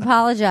 I need to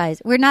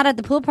apologize. We're not at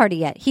the pool party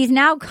yet. He's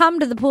now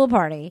come to the pool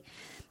party.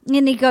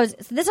 And he goes,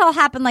 so this all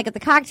happened at the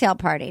cocktail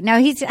party. Now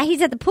he's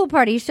at the pool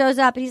party. He shows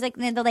up and he's like,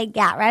 they're like,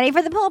 get ready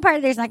for the pool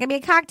party. There's not going to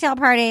be a cocktail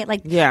party.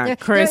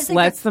 Chris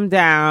lets them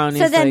down.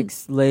 So he's like,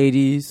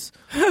 ladies,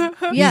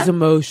 he's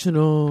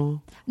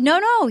emotional.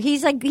 No.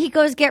 He's like, he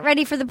goes, get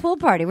ready for the pool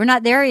party. We're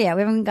not there yet.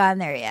 We haven't gotten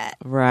there yet.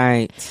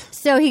 Right.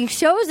 So he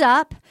shows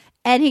up.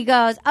 And he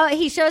goes,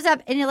 he shows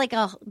up in like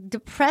a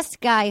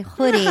depressed guy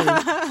hoodie.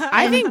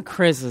 I think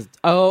Chris is,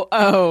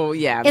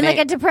 yeah. In like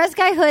a depressed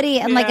guy hoodie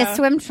and like a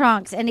swim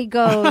trunks. And he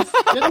goes,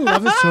 I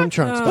love his swim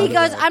trunks. He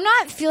goes, I'm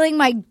not feeling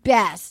my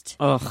best.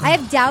 Ugh. I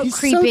have doubt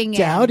creeping so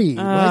dowdy. in.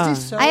 Why is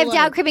he so I have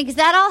doubt creeping because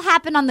that all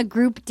happened on the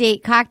group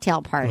date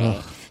cocktail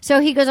party. So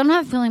he goes, I'm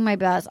not feeling my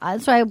best.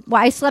 So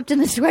I slept in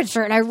the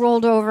sweatshirt and I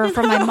rolled over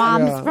from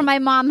my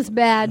mom's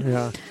bed.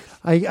 Yeah.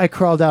 I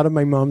crawled out of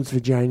my mom's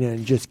vagina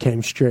and just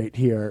came straight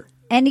here.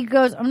 And he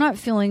goes, I'm not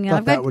feeling it.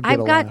 I've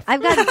got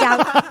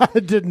doubt.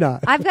 It did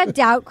not. I've got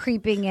doubt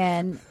creeping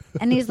in.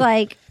 And he's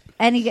like,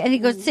 and he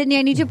goes, Sydney,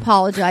 I need to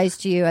apologize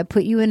to you. I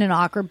put you in an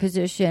awkward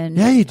position.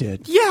 Yeah, you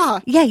did.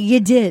 Yeah, you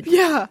did.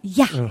 Yeah.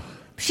 Ugh.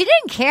 She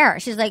didn't care.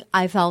 She's like,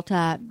 I felt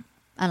that,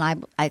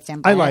 and I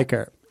stand by I like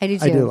her. I do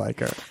too. I do like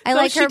her. I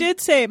like her. She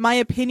did say, my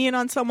opinion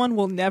on someone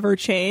will never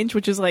change,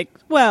 which is like,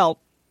 well,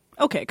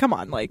 okay, come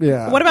on.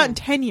 What about in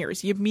 10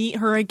 years? You meet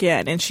her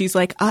again, and she's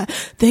like,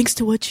 thanks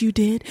to what you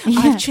did,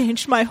 I've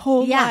changed my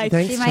whole life.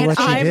 Thanks to what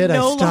you did,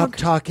 I stopped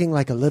talking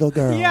like a little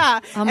girl. Yeah.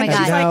 Oh, my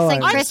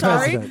God. I'm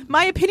sorry.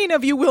 My opinion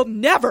of you will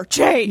never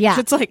change. Yeah.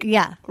 It's like,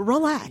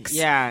 relax.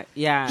 Yeah.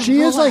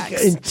 She is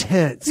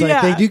intense.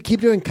 They do keep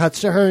doing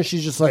cuts to her, and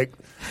she's just like...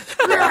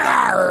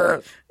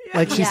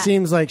 Like she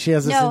seems like she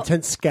has this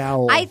intense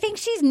scowl. I think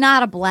she's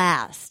not a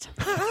blast.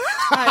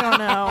 I don't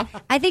know.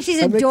 I think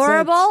she's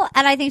adorable,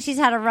 and I think she's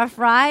had a rough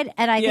ride,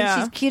 and I think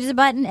she's cute as a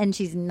button, and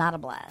she's not a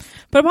blast.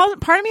 But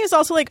part of me is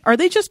also like, are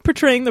they just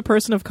portraying the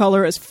person of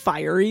color as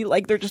fiery?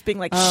 Like they're just being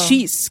like,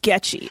 she's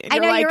sketchy. And I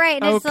know, you're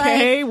right. And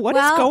okay, what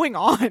is going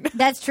on?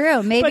 That's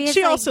true. Maybe, but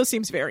she also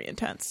seems very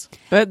intense.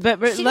 But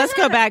let's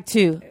go back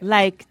to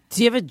like,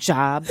 do you have a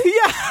job?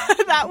 Yeah,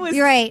 that was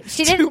you're right.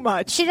 She too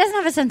much. She doesn't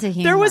have a sense of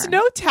humor. There was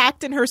no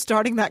tact in her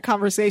starting that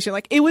conversation.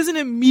 Like it was an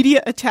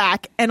immediate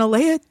attack, and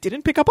Alea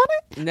didn't pick up on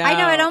it. No, I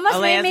know it almost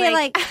Alea's made me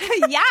like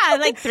yeah,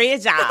 like 3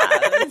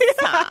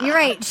 jobs. You're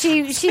right.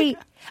 She.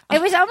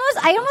 It was almost.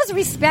 I almost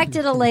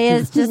respected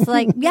Alea's just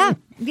like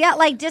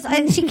like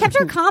just. She kept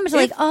her comments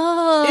like,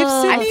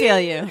 oh, I feel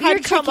you.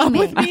 Had come up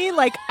with me,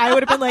 like I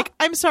would have been like,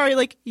 I'm sorry,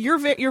 like your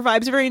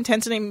vibes are very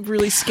intense, and I'm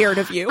really scared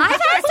of you. I've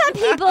had some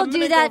people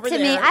do that to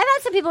me. I've had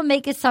some people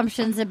make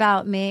assumptions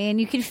about me, and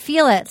you can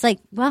feel it. It's like,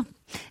 well.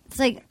 It's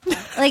like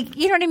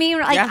you know what I mean?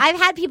 Like I've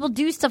had people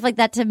do stuff like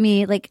that to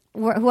me, like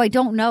who I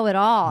don't know at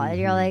all, and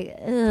you're like,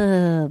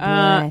 oh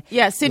boy.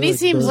 Yeah, Sydney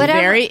seems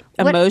very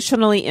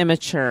emotionally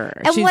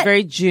immature. She's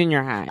very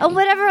junior high. And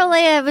whatever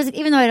Alea was,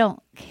 even though I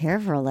don't care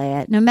for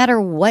Alea, no matter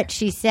what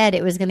she said,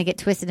 it was going to get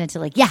twisted into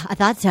like, yeah, I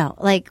thought so.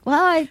 Like,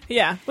 well,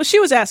 well, she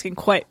was asking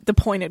quite the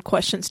pointed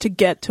questions to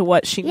get to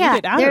what she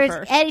needed out of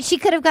her. She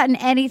could have gotten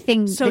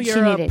anything. So that you're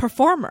she needed. A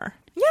performer.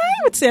 Yeah,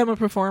 I would say I'm a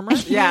performer.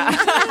 Yeah.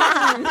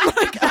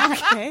 Like,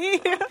 okay.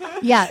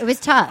 Yeah, it was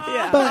tough.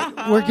 Yeah.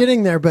 But we're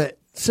getting there. But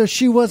so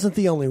she wasn't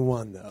the only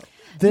one, though.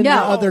 Then the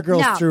other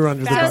girls threw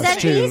under the bus, then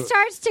too. He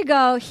starts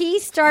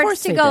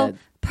to go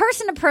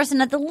person to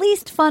person at the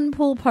least fun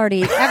pool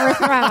party ever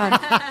thrown.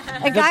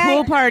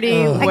 Pool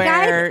party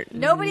where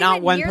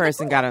not one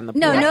person got on the pool.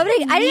 No,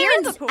 nobody. I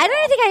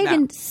don't think I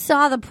even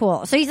saw the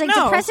pool. So he's like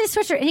depressed his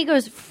sweatshirt, and he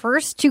goes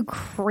first to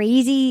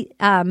crazy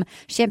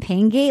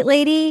Champagne Gate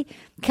lady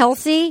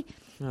Kelsey,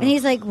 and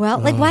he's like, well,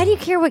 like why do you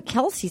care what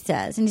Kelsey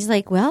says? And he's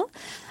like, well,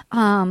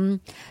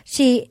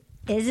 she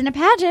is in a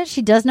pageant.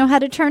 She does know how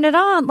to turn it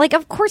on. Like,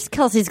 of course,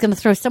 Kelsey's going to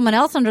throw someone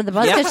else under the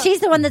bus because she's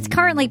the one that's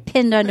currently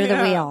pinned under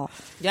the wheel.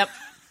 Yep.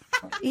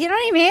 You know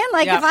what I mean?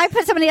 Like, if I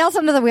put somebody else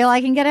under the wheel,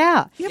 I can get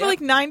out. Yeah, but like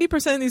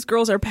 90% of these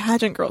girls are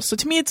pageant girls. So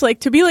to me, it's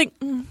like, to be like,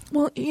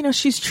 well, you know,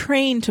 she's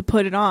trained to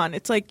put it on.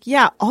 It's like,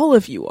 yeah, all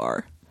of you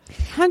are.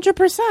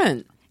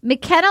 100%.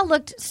 McKenna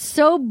looked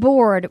so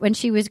bored when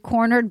she was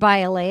cornered by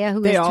Alea, who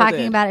was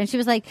talking about it. And she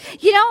was like,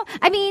 you know,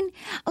 I mean,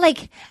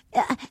 like,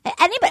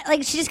 anybody,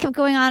 like, she just kept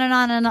going on and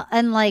on.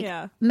 And like,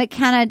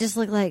 McKenna just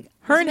looked like.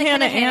 Her and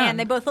Hannah Ann.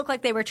 They both looked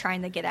like they were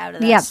trying to get out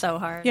of that so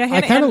hard. Yeah,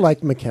 I kind of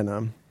like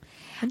McKenna.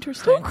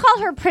 Interesting. Who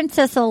called her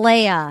Princess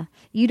Alea?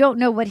 You don't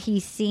know what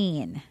he's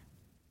seen.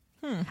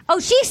 Oh,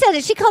 she said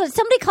it.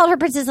 Somebody called her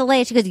Princess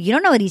Alea. She goes, you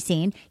don't know what he's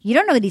seen. You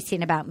don't know what he's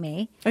seen about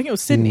me. I think it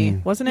was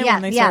Sydney, wasn't it,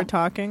 when they started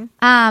talking?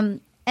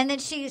 And then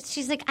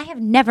she's like, I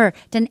have never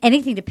done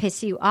anything to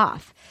piss you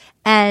off.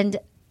 And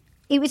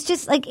it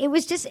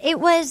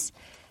was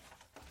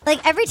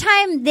like every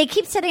time they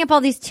keep setting up all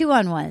these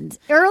 2-on-1s.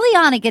 Early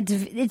on,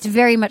 it's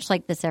very much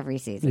like this every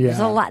season. Yeah. There's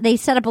a lot. They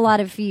set up a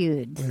lot of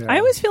feuds. Yeah. I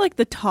always feel like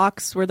the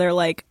talks where they're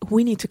like,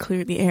 we need to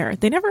clear the air.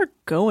 They never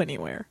go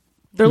anywhere.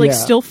 They're like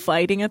still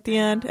fighting at the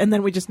end, and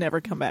then we just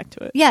never come back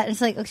to it. Yeah, it's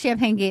like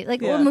Champagne Gate.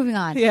 Like, we're moving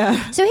on.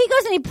 Yeah. So he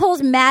goes and he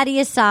pulls Maddie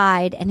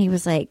aside, and he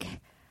was like,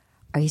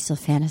 are you still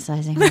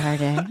fantasizing about our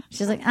day?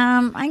 She's like,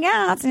 I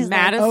guess. He's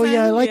Madison? Like, oh,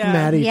 yeah, I like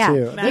Maddie,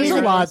 too. There's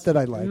a lot that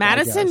I like.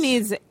 Madison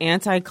needs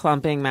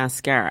anti-clumping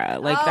mascara.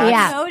 Like,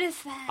 I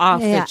noticed that.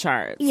 Off the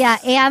charts. Yeah,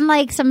 and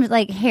like some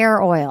like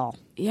hair oil.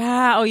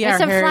 Yeah. Oh, yeah. It's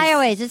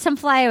some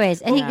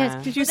flyaways. And he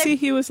goes, did you see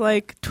he was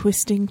like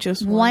twisting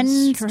just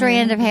one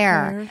strand of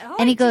hair?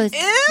 And he goes,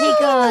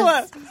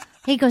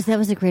 He goes, that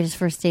was the greatest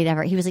first date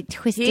ever. He was like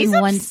twisting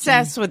one. He's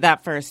obsessed with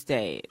that first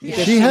date.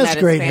 She has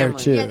great hair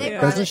too,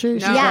 doesn't she?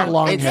 She's got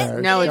long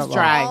hair. No, it's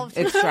dry.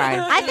 It's dry.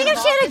 I think if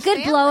she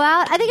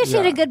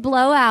had a good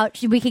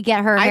blowout, we could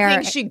get her hair. I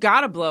think she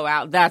got a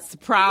blowout. That's the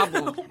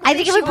problem. I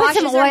think if we put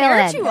some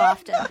oil in. Too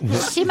often.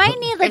 She might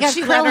need like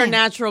she let her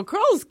natural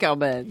curls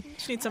come in.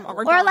 She needs some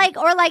argan. Or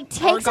like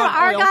take some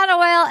argan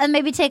oil and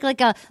maybe take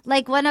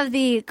like one of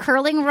the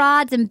curling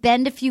rods and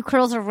bend a few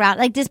curls around.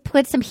 Like just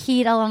put some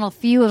heat on a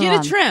few of them.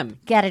 Get a trim.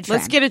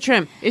 Let's get a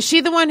trim. Is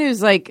she the one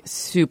who's like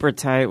super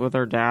tight with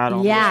her dad?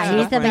 Yeah,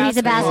 he's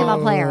a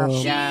basketball player.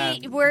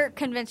 We're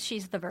convinced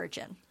she's the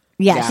virgin.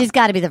 Yeah, she's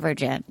got to be the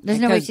virgin. There's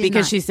no way she's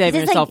because not. She's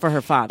saving herself for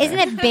her father. Isn't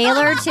it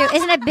Baylor too?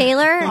 Isn't it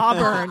Baylor?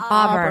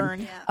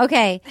 Auburn. Yeah.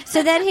 Okay,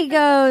 so then he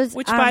goes.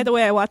 Which, by the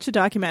way, I watched a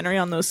documentary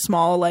on those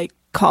small like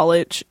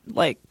college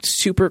like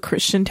super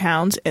Christian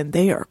towns, and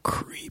they are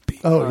creepy.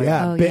 Oh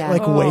yeah,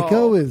 like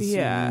Waco is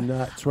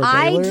nuts. Where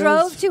I Baylor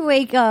drove is. to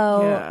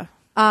Waco. Yeah.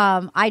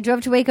 I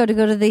drove to Waco to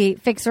go to the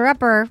Fixer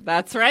Upper.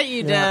 That's right,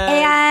 you did.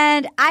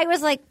 And I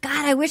was like,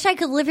 God, I wish I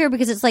could live here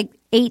because it's like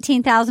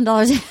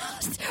 $18,000 a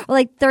house, or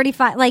like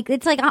 35. Like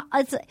it's like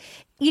it's,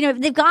 you know,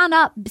 they've gone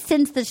up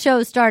since the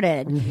show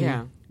started.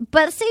 Yeah.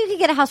 but say you could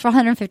get a house for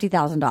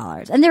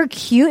 $150,000, and they're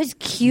cute. It's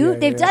cute.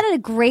 They've done a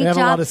great job. They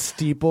have a lot of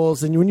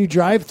steeples, and when you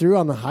drive through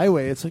on the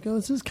highway, it's like, oh,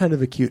 this is kind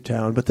of a cute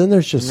town. But then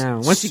there's just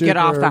once you get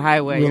off the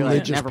highway, you're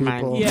like, never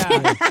mind.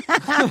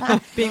 Yeah,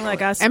 being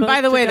like, I spoke and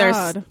by the way,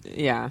 God.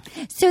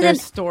 their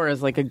store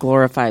is like a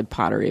glorified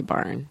Pottery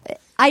Barn.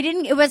 I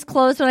didn't. It was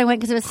closed when I went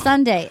because it was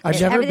Sunday. I've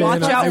never been. I'm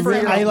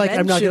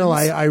not gonna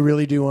lie. I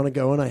really do want to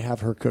go, and I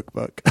have her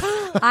cookbook.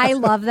 I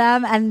love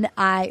them,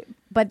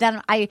 but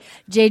then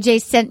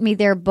JJ sent me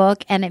their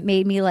book, and it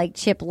made me like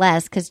Chip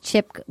less because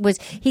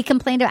he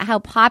complained about how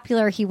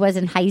popular he was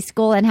in high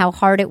school and how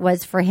hard it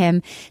was for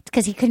him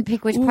because he couldn't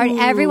pick which party.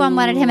 Everyone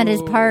wanted him at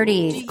his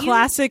parties.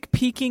 Classic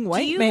peaking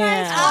white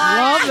man.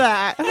 Love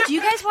that. Do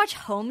you guys watch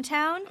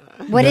Hometown?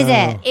 What is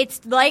it?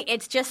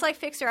 It's just like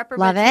Fixer Upper,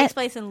 but it takes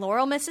place in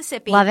Laurel,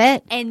 Mississippi. Love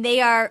it. And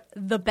they are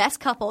the best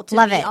couple to be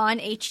on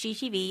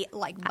HGTV,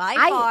 like by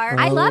far.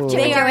 I love Jim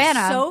and Joanna. They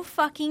are so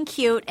fucking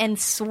cute and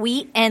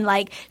sweet, and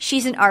like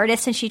she's an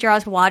artist and she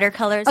draws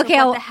watercolors of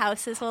what the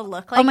houses will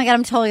look like. Oh my God,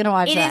 I'm totally gonna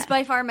watch it. It is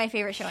by far my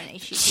favorite show on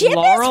HGTV. Chip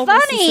Laurel, is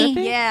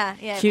funny. Yeah.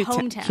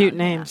 Hometown. Cute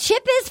name.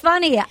 Chip is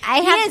funny. He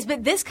is,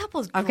 but this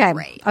couple's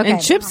great. Okay.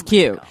 And Chip's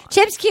cute.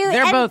 Chip's cute.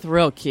 They're both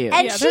real cute.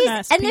 And they're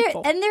nice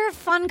people. they're a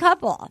fun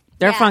couple.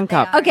 They're a fun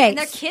couple. Okay. And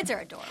their kids are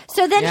adorable.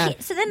 So then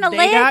Alea,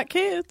 they got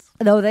kids.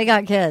 No, they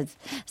got kids.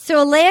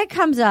 So Alea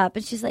comes up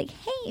and she's like,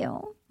 "Hey,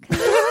 you.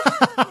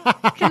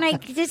 Can I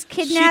just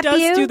kidnap you?" She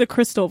does do the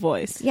crystal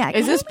voice. Yeah.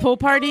 Is this pool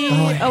party,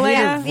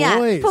 Alea?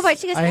 Yeah. Pool party.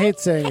 She goes, I hate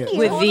saying it.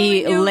 With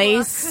the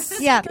lace.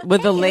 Yeah.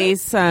 With the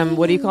lace,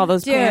 what do you call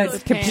those pants?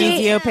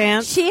 Capizio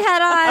pants? She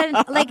had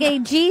on like a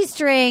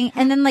G-string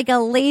and then like a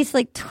lace,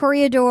 like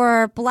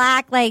Toreador,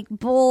 black, like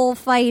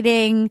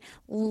bullfighting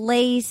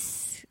lace.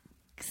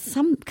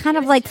 Some kind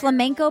of like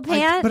flamenco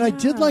pant. But I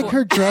did like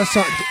her dress.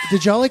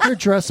 Did y'all like her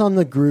dress on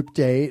the group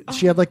date?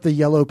 She had like the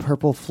yellow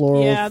purple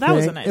floral Yeah, that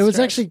was a thing. nice It was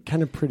dress. actually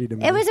kind of pretty to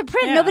me. It was a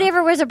print. Yeah. Nobody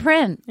ever wears a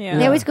print. Yeah.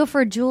 They always go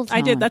for a jewel tone.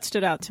 I did. That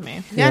stood out to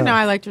me. Yeah, no,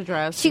 I liked her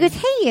dress. She goes,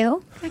 "Hey,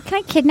 you. Can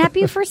I kidnap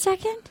you for a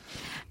second?"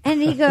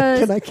 And he goes,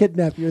 "Can I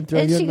kidnap you and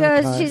throw you she in my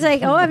goes, car?" she's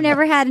like, "Oh, I've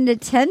never had an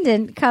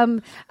attendant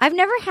come. I've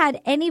never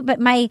had any, but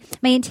my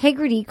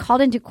integrity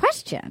called into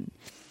question."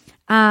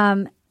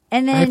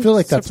 And then I feel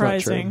like that's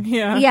surprising.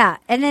 not true. Yeah.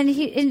 And then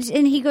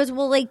he goes,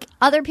 "Well, like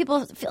other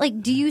people feel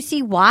like, do you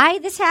see why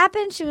this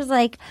happened?" She was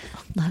like,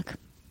 "Look,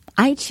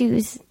 I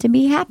choose to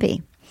be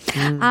happy."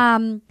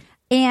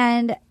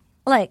 And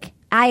like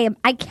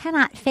I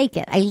cannot fake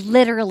it. I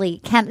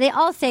literally can't. They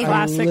all say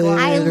Classic that. line.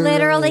 I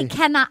literally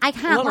cannot. I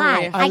can't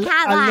lie. I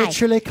can't lie. I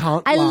literally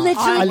can't lie. I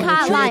literally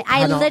can't lie.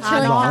 I literally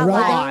can't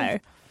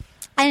lie.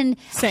 And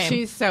Same.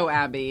 She's so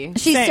Abby.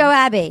 she's Same. so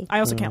Abby. I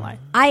also can't lie.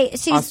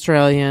 She's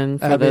Australian,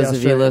 for Abby those of you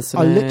Australia.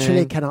 listening. I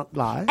literally cannot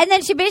lie. and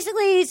then she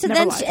basically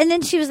and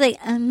then she was like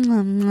and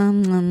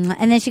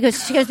then she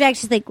goes back.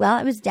 She's like, "Well,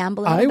 I was down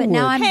below, but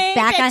now I'm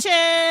back on.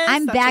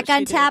 I'm That's back what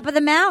on she top of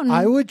the mountain."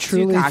 I would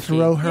truly cocky.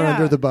 throw her Yeah.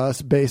 under the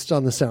bus based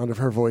on the sound of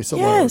her voice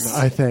alone. Yes.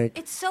 I think.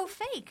 It's so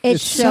fake.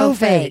 It's so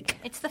fake.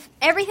 It's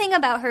everything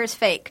about her is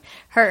fake.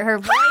 Her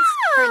voice,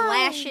 her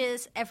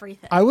lashes,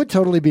 everything. I would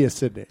totally be a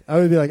Sydney. I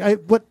would be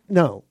like, what?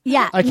 No.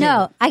 Yeah, I can't.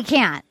 no, I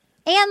can't.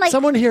 And like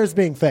Someone here is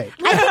being fake.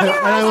 And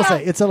I will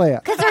say, it's Alea.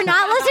 because they're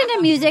not listening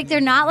to music, they're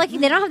not looking.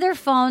 They don't have their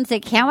phones. They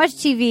can't watch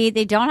TV.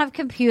 They don't have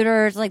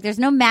computers. Like there's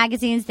no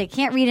magazines. They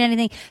can't read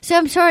anything. So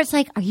I'm sure it's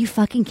like, are you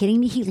fucking kidding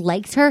me? He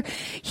likes her.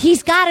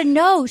 He's got to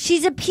know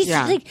she's a piece.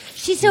 Yeah. Like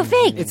she's so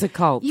fake. It's a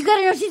cult. You got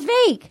to know she's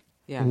fake.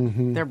 Yeah,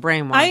 they're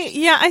brainwashed.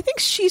 I think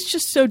she's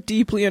just so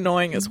deeply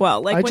annoying as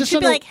well. Like I when just she'd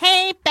be don't know- like,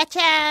 "Hey,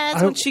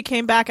 bitches," when she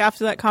came back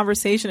after that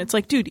conversation, it's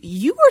like, dude,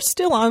 you are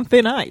still on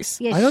thin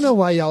ice. Yeah, I don't know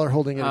why y'all are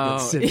holding it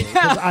against Sydney.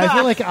 'Cause I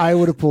feel like I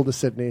would have pulled a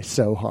Sydney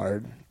so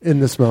hard in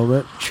this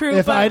moment. True,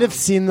 If but I'd have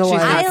seen the She's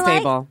light. not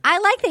stable. I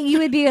like that you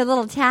would be a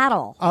little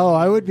tattle, Oh,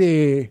 I would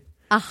be.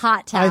 a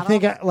hot tattle. I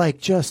think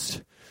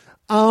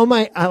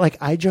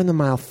I joined the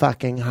Mile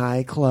Fucking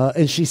High Club,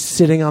 and she's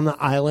sitting on the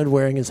island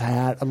wearing his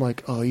hat. I'm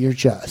like, oh, you're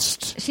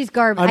just. she's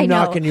garbage. I I'm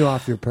know. knocking you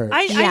off your perch.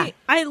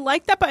 I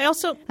like that, but I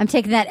also I'm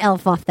taking that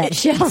elf off that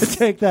shelf.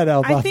 Take that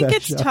elf off I think that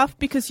it's shelf. tough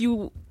because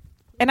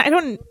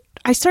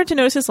I started to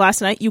notice this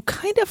last night. You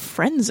kind of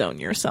friend zone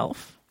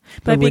yourself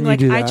by And being when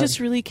you like, do I that-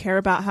 just really care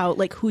about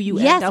who you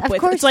Yes, end up of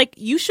with. course. It's like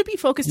you should be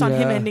focused on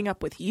him Yeah. ending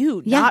up with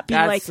you, Yeah. not be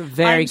That's like, a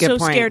very I'm good so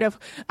point. scared of.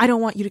 I don't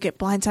want you to get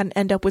blindsided and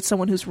end up with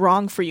someone who's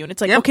wrong for you. And it's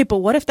like, Yep. okay, but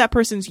what if that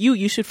person's you?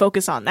 You should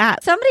focus on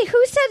that. Somebody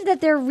who said that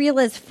they're real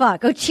as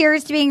fuck. Oh,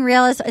 cheers to being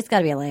real as. It's got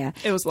to be Alea.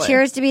 It was Leia.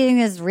 Cheers to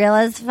being as real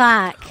as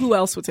fuck. Who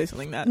else would say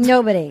something that?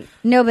 Nobody.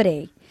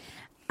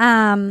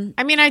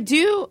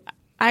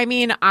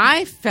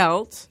 I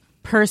felt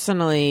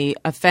personally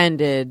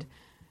offended.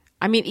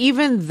 I mean,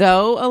 even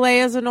though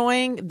Alea's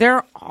annoying,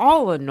 they're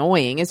all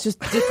annoying. It's just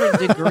different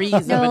degrees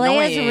of No, annoying.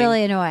 Alea's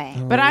really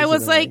annoying. But I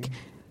was like,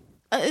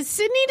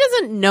 Sydney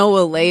doesn't know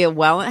Alea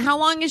well. How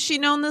long has she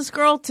known this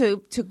girl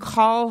to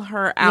call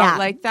her out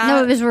like that?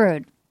 No, it was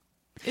rude.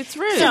 It's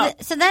rude.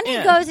 So then he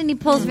goes and he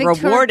pulls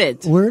Victoria.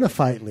 Rewarded. We're in a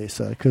fight,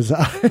 Lisa, because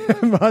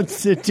I'm on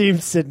Team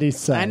Sydney's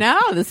side. I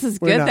know. This is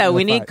good, though.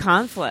 We need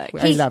conflict.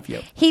 I love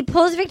you. He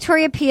pulls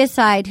Victoria P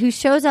aside, who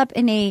shows up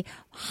in a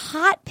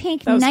hot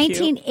pink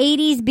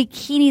 1980s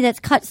bikini that's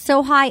cut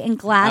so high in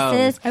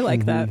glasses. I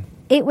like that.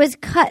 It was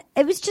cut.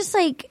 It was just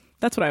like...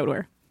 That's what I would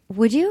wear.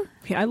 Would you?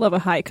 Yeah, I love a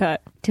high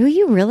cut. Do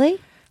you really?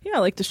 Yeah, I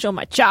like to show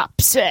my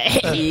chops.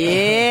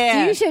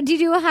 Yeah. Do you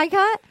do a high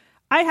cut?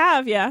 I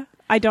have, yeah.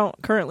 I don't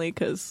currently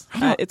because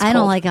it's I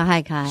don't cold. like a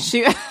high cut.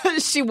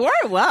 She wore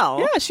it well.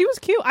 Yeah, she was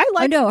cute. I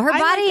like. Oh no, her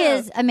body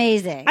is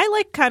amazing. I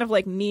like kind of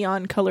like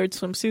neon colored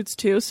swimsuits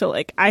too. So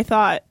like I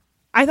thought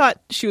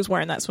she was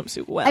wearing that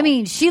swimsuit well. I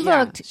mean, she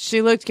looked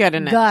good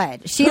in it.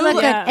 good. She looked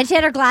good, and she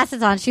had her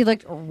glasses on. She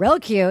looked real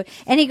cute.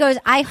 And he goes,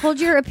 "I hold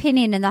your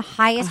opinion in the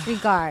highest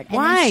regard." And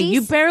why?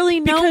 You barely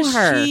know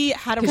her. She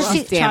had a rough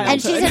childhood.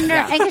 and she's a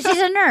nurse. And because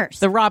she's a nurse,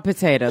 The raw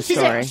potato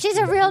story. she's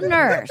a real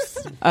nurse.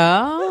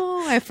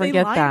 Oh, I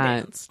forget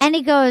that. And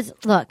he goes,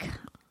 "Look,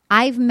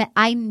 I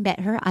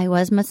met her. I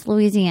was Miss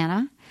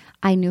Louisiana.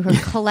 I knew her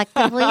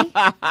collectively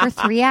for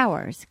 3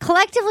 hours.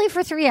 Collectively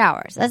for 3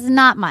 hours. That's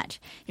not much."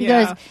 He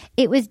goes,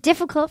 "It was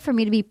difficult for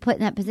me to be put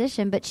in that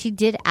position, but she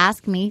did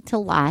ask me to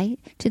lie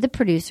to the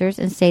producers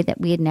and say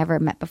that we had never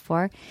met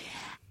before.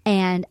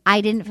 And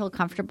I didn't feel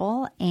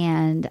comfortable,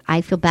 and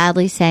I feel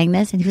badly saying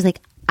this." And he was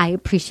like, "I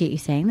appreciate you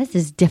saying this.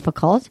 It's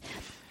difficult."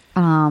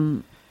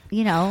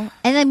 You know,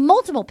 and then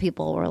multiple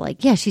people were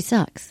like, "Yeah, she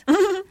sucks."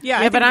 Yeah,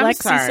 I but think I'm Lexi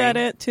sorry. said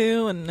it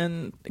too, and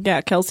then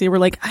Kelsey were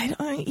like,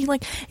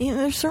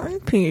 there's certain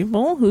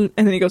people who,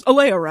 and then he goes,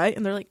 "Alea, right?"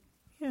 And they're like,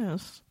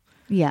 "Yes,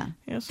 Yeah.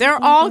 yes."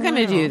 They're all going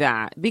to do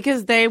that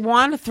because they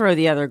want to throw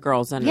the other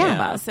girls under the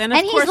bus. And, of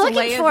he's course, looking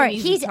Alea's for an it.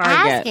 easy He's target.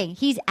 asking.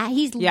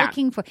 He's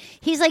looking for.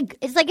 He's like,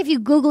 it's like if you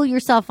Google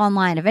yourself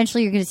online,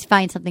 eventually you're going to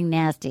find something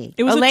nasty.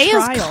 It was Alea's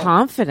a trial.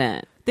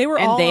 confident. They were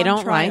and all they on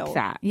don't trial. like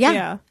that.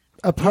 Yeah.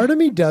 A part of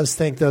me does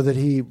think, though, that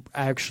he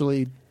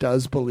actually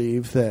does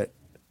believe that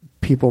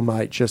people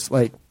might just,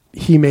 like,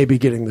 he may be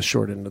getting the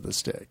short end of the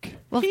stick.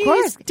 Well, of He's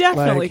course.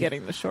 definitely Like-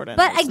 getting the short end.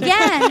 But of the stick.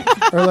 again,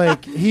 Or,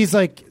 like, he's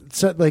like,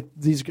 so, like,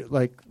 these,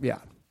 like, yeah.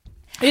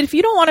 If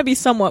you don't want to be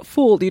somewhat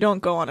fooled, you don't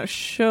go on a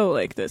show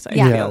like this. I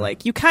Yeah. feel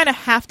like you kind of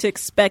have to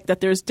expect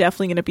that there's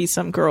definitely going to be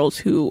some girls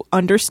who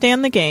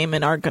understand the game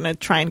and are going to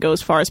try and go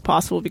as far as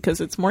possible because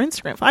it's more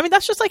Instagram. I mean,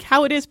 that's just like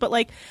how it is. But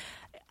like,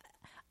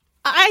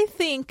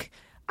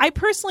 I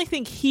personally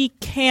think he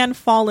can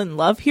fall in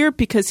love here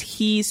because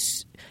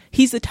he's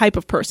the type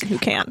of person who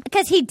can.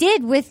 because he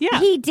did with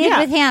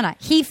with Hannah.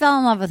 He fell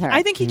in love with her.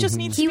 I think he just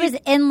needs to he be, was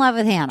in love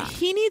with Hannah.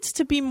 he needs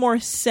to be more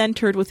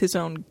centered with his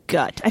own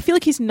gut. I feel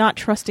like he's not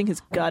trusting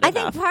his gut I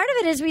enough. think part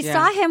of it is we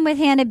saw him with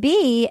Hannah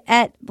B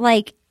at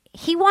like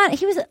he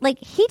was like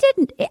he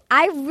didn't.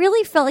 I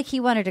really felt like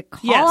he wanted to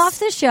call off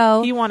the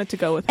show. He wanted to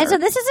go with her. And so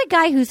this is a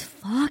guy who's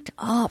fucked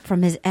up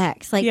from his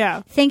ex, like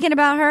Yeah. thinking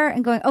about her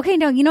and going, okay,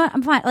 no, you know what,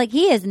 I'm fine. Like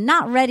he is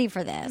not ready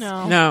for this.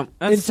 No,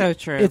 that's so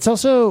true. It's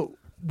also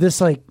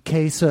this, like,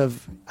 case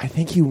of, I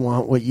think you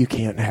want what you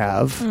can't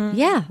have.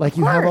 Yeah, Like, of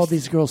you have all course.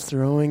 these girls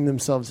throwing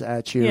themselves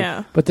at you,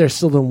 Yeah. but there's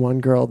still the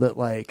one girl that,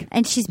 like,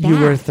 and she's you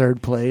bad. were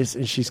third place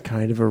and she's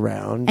kind of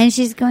around. And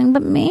she's going,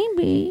 but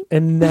maybe.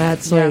 And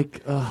that's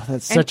like, oh,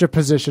 that's such a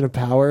position of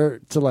power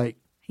to, like,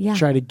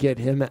 try to get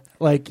him,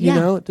 like, you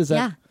know, does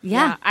that?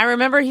 Yeah. I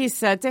remember he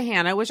said to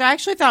Hannah, which I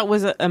actually thought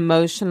was an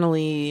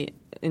emotionally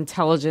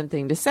intelligent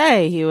thing to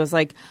say. He was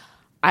like,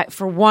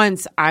 for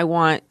once, I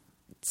want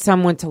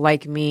someone to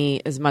like me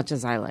as much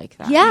as I like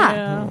that.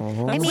 Yeah.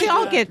 I mean, we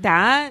all get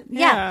that.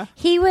 Yeah.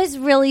 He was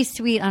really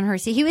sweet on her.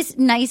 See, he was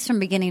nice from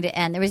beginning to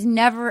end. There was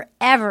never,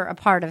 ever a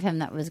part of him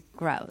that was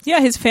gross. Yeah,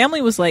 his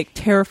family was like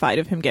terrified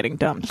of him getting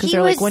dumped because He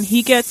they're like, was when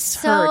he gets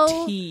so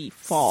hurt, he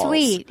falls.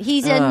 Sweet.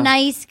 He's a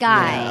nice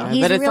guy. Yeah.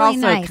 He's but it's really also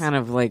nice. kind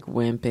of like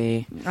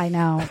wimpy. I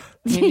know.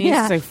 He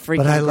needs to freaking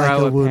But I like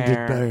grow a wounded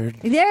pair. bird.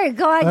 There you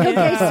go. I'm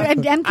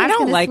I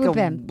don't like swoop a.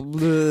 him.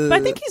 But I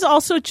think he's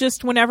also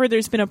just, whenever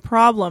there's been a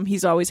problem,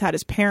 he's always had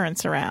his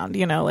parents around,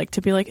 you know, like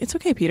to be like, it's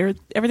okay, Peter,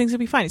 everything's gonna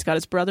be fine. He's got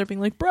his brother being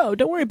like, bro,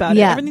 don't worry about it.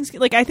 Yeah. Everything's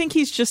like, I think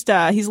he's just,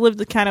 he's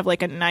lived kind of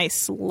like a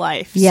nice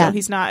life. Yeah. So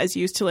he's not as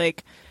used to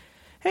like,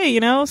 hey,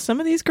 you know, some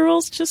of these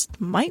girls just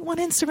might want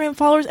Instagram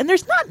followers, and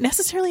there's not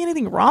necessarily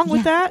anything wrong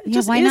with that. It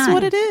just why is not?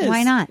 what it is.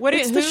 Why not?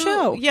 It's the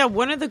show. Yeah,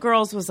 one of the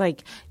girls was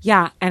like,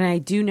 yeah, and I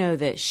do know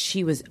that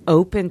she was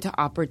open to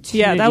opportunities.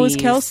 Yeah, that was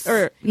Kelsey,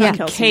 or not Yeah.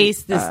 Kelsey, in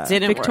case this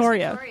didn't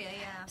Victoria. work.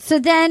 So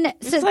then,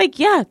 It's like,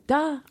 yeah,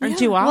 duh.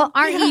 Aren't you all? well,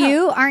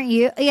 aren't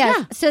you?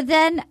 Yeah. So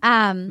then,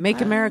 Make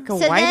America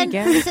so white then,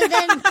 again.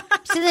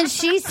 so then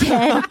she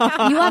said,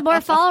 "You want more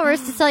followers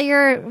to sell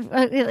your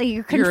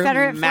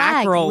Confederate flag."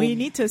 mackerel We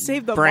need to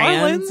save the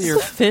brands, Marlins. your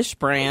fish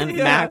brand,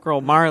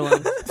 mackerel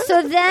marlin.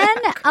 So then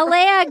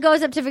Alea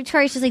goes up to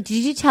Victoria. She's like,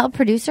 "Did you tell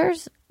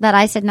producers that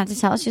I said not to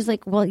tell. She was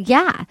like, well,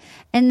 yeah.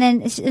 And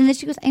then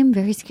she goes, I'm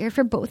very scared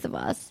for both of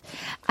us.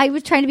 I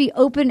was trying to be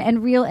open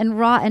and real and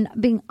raw and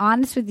being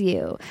honest with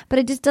you, but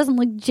it just doesn't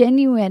look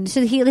genuine.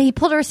 So he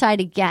pulled her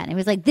aside again. He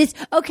was like,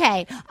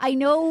 okay, I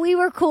know we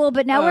were cool,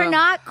 but now we're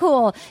not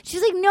cool.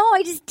 She's like, no,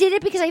 I just did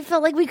it because I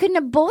felt like we couldn't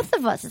have both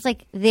of us. It's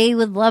like, they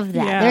would love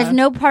that. Yeah. There's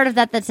no part of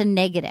that that's a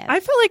negative. I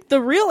feel like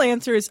the real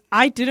answer is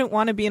I didn't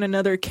want to be in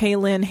another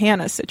Kaylin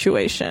Hannah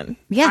situation.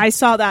 Yeah. I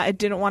saw that. I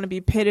didn't want to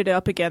be pitted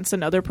up against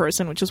another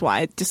person, which is why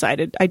I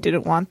decided I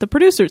didn't want the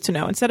producers to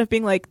know. Instead of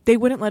being like, they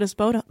wouldn't let us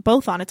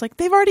both on. It's like,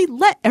 they've already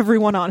let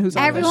everyone on who's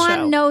on the show.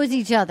 Everyone knows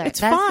each other. It's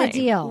That's fine. the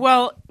deal.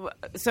 Well,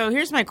 so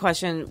here's my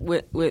question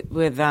with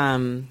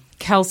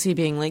Kelsey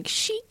being like,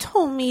 she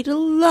told me to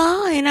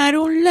lie and I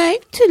don't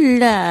like to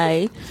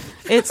lie.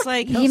 It's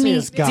like,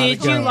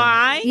 did you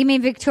lie? You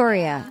mean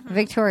Victoria?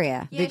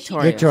 Victoria. Yeah,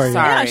 Victoria. Sorry.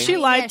 Yeah, she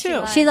lied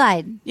too. She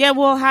lied. Yeah,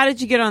 well, how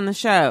did you get on the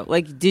show?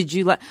 Like, did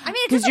you lie? I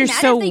mean, it because doesn't you're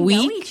matter so if they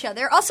weak. know each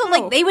other. Also,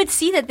 like, they would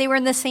see that they were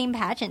in the same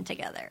pageant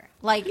together.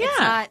 Like, it's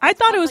not I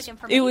thought public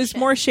it was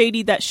more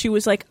shady that she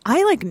was like,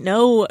 I like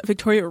know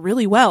Victoria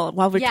really well,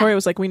 while Victoria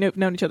was like, we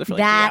known each other for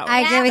like 3 hours. I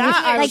agree with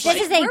you. Like,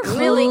 this is a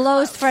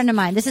close friend of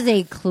mine. This is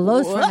a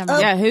close friend of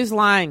mine. Yeah, who's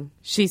lying?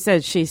 She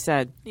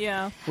said.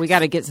 Yeah. We got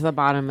to get to the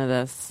bottom of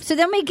this. So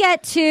then we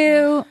get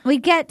to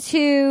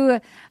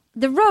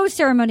the rose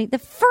ceremony. The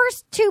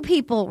first 2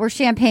 people were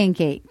Champagne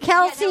Kate,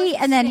 Kelsey,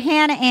 and then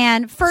Hannah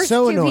Ann. First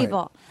 2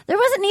 people. There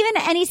wasn't even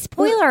any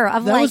spoiler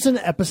of that was an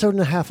episode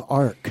and a half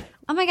arc.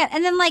 Oh my God.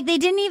 And then they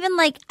didn't even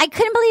I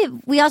couldn't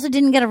believe we also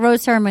didn't get a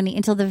rose ceremony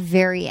until the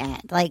very end.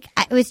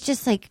 It was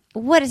just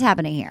what is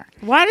happening here?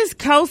 Why does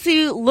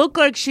Kelsey look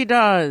like she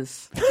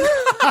does?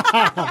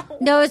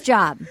 Nose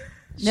job.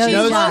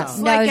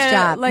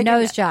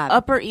 Nose job.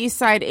 Upper East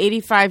Side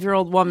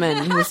 85-year-old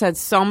woman who's had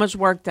so much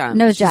work done.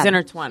 Nose She's job. in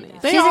her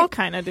 20s. They all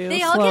kind of do.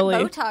 They all slowly.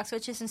 get Botox,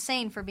 which is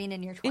insane for being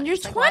in your 20s. In your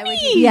 20s.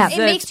 Yeah. It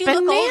makes you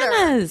look older.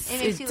 Bananas. It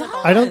makes you look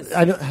I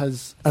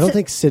older. don't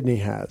think Sydney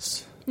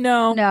has.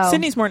 No. No.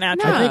 Sydney's more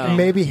natural. I think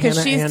maybe Because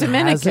Hannah she's Ann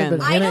Dominican. has it,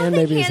 but I Hannah don't Ann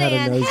think maybe has Hannah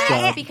had a Ann nose has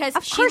job. it because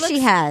Of course she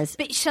has.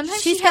 But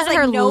sometimes She's she has got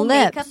her no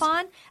lips. makeup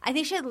on. I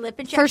think she had lip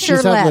injection. For sure,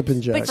 She's had lips. lip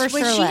injections. But For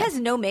when sure she lips. has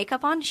no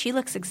makeup on, she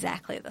looks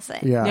exactly the same.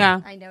 Yeah.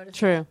 I noticed.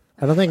 True.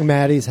 I don't think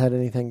Maddie's had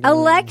anything done.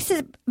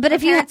 Alexis, but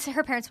if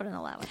Her parents wouldn't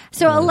allow it.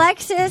 so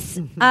Alexis,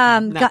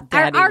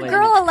 Daddy our lady.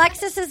 girl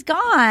Alexis is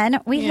gone.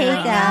 We hate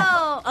that.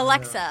 Oh,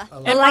 Alexa.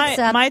 And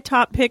Alexa. my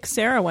top pick,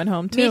 Sarah, went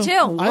home too. Me too.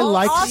 I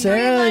liked all three of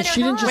Sarah. mine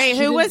She are didn't just. gone. Wait,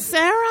 she who was didn't- She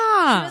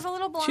Sarah? was a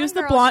little blonde. She was the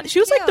girl. blonde. She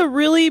was like the cute.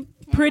 really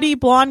pretty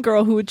blonde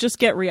girl who would just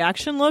get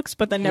reaction looks,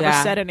 but then never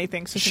Yeah. said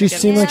anything. So She didn't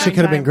get seemed like she screen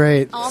could have been time.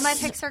 great. All my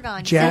picks are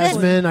gone.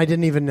 Jasmine, I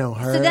didn't even know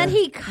her. So then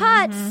he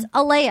cuts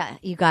Alea,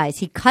 you guys.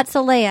 He cuts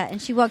Alea,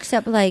 and she walks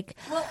up like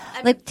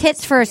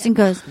tits first and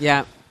goes,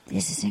 Yeah.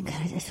 "This isn't good.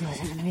 This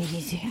wasn't going to be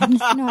easy. Can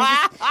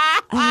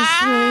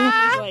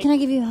I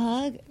give you a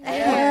hug?"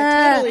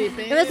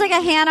 It was like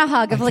a Hannah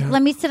hug of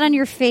let me sit on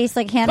your face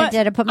like Hannah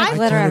did and put my I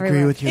glitter don't everywhere.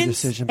 agree with your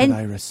decision, but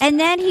Iris. And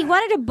then he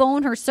wanted to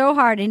bone her so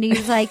hard, and he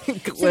was like,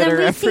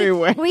 Glitter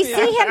everywhere. We see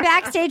him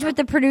backstage with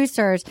the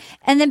producers,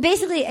 and then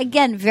basically,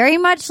 again, very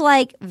much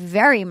like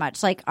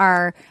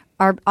our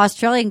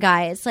Australian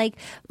guy. It's like,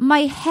 my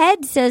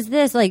head says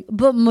this,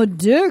 but my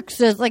dick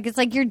says, it's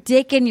like your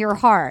dick in your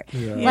heart.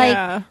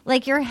 Yeah.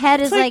 Like your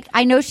head is like,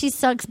 I know she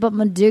sucks, but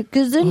my dick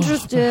is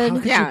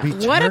interested. Yeah.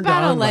 What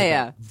about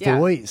Alea? Yeah.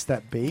 Voice,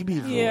 that baby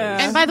voice. Yeah.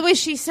 And by the way,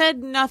 she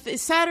said nothing.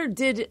 Said or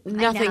did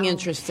nothing know.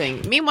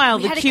 interesting. Meanwhile,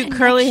 We the had a cute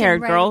connection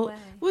curly-haired right girl away.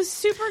 was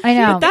super cute. I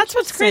know. But that's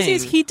what's crazy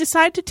is Interesting. he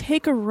decided to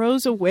take a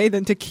rose away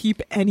than to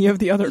keep any of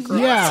the other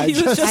girls. Yeah, he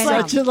was just just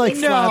like, such a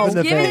slap in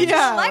the Give it face. to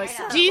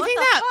Alexa. Do you What think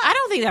the that? fuck? I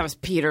don't think that was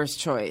Peter's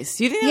choice.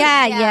 Do you think?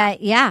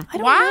 Yeah. I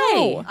don't Why?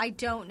 know. I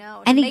don't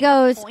know. And To he make a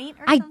goes, point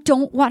or I something?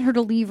 don't want her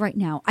to leave right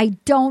now. I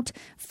don't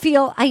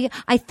feel, I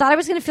thought I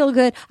was going to feel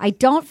good. I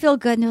don't feel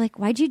good. And they're like,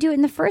 why'd you do it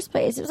in the first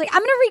place? It was like,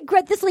 I'm going to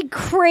regret this like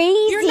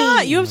crazy. You're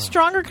not. You have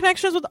stronger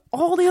connections with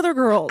all the other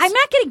girls. I'm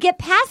not going to get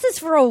past this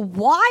for a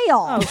while.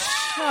 Oh,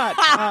 shut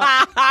up.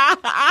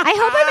 I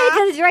hope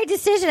I made the right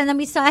decision. And then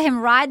we saw him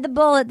ride the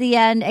bull at the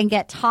end and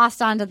get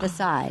tossed onto the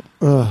side.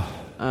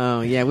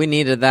 Oh yeah, we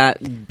needed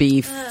that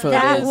beef footage.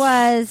 That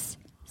was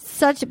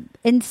such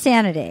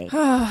insanity.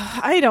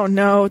 I don't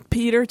know,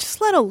 Peter.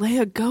 Just let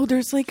Alea go.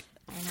 There's like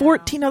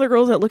 14 other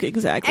girls that look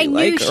exactly I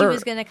like knew she her.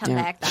 was going to come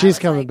back. though. I She's was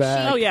coming like,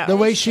 back. Oh, yeah. The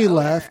way she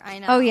left. I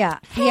know. Oh, yeah.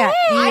 Yeah.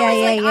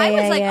 I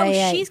was like,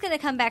 yeah. she's going to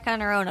come back on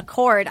her own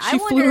accord. She I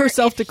flew wonder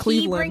herself if to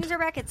Cleveland. He brings her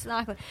back. It's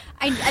not.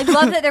 I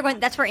love that they're going.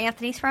 That's where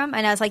Anthony's from,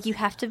 and I was like, you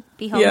have to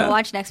be home Yeah. to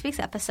watch next week's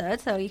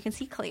episode so you can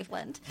see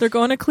Cleveland. They're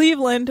going to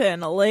Cleveland,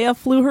 and Alea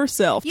flew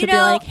herself You to be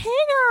know, like, hey, girl.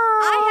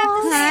 I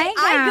have to say,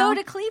 Hi, I girl. go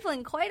to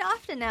Cleveland quite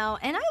often now,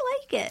 and I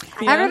like it.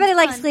 Yeah. Everybody It's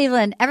likes fun.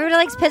 Everybody. Everybody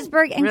likes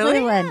Pittsburgh and Really?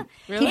 Cleveland.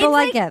 Yeah. People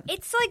It's like it.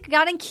 It's like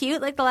gotten cute.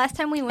 Like the last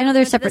time we went, I know we they're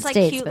went to separate this, like,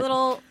 states, cute but-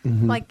 little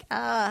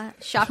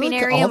shopping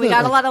like area. all We the,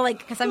 got a like- lot of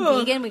because I'm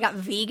vegan. We got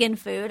vegan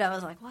food. I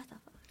was like, what the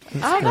fuck?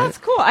 That's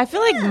cool. I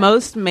feel like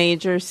most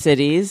major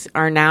cities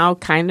are now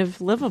kind of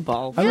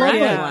livable. I love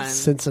that.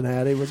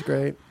 Cincinnati was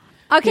great.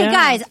 Okay,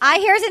 guys,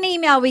 here's an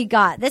email we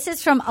got. This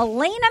is from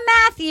Elena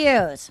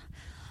Matthews.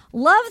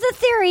 Love the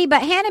theory,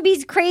 but Hannah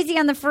B's crazy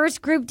on the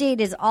first group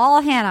date is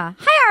all Hannah.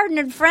 Hi, Arden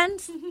and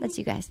friends. That's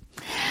you guys.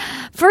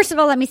 First of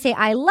all, let me say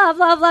I love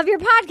your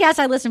podcast.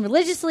 I listen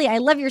religiously. I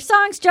love your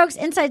songs, jokes,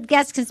 inside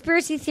guests,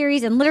 conspiracy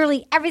theories, and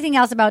literally everything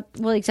else about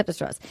Willie Accept the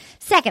Straws.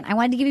 Second, I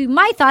wanted to give you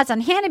my thoughts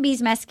on Hannah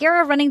B's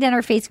mascara running down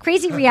her face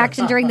crazy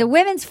reaction during the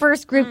women's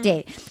first group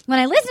date. When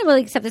I listened to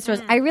Willie Accept the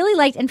Straws, I really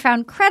liked and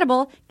found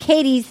credible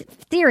Katie's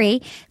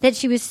theory that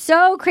she was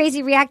so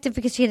crazy reactive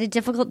because she had a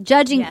difficult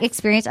judging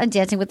experience on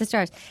Dancing with the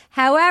Stars.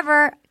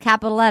 However,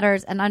 capital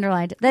letters and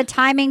underlined, the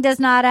timing does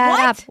not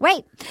add up.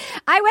 Wait,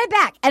 I went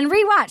back and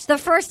rewatched the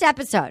first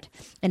episode.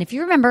 And if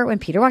you remember, when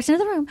Peter walks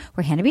into the room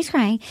where Hannah B's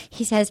crying,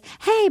 he says,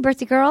 "Hey,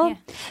 birthday girl."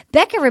 Yeah.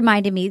 Becca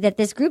reminded me that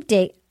this group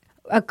date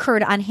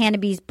occurred on Hannah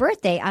B's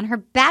birthday on her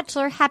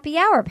Bachelor Happy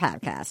Hour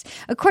podcast.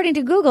 According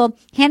to Google,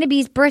 Hannah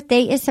B's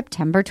birthday is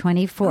September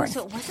 24th.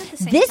 So it wasn't the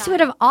same this time. would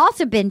have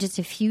also been just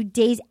a few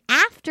days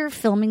after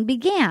filming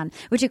began,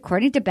 which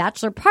according to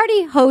Bachelor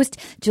Party host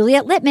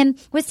Juliet Littman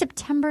was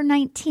September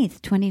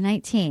 19th,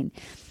 2019.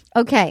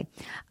 Okay.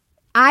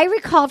 I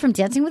recalled from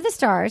Dancing with the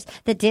Stars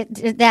that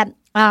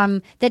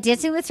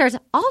Dancing with the Stars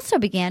also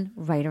began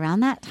right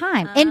around that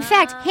time. In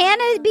fact,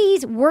 Hannah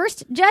B's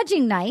worst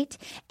judging night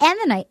and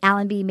the night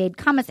Alan B made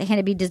comments that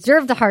Hannah B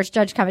deserved the harsh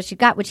judge comments she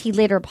got, which he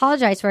later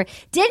apologized for,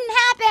 didn't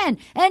happen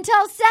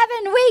until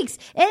 7 weeks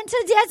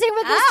into Dancing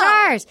with the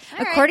Stars.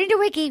 According to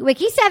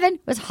Wiki 7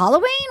 was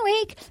Halloween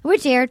week,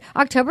 which aired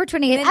October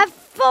 28th, a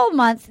full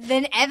month.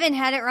 Then Evan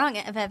had it wrong,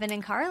 of Evan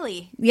and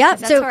Carly. Yep.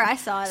 That's where I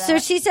saw that. So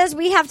she says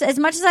we have to, as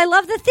much as I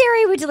love the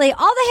theory, we delay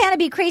all the Hannah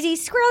B crazy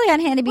squirrely on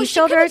Hannah B's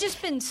shoulders. She could have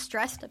just been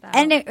stressed about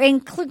and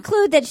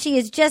include that she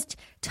is just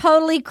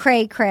totally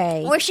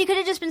cray-cray. Or she could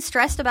have just been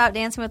stressed about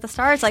Dancing with the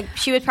Stars. Like,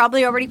 she was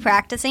probably already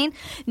practicing.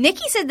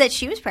 Nikki said that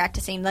she was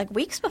practicing, like,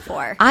 weeks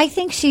before. I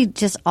think she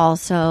just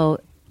also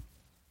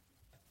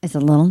is a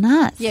little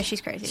nuts. Yeah,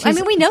 she's crazy. I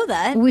mean, we know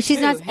that.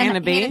 She's not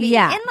Hannah B.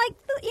 Yeah. And, like,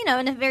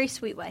 in a very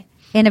sweet way.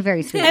 In a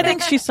very sweet way. I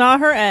think she saw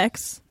her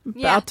ex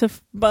about to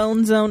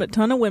bone zone a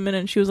ton of women,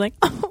 and she was like,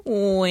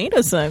 "Oh, wait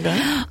a second."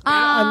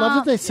 I love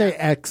that they say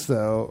ex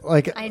though.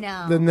 Like, I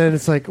know. And then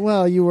it's like,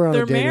 well, you were on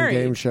They're a dating married.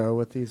 game show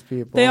with these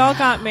people. They all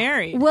got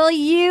married. Will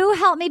you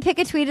help me pick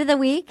a tweet of the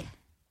week?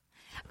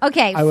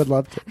 Okay. I would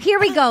love to. Here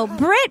we go.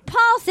 Britt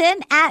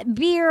Paulsen at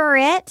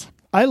Beerit.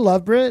 I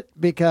love Britt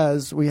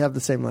because we have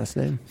the same last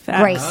name.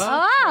 Facts. Great.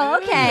 Oh,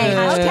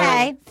 okay.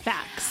 Okay.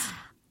 Facts.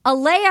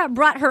 Alea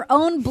brought her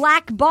own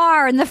black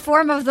bar in the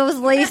form of those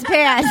lace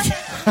pants.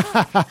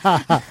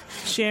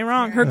 She ain't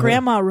wrong. Her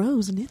grandma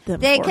Rose knit them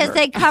Because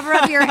they cover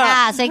up your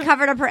ass. They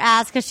covered up her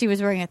ass because she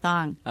was wearing a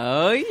thong.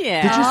 Oh,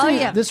 yeah. Did you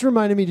see, this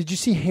reminded me, did you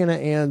see Hannah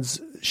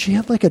Ann's, she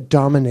had like a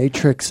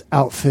dominatrix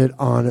outfit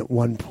on at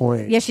one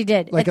point. Yes, she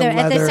did. Like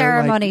at the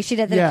ceremony. like, she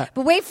did. Yeah.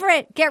 But wait for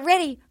it. Get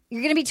ready.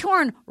 You're going to be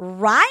torn.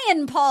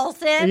 Ryan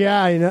Paulsen.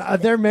 Yeah, I know.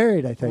 They're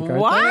married, I think. Aren't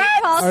What?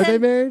 they? Paulsen. Are they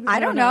married? I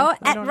don't know.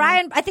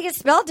 Ryan, I think it's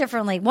spelled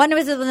differently. One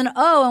is with an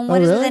O and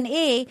one is with an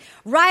E.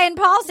 Ryan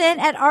Paulsen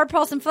at Art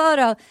Paulsen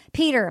Photo.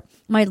 Peter,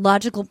 my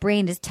logical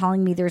brain is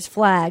telling me there's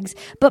flags,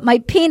 but my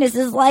penis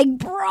is like,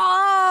 bro.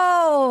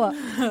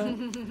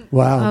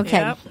 Wow.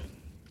 Okay.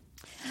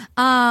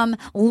 Yep.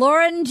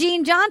 Lauren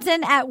Jean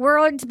Johnson at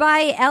Words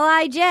by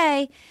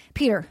LIJ.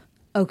 Peter,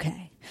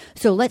 okay.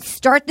 So let's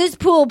start this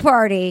pool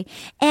party.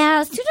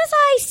 As soon as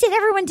I sit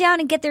everyone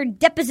down and get their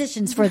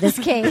depositions for this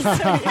case.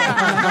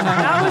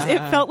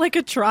 It felt like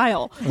a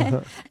trial.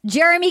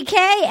 Jeremy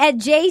K at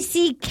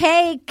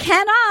JCK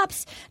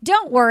Canops.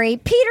 Don't worry.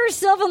 Peter's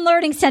Sylvan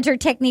Learning Center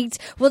techniques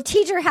will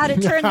teach her how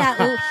to turn that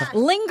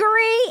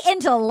lingerie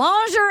into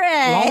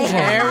lingerie.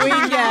 There we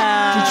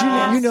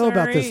go. Did you know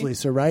about this,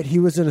 Lisa, right? He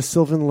was in a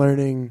Sylvan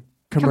Learning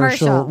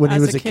commercial when he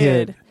was a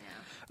kid.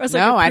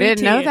 No, I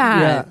didn't know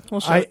that. Yeah.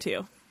 We'll show it to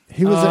you.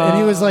 He was, and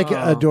he was like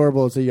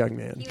adorable as a young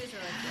man. He was really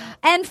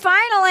cute. And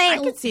finally, I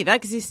could see that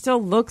because he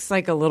still looks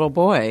like a little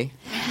boy.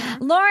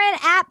 Lauren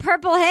at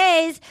Purple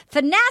Haze.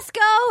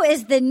 Finasco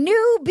is the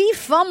new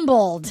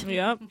befumbled.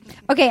 Yep.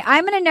 Okay,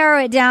 I'm going to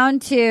narrow it down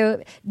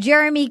to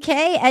Jeremy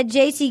K at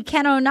JC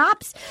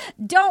Kenonops.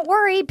 Don't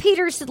worry,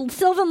 Peter's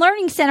Sylvan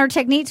Learning Center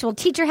techniques will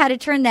teach her how to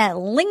turn that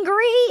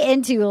lingerie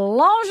into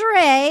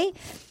lingerie.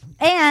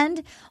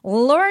 And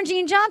Lauren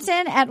Jean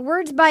Johnson at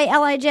Words by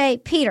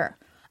LIJ. Peter.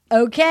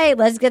 Okay,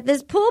 let's get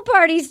this pool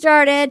party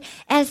started.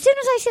 As soon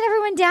as I sit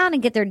everyone down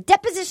and get their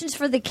depositions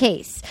for the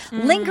case.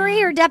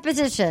 Lingerie or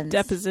depositions?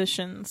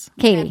 Depositions.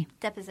 Katie.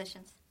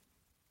 Depositions.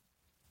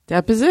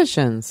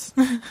 Depositions.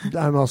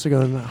 I'm also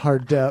going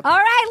hard dep. All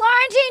right,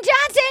 Lauren Jean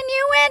Johnson,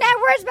 you win at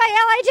Words by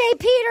L.I.J.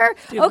 Peter.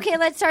 Dude. Okay,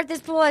 let's start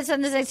this pool. As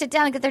soon as I sit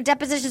down and get their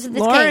depositions in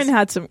this Lauren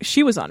case.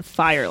 She was on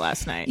fire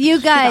last night. You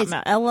guys.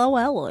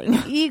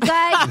 LOLing. You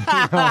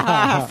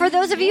guys. For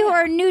those of you who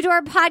are new to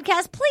our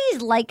podcast,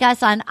 please like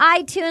us on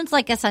iTunes,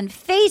 like us on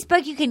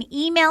Facebook. You can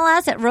email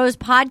us at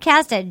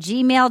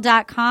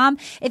rosepodcast@gmail.com.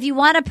 If you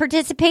want to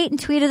participate in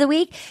Tweet of the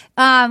Week,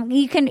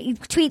 you can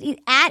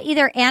tweet at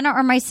either Anna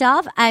or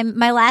myself.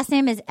 My last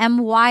name is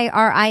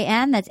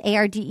MYRIN. That's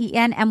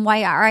ARDEN,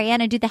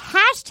 MYRIN. And do the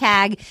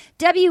hashtag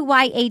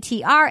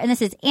WYATR. And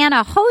this is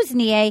Anna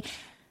Hosnier.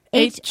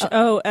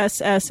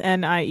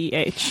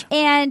 HOSSNIEH.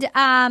 And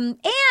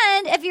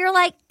if you're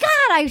like,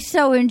 God, I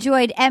so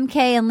enjoyed MK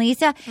and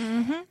Lisa.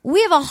 Mm-hmm.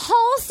 We have a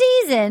whole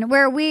season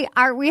where we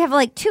have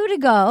like 2 to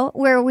go,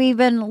 where we've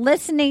been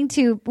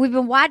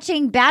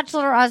watching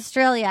Bachelor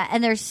Australia,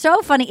 and they're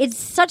so funny. It's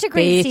such a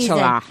great season.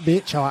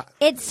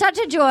 It's such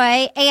a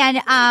joy, and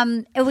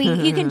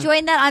you can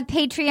join that on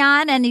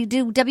Patreon, and you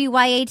do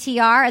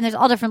WYATR, and there's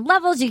all different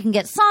levels. You can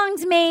get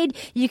songs made.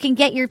 You can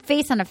get your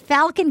face on a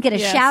falcon, get a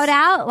shout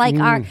out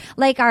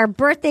like our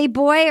birthday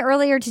boy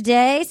earlier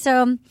today.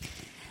 So,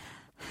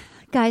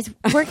 guys,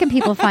 where can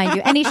people find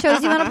you? Any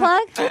shows you want to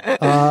plug?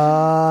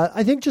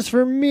 I think just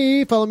for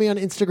me, follow me on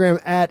Instagram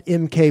at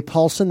MK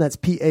Paulsen. That's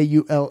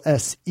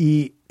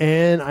PAULSEN.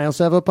 I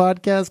also have a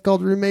podcast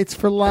called Roommates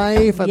for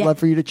Life. I'd love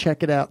for you to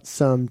check it out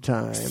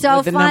sometime. So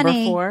with the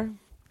funny. Number 4?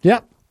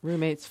 Yep.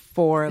 Roommates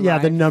for Life. Yeah,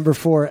 the number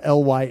 4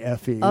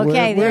 LYFE.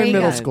 Okay, we're in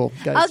middle school,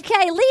 guys.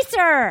 Okay,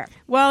 Lisa.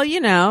 Well,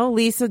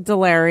 Lisa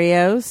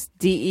DeLarios,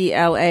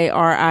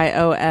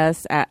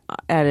 DELARIOS at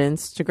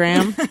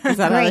Instagram. Is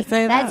that how I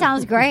say that? That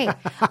sounds great.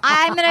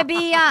 I'm gonna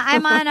be.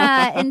 I'm on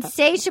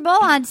Insatiable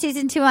on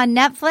season 2 on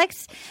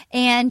Netflix,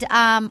 and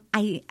I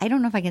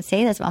don't know if I can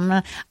say this,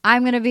 but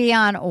I'm gonna be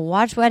on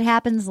Watch What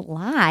Happens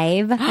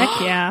Live.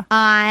 Heck yeah!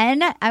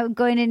 I'm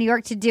going to New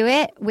York to do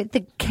it with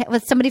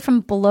somebody from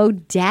Below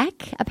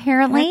Deck.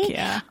 Apparently, heck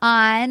yeah.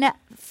 On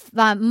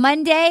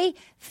Monday,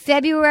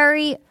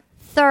 February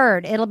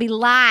 3rd. It'll be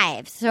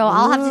live. So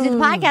I'll have to do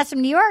the podcast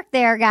from New York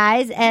there,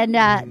 guys, and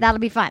that'll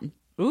be fun.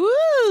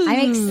 Ooh.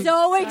 I'm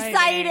so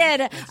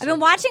excited. I've been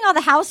watching all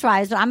the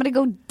Housewives, but I'm going to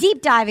go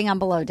deep diving on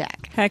Below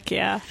Deck. Heck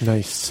yeah.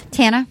 Nice.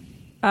 Tana?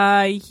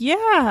 Yeah,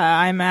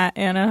 I'm at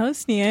Anna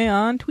Hosnier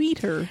on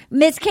Twitter.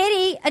 Miss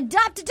Katie,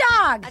 adopt a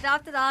dog.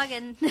 Adopt a dog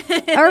and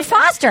or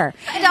foster.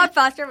 Adopt,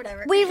 foster,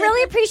 whatever. We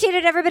really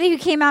appreciated everybody who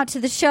came out to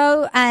the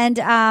show,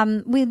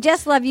 and we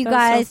just love you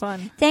guys. So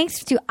fun.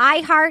 Thanks to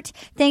iHeart.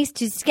 Thanks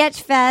to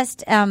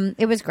Sketchfest.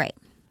 It was great.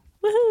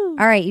 Woohoo.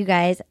 All right, you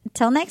guys.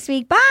 Till next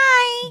week. Bye.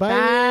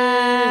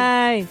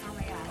 Bye.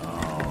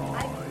 Oh,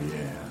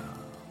 yeah.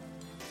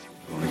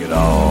 Gonna get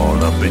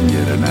all up in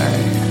you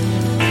tonight.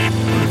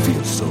 It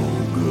feels so good.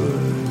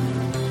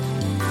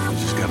 I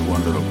just got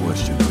one little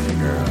question for you,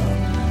 girl.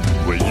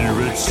 Will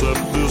you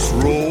accept this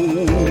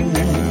rose?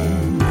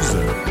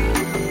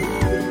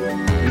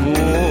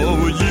 Oh,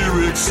 will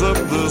you accept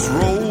this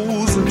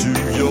rose into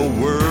your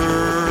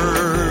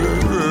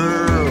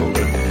world?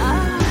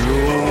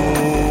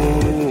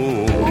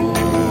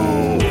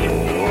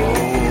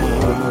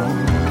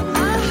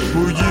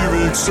 Will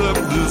you accept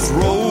this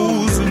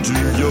rose into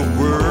your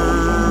world?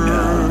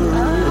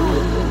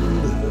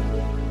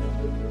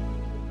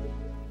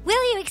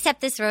 Will You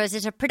Accept This Rose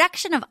is a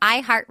production of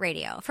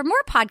iHeartRadio. For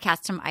more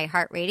podcasts from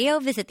iHeartRadio,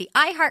 visit the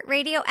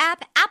iHeartRadio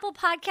app, Apple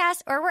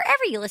Podcasts, or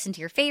wherever you listen to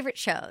your favorite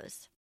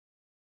shows.